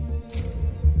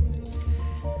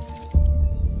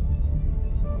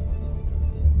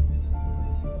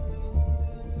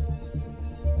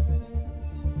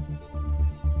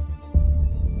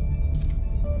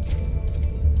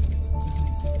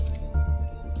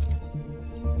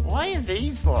 Why are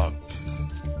these locked?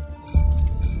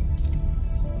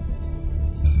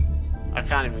 I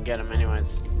can't even get them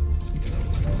anyways.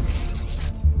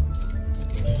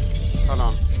 Hold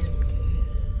on.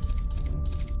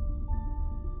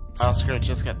 Oh, screw it,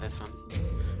 just get this one.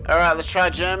 Alright, let's try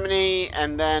Germany,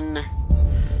 and then...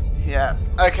 Yeah.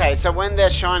 Okay, so when they're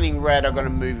shining red, I'm gonna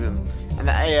move them. And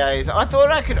the AAs... I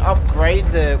thought I could upgrade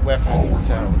the weapon. Our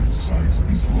pilot site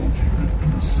is located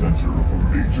in the center of a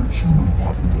major human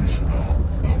population now.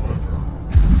 However,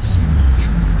 it would seem that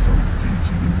humans are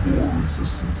engaging in more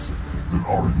resistance than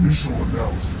our initial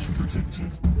analysis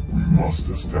predicted. We must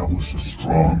establish a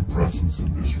strong presence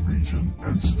in this region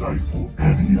and stifle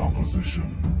any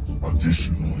opposition.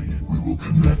 Additionally, we will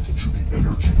connect to the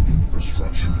energy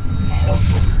infrastructure in the heart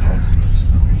of the continent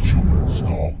that the humans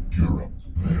call Europe.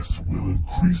 This will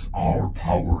increase our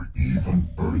power even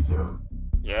further.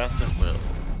 Yes, it will.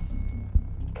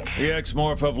 The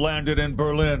X-Morph have landed in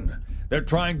Berlin. They're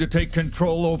trying to take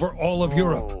control over all of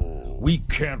Europe. We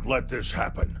can't let this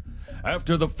happen.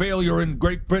 After the failure in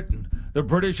Great Britain, the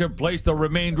British have placed the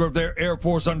remainder of their air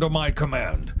force under my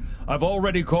command. I've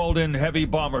already called in heavy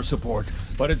bomber support,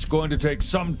 but it's going to take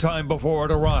some time before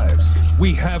it arrives.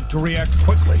 We have to react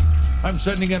quickly. I'm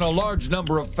sending in a large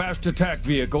number of fast attack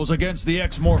vehicles against the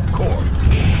X-Morph core.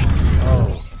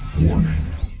 Oh. Warning.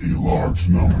 A large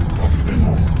number of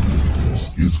enemy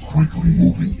vehicles is quickly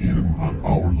moving in on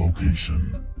our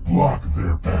location. Block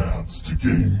their paths to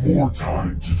gain more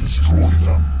time to destroy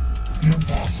them.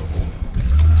 Impossible.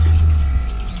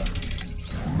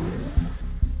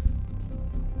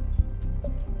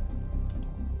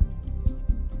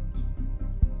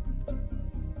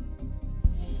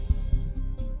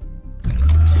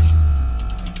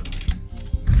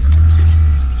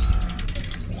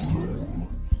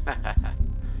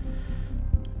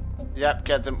 Yep,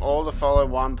 get them all to follow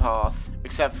one path,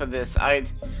 except for this.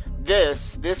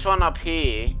 This one up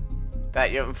here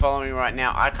that you're following right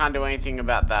now. I can't do anything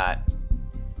about that.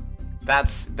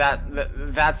 That's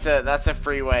a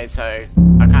freeway, so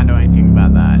I can't do anything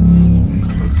about that.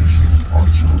 Additional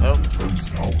artillery defense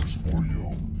towers for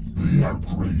you. They are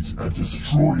great at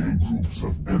destroying groups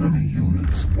of enemy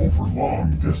units over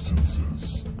long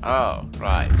distances. Oh,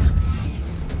 right.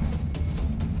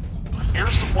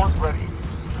 Air support ready.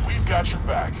 We've got your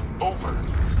back. Over.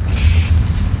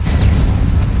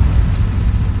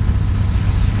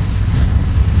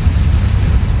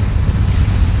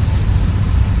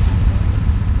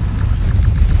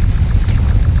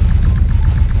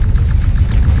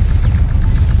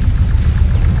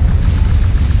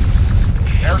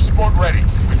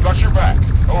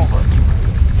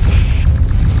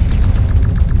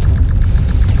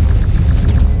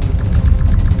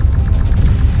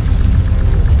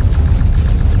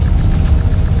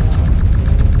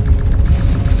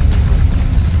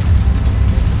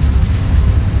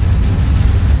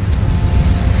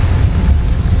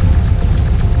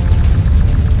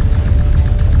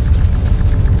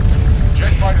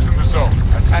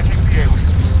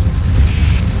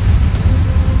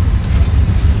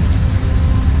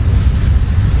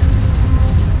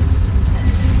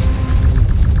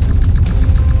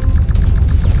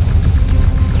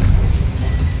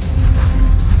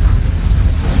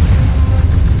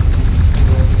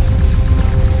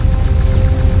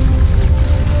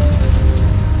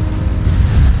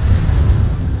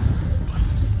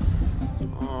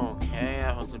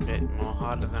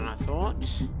 harder than I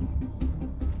thought.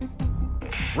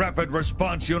 Rapid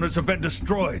response units have been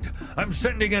destroyed. I'm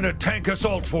sending in a tank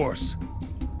assault force.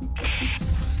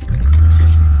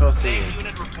 Tank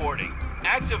unit reporting.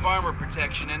 Active armor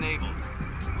protection enabled.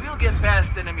 We'll get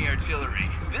past enemy artillery.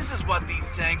 This is what these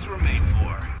tanks were made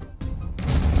for.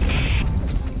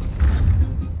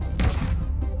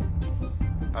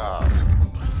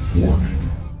 Warning.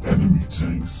 Enemy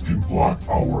tanks can block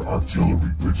our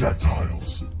artillery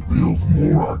projectiles. Build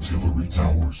more artillery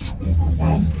towers to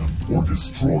overwhelm them or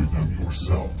destroy them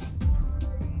yourself.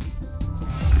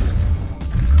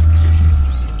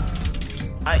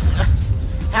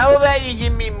 How about you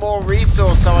give me more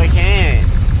resource so I can?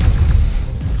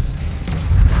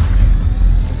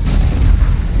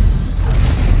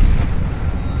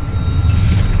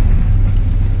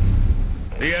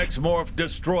 The X-Morph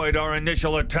destroyed our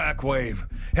initial attack wave.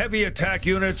 Heavy attack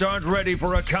units aren't ready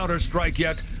for a counterstrike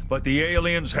yet, but the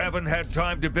aliens haven't had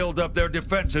time to build up their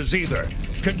defenses either.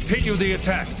 Continue the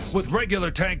attack with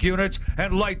regular tank units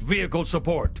and light vehicle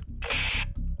support.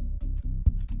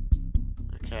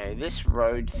 Okay, this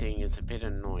road thing is a bit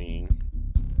annoying.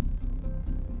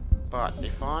 But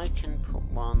if I can put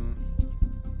one...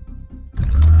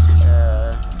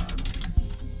 there...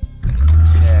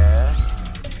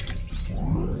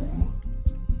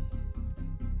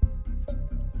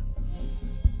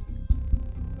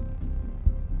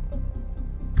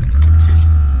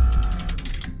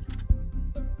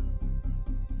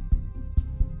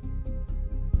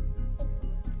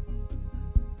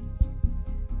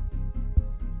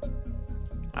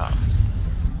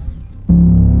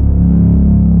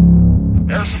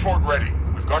 Air support ready.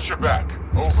 We've got your back.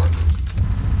 Over.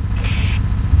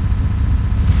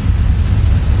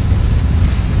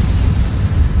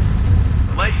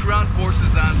 Light ground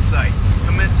forces on site.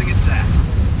 Commencing attack.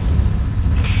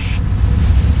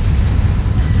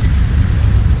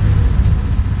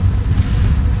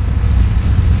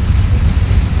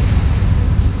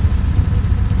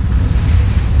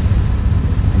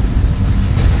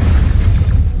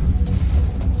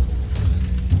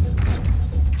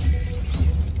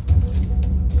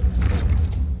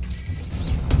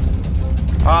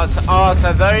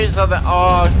 So those are the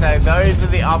those are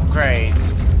the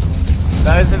upgrades.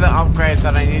 Those are the upgrades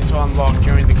that I need to unlock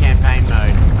during the campaign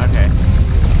mode. Okay.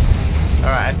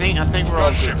 Alright, I think we're all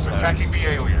good. Gunships attacking the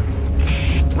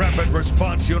alien. Rapid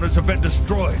response units have been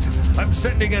destroyed. I'm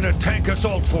sending in a tank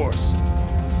assault force.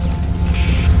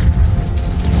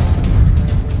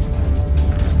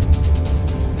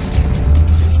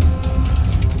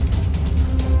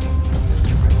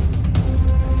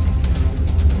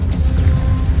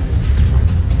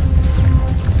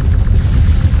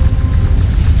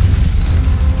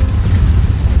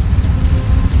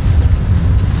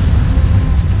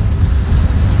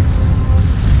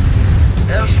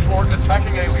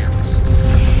 Attacking aliens.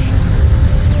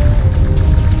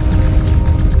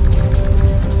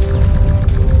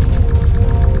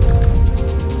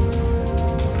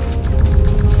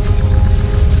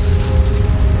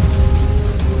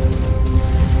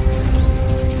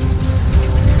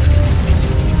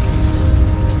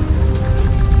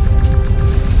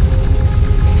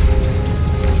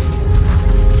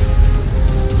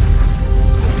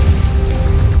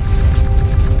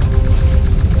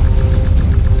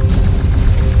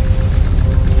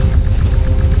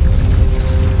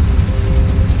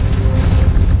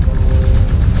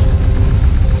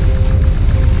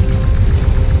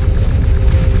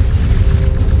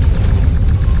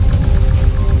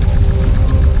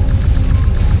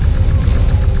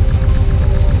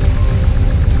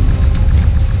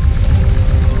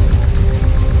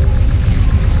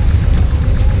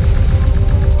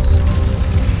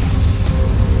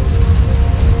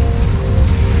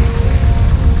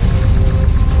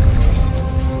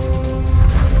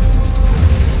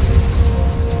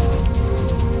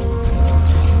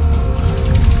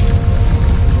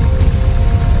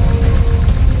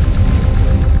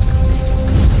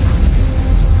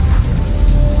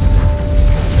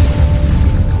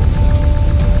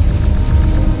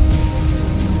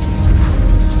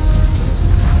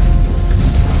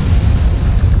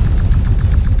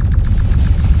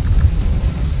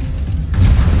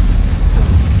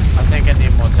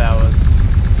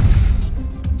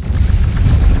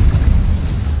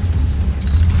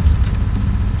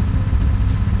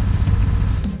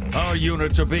 Our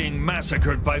units are being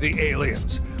massacred by the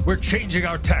aliens. We're changing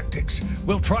our tactics.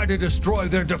 We'll try to destroy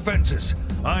their defenses.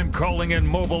 I'm calling in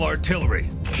mobile artillery.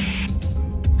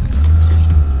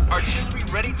 Artillery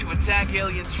ready to attack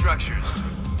alien structures.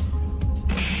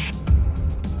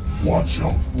 Watch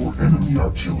out for enemy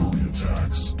artillery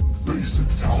attacks. They basic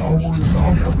towers do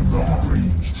not have enough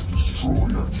range to destroy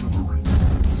artillery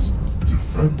units.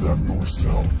 Defend them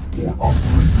yourself, or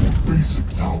upgrade your basic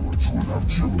tower to an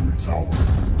artillery tower.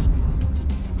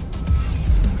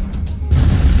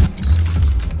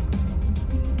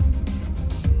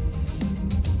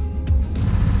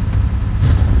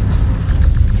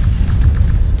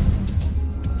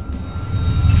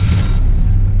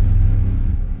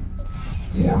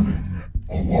 Warning.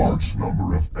 A large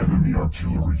number of enemy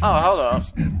artillery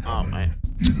units is incoming.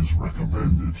 It is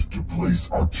recommended to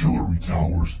place artillery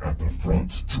towers at the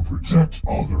front to protect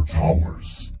other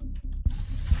towers.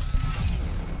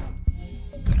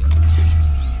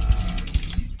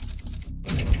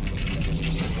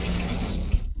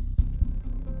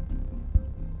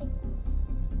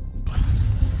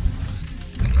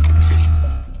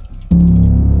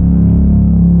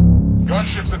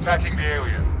 Gunships attacking the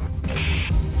alien.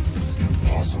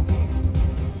 Impossible.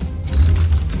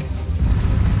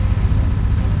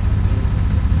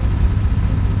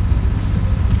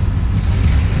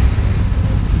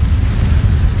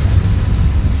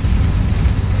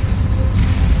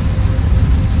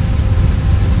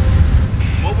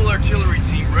 Mobile artillery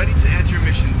team ready to enter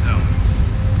mission zone.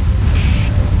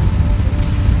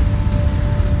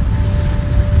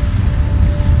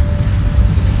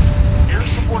 Air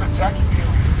support attacking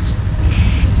aliens.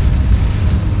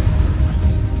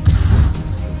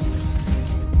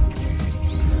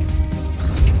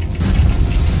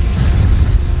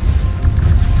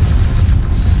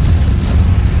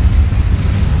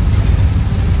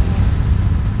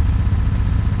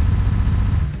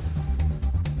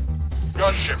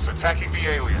 Gunships attacking the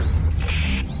alien.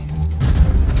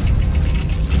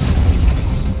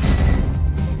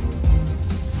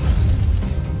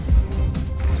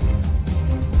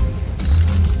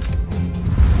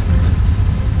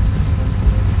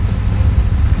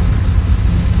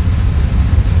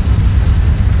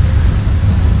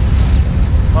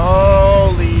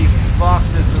 Holy fuck,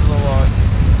 this is a lot.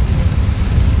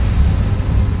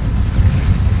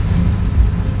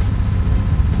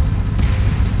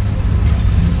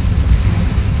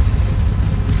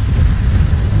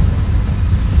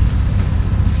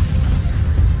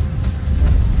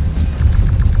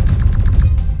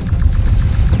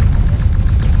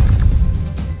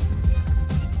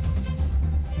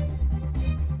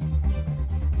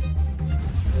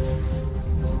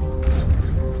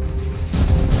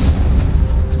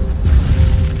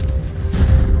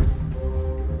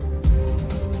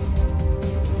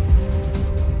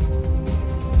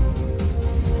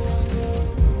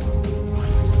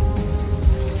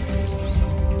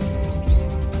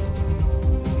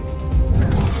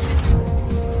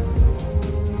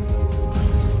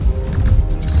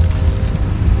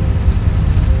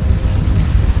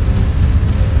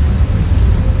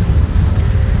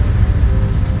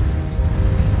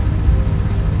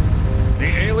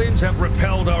 Have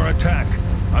repelled our attack.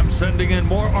 I'm sending in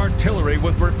more artillery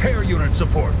with repair unit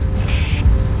support.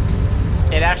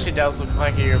 It actually does look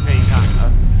like a European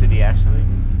city, actually.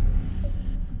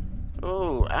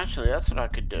 Oh, actually, that's what I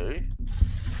could do.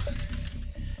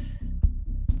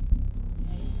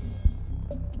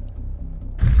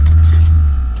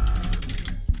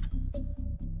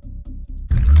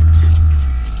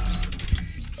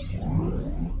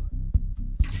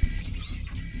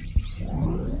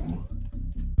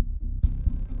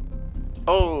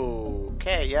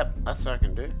 Okay, yep, that's what I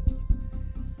can do.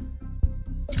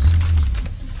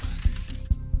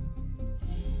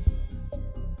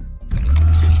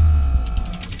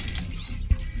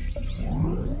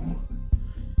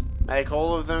 Make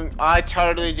all of them. I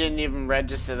totally didn't even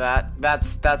register that.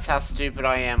 That's how stupid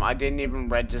I am. I didn't even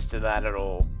register that at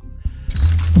all.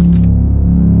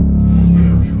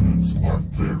 Repair units are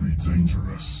very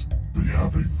dangerous. They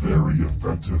have a very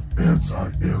effective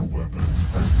anti-air weapon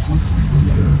and quickly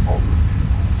repair other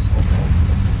vehicles around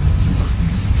them. They are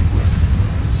easy to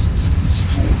recognize, so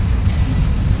destroy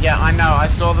them. Yeah, I know. I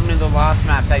saw them in the last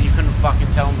map that you couldn't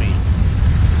fucking tell me.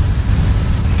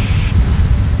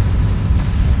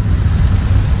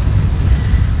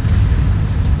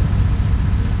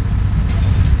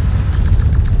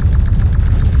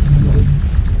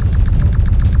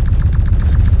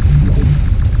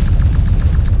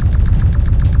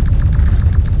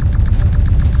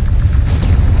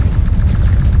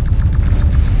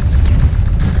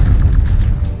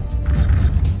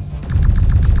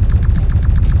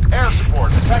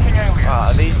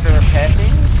 Are these the repair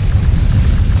things?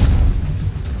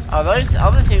 Oh, those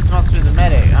other things must be the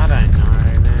medic. I don't know,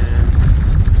 man.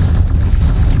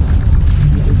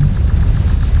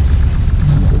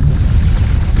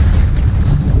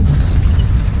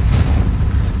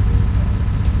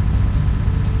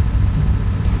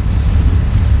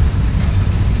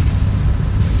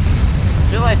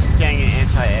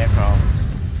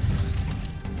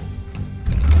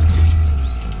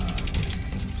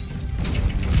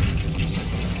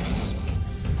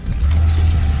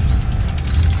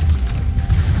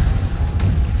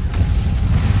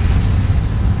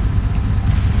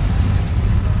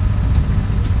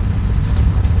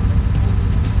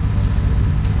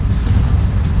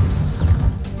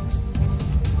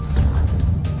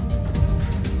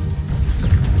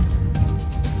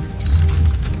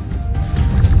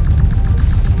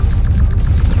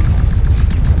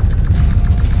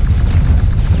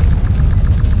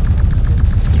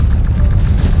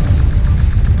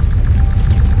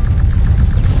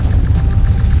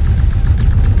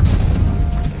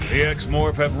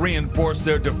 X-Morph have reinforced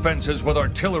their defenses with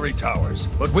artillery towers,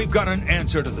 but we've got an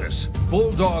answer to this.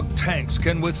 Bulldog tanks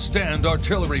can withstand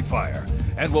artillery fire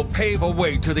and will pave a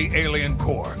way to the alien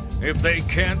core. If they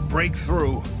can't break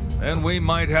through, then we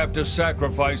might have to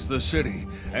sacrifice the city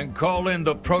and call in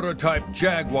the prototype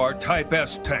Jaguar Type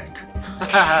S tank.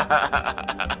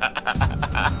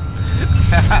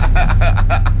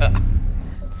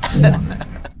 Warning.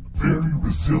 Very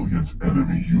resilient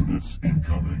enemy units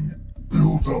incoming.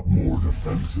 Build up more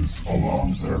defenses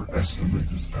along their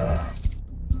estimated path.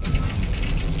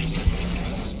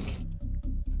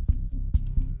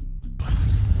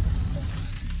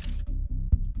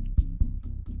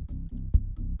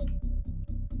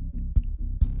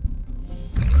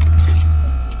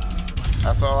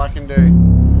 That's all I can do.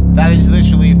 That is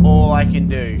literally all I can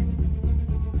do.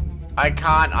 I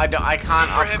can't Super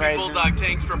upgrade heavy Bulldog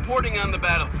tanks reporting on the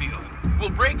battlefield. We'll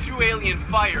break through alien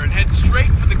fire and head straight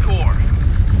for the core.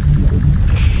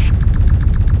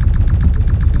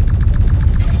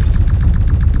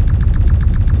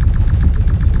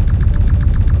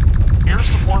 Air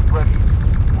support ready.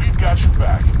 We've got your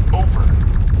back. Over.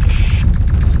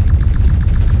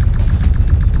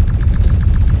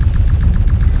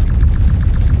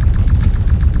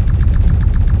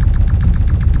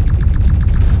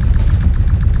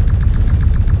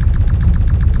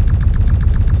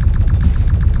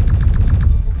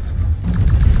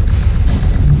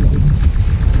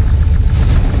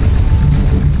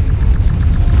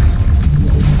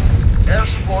 Air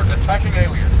support attacking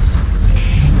aliens.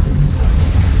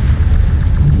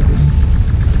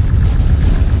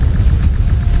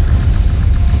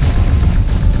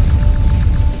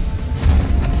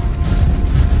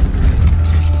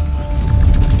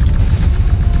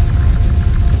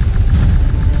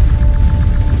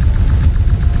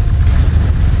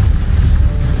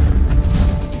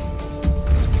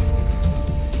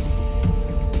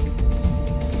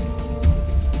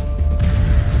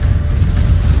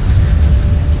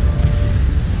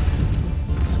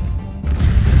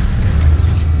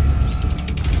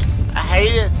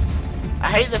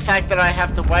 I hate the fact that I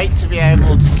have to wait to be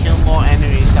able to kill more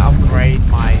enemies to upgrade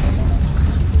my...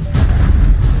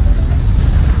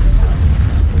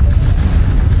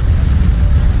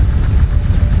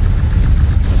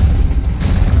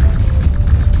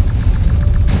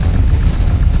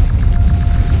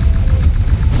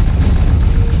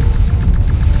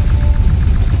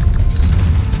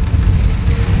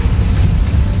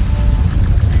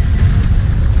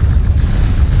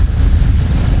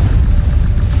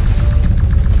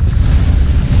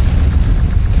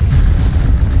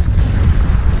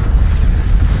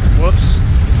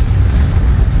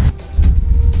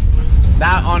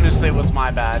 That honestly was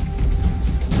my bad.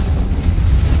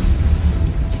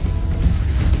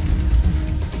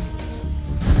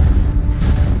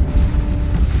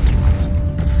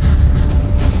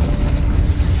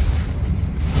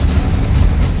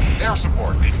 Air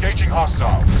support engaging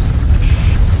hostiles.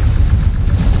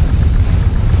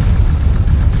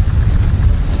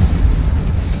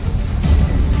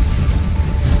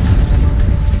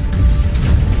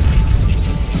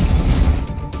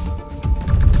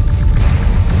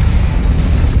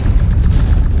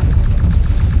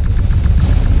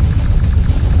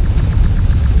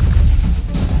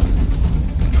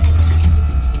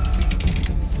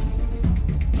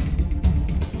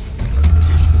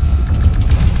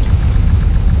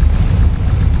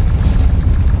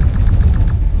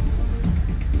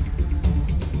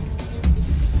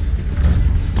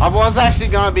 I was actually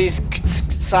gonna be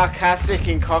sarcastic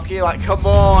and cocky, like, come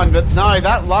on, but no,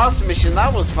 that last mission,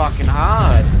 that was fucking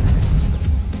hard.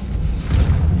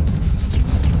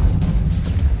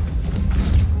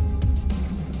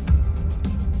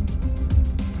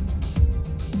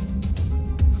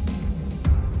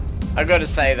 I gotta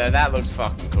say though, that looks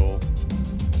fucking cool.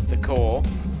 The core.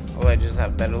 Will they just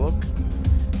have a better look?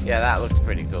 Yeah, that looks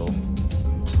pretty cool.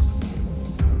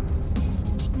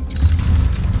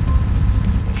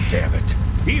 Damn it.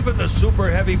 Even the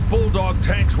super heavy Bulldog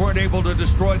tanks weren't able to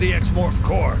destroy the X-Morph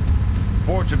core.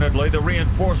 Fortunately, the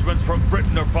reinforcements from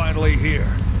Britain are finally here.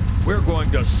 We're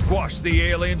going to squash the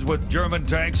aliens with German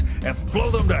tanks and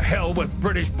blow them to hell with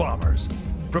British bombers.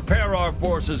 Prepare our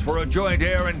forces for a joint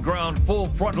air and ground full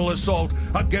frontal assault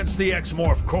against the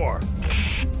X-Morph core.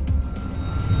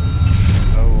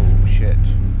 Oh, shit.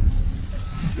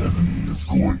 The enemy is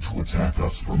going to attack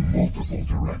us from multiple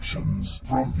directions,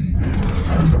 from the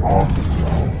air and on the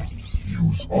ground.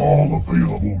 Use all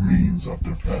available means of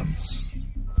defense.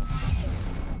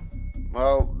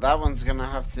 Well, that one's gonna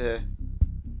have to...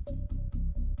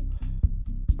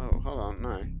 Oh, hold on,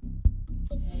 no.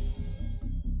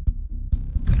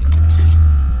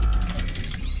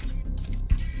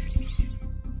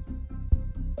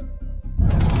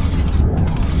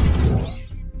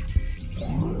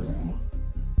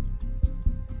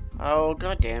 Oh,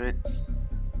 god damn it.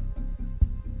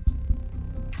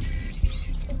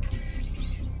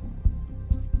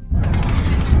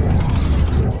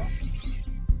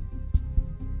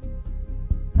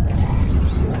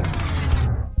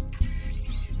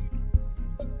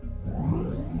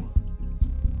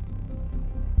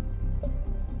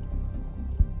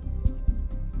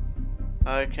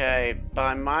 Okay,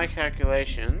 by my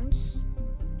calculations,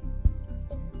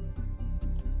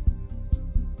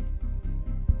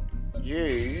 you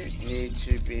need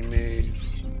to be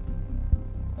moved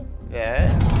there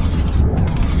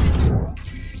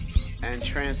and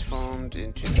transformed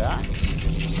into that.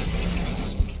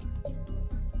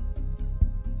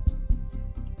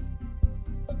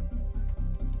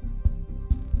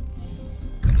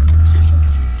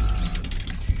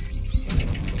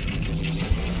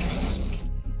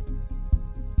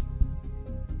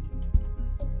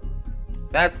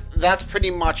 That's pretty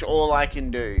much all I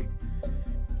can do.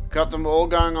 Got them all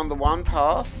going on the one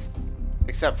path,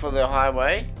 except for the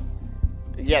highway.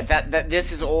 Yeah,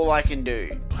 this is all I can do.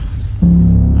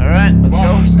 All right, let's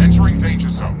Bombers go. entering danger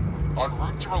zone. En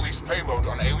route to release payload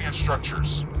on alien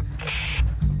structures.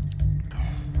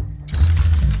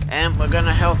 And we're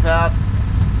gonna help out.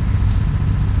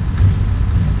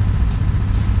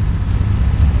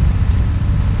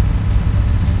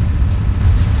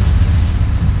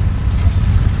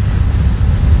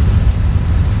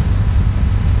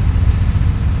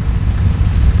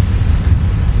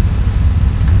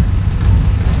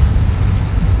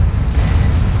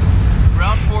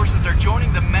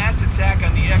 Joining the mass attack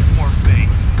on the X-Morph base.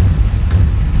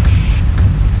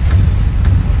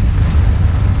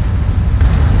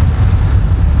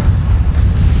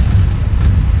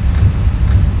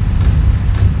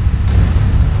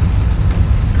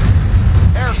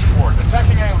 Air support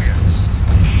attacking aliens.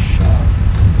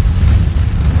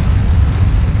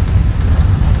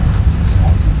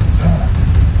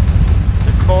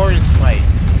 The core is fine.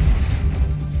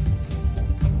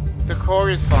 The core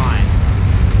is fine.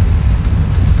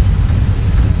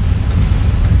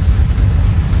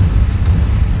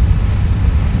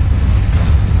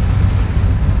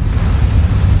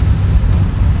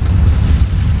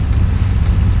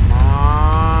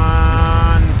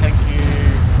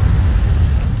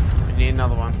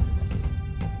 Another one.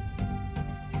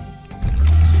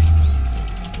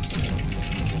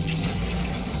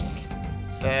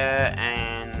 There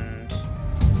and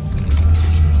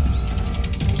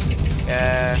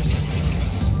there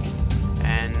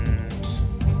and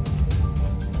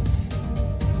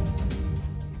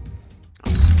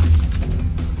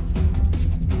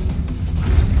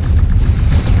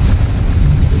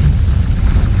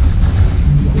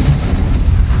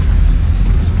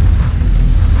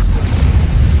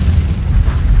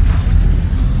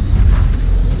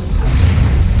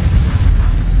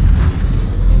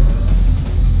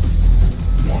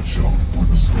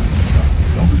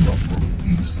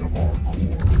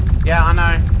yeah, I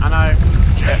know.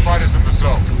 Jet fighters in the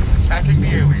zone, attacking the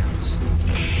aliens.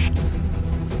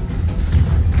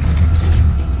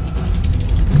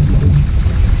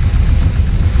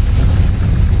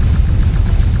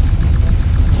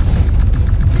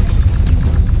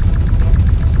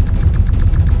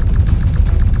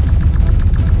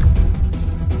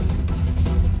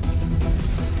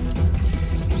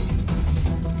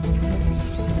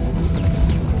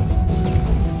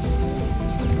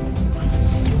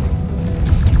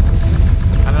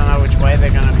 They're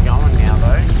gonna be going now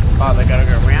though. Oh, they gotta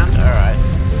go around? Alright.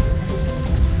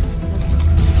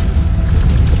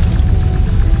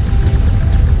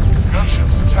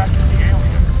 Gunships attacking the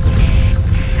alien.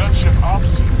 Gunship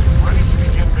ops team ready to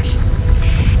begin mission.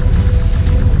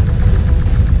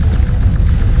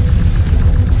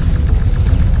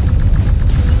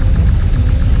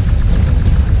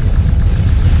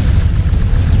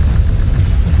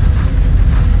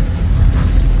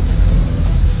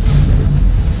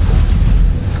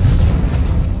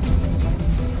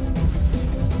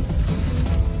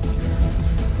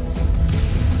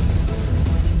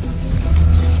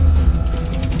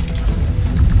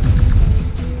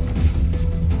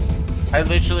 I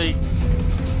literally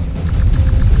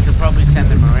could probably send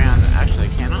them around. Actually,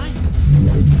 can I?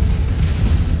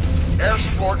 Air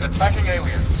support attacking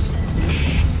aliens.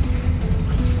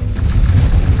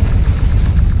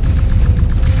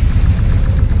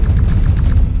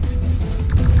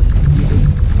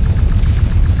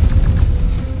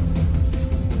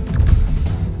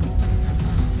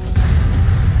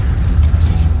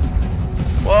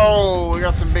 Whoa, we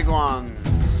got some big ones.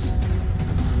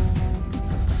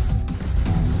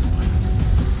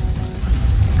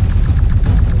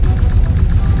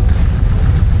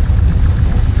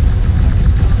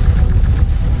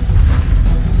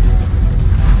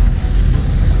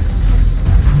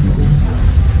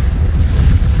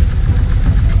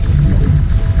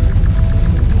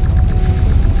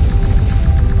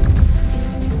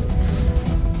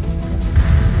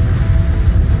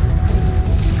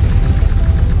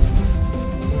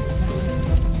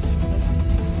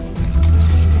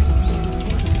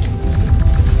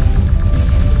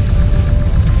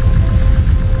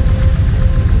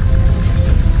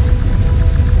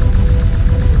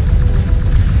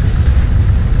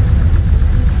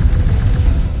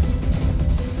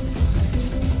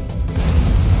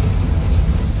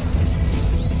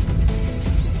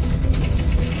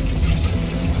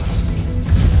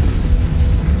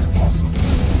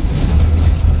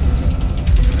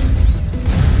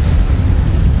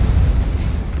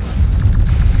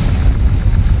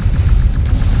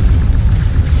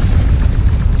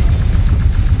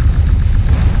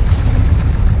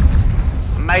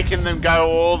 making them go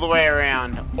all the way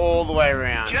around. All the way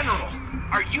around. General,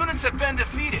 our units have been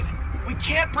defeated. We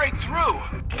can't break through.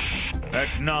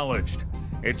 Acknowledged.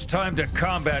 It's time to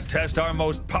combat test our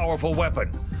most powerful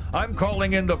weapon. I'm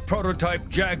calling in the prototype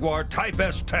Jaguar Type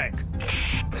S tank.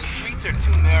 The streets are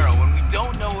too narrow, and we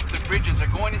don't know if the bridges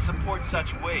are going to support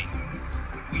such weight.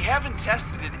 We haven't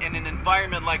tested it in an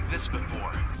environment like this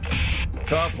before.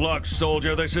 Tough luck,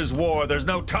 soldier. This is war. There's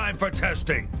no time for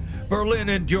testing. Berlin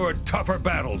endured tougher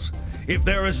battles. If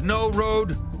there is no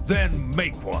road, then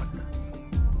make one.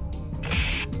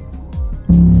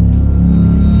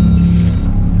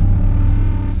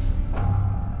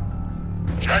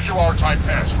 Jaguar Type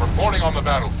S reporting on the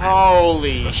battlefield.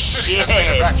 Holy The city shit! has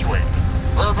been evacuated.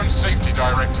 Urban safety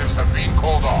directives have been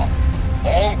called off.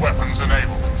 All weapons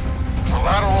enabled.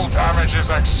 Collateral damage is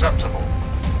acceptable.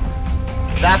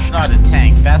 That's not a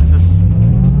tank. That's the...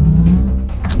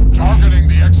 Targeting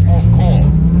the X-Morph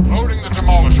core. Loading the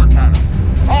Demolisher cannon.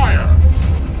 Fire!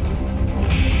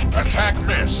 Attack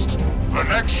missed. The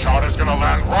next shot is gonna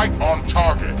land right on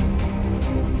target.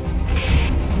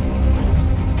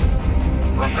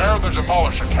 Prepare the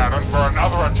Demolisher cannon for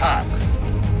another attack.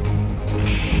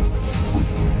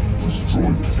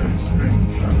 Destroy the tank's main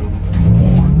cannon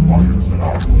before it fires at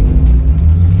our goal.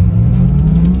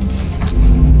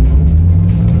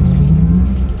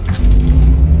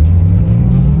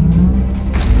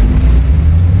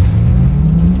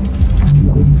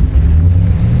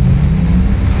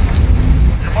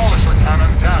 Demolisher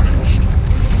cannon damaged.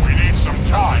 We need some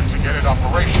time to get it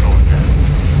operational again.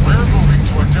 We're moving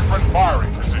to a different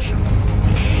firing position.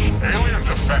 Alien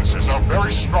defenses are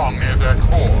very strong near their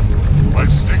core.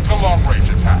 Let's stick to long-range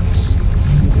attacks.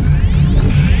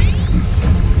 This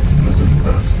enemy has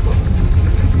advanced them.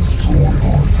 It can destroy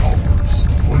our towers,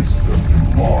 place them in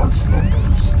large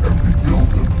numbers, and rebuild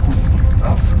them quickly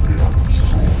after they are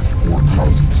destroyed, or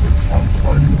concentrate on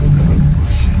fighting the enemy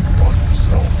machine by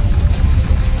himself.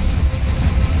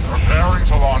 Preparing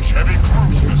to launch heavy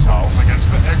cruise missiles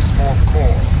against the X-Morph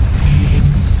core.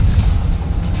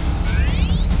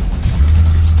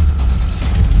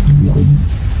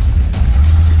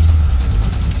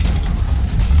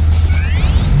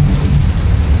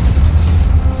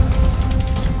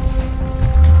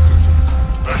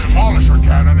 The Demolisher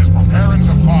cannon is preparing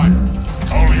to fire.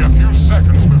 Only a few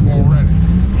seconds before ready.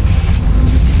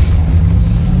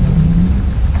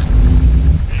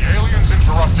 The aliens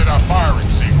interrupted our firing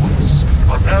sequence.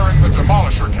 Preparing the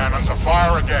Demolisher cannon to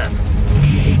fire again.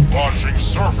 Launching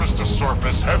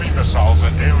surface-to-surface heavy missiles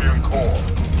at alien core.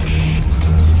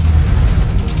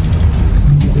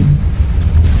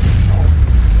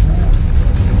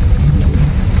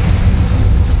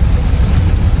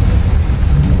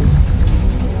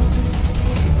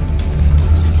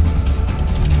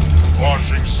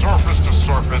 Launching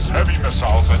surface-to-surface heavy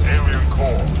missiles at alien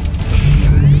core.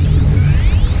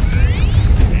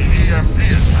 The EMP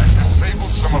attack disabled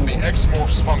some of the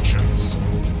X-Morph's functions.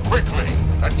 Quickly,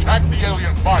 attack the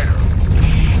alien fighter.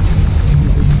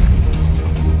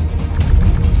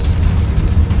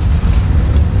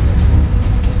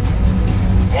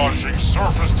 Launching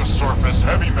surface-to-surface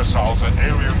heavy missiles at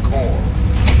alien core.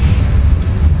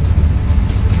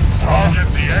 Target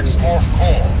the X-Morph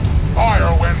core.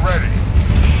 Fire when ready.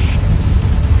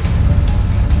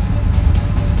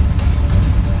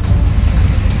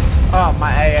 Oh,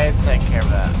 my AA's taking care of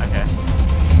that. Okay.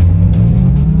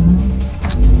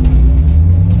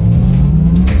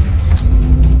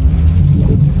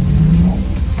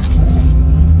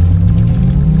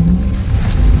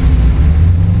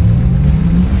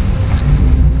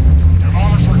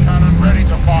 Demolisher cannon ready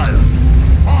to fire.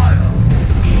 Fire!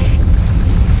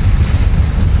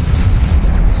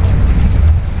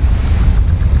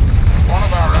 One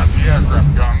of our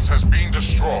anti-aircraft guns has been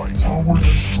destroyed. Tower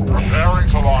destroyed. Preparing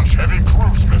to launch heavy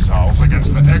cruise missiles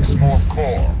against the X-Morph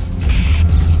core.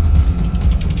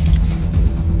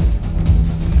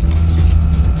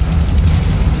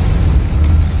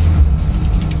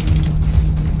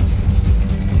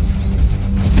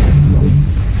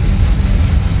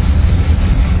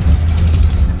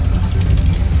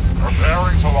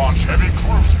 Preparing to launch heavy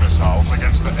cruise missiles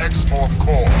against the X-Morph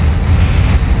core.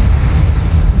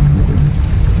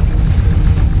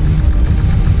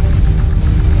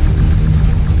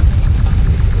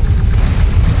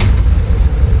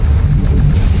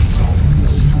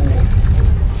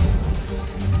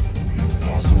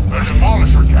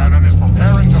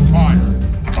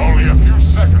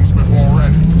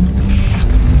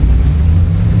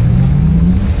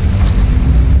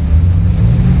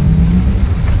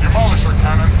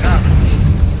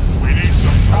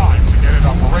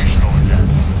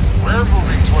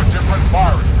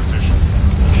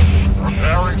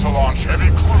 launch heavy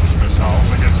cruise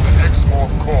missiles against the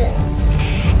X-Morph core.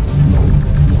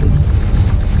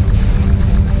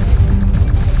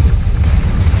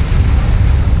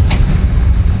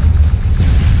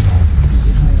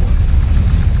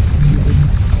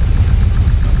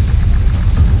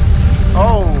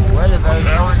 Oh, where did those...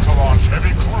 Preparing to launch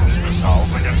heavy cruise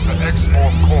missiles against the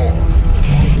X-Morph core.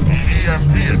 The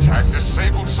EMP attack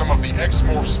disabled some of the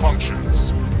X-Morph's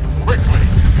functions. Quickly,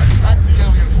 attack the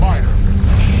alien fighter.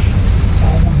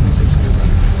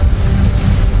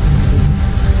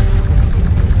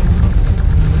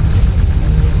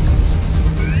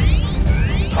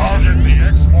 Target the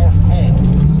X-Morph core.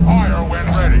 Fire when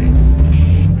ready.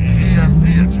 The EMP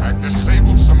attack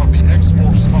disabled some of the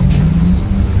X-Morph's functions.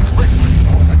 Quickly,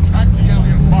 attack the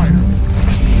alien fighter.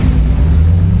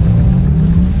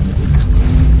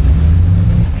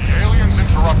 The aliens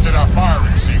interrupted our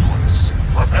firing sequence.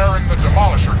 Preparing the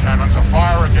demolisher cannon to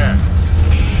fire again.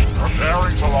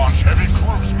 Preparing to launch heavy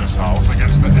cruise missiles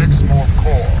against the X-Morph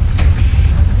core.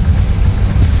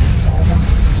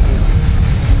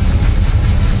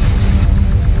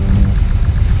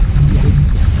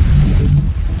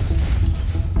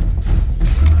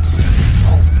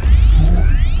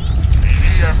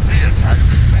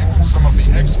 Some of the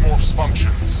X-Morph's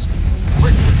functions.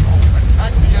 Quickly,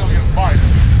 attack the alien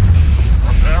fighter.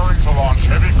 Preparing to launch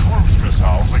heavy cruise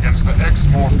missiles against the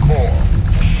X-Morph core.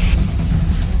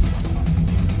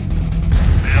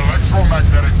 The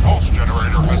electromagnetic pulse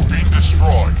generator has been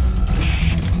destroyed.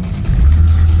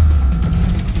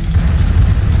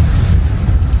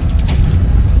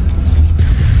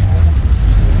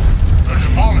 The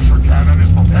demolisher cannon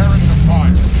is preparing to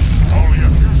fire. Only a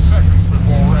few seconds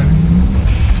before ready.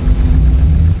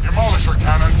 Demolisher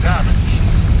cannon damaged.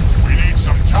 We need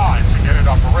some time to get it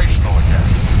operational again.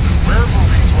 We're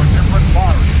moving to a different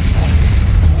firing zone.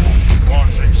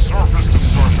 Launching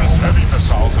surface-to-surface heavy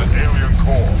missiles at alien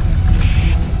core.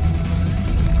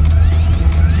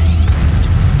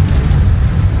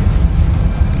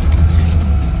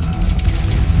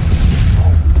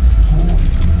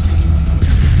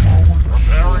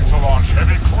 Preparing to launch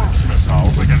heavy cruise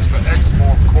missiles against the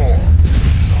X-Morph core.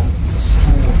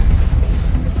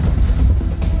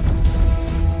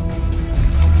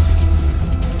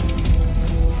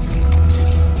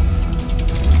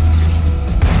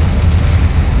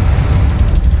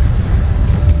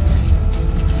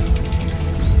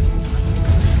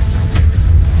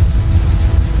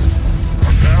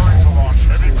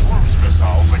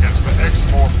 Against the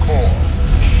X-Morph core.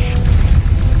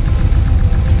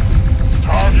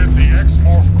 Target the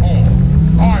X-Morph core.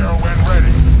 Fire when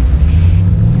ready.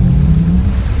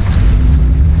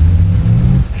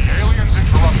 The aliens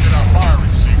interrupted our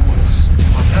firing sequence.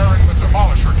 Preparing the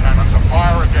demolisher cannon to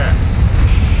fire again.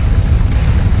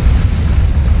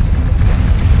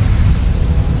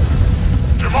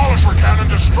 Demolisher cannon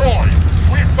destroyed.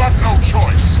 We've got no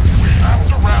choice. We have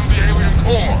to ram the alien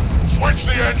core. Switch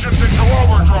the engines into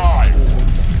overdrive!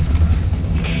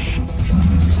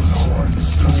 Humans are trying to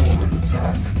desperate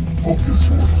attack. Focus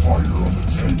your fire on the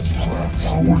tank's cracks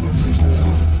or the middle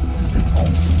turret. You can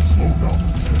also slow down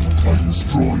the tank by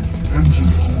destroying the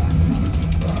engine core unit in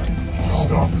back.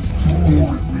 Stop it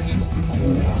before it reaches the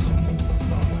core.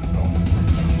 Not enough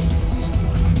resources.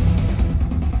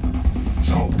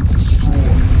 Tower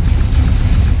destroyed.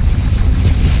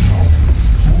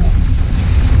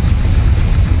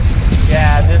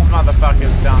 Yeah, this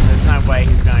motherfucker's done. There's no way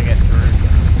he's gonna get through.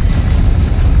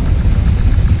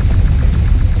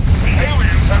 The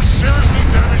aliens have seriously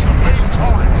damaged the main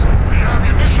turret. The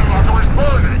ammunition locker is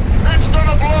burning. It's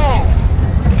gonna blow!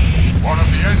 One of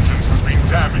the engines has been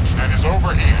damaged and is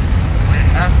overheating. We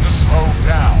have to slow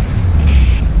down.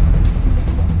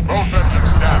 Both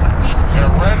engines damaged.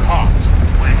 They're red hot.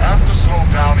 We have to slow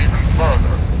down even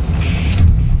further.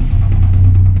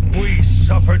 We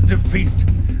suffered defeat.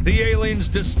 The aliens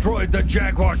destroyed the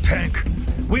Jaguar tank.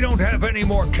 We don't have any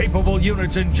more capable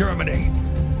units in Germany.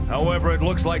 However, it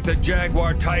looks like the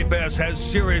Jaguar Type S has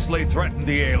seriously threatened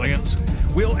the aliens.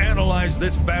 We'll analyze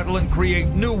this battle and create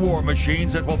new war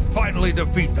machines that will finally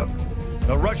defeat them.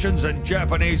 The Russians and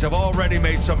Japanese have already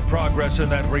made some progress in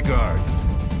that regard.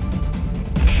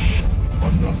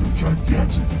 Another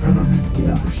gigantic enemy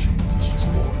war machine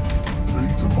destroyed. They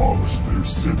demolished their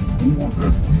city more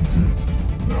than we did.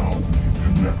 Now we can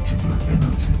connect to their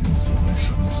energy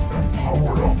installations and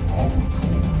power up our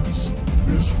cores.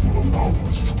 This will allow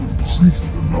us to increase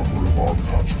the number of our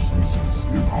consciousnesses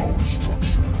in our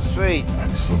structure. Sweet.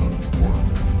 Excellent work.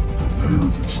 Prepare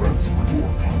to transfer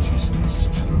your consciousness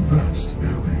to the next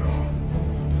area.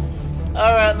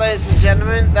 Alright, ladies and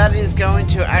gentlemen, that is going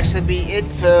to actually be it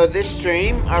for this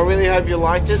stream. I really hope you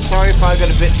liked it. Sorry if I got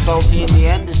a bit salty in the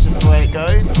end, it's just the way it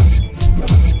goes.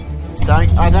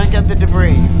 I don't get the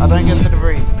debris. I don't get the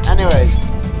debris. Anyways.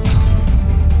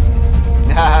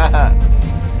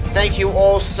 Thank you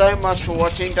all so much for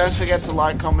watching. Don't forget to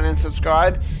like, comment, and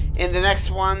subscribe. In the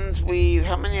next ones,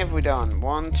 how many have we done?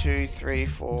 1, 2, 3,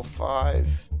 4,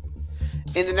 5.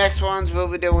 In the next ones, we'll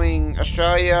be doing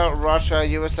Australia, Russia,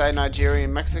 USA, Nigeria,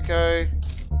 and Mexico.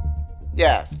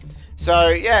 Yeah. So,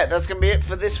 yeah, that's going to be it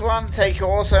for this one. Thank you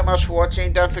all so much for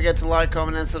watching. Don't forget to like,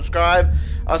 comment, and subscribe.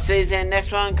 I'll see you in the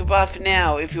next one. Goodbye for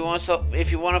now. If you want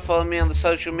to follow me on the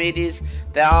social medias,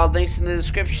 there are links in the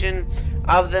description.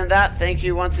 Other than that, thank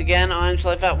you once again. I'm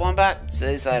Sci-Fi Wombat.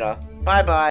 See you later. Bye-bye.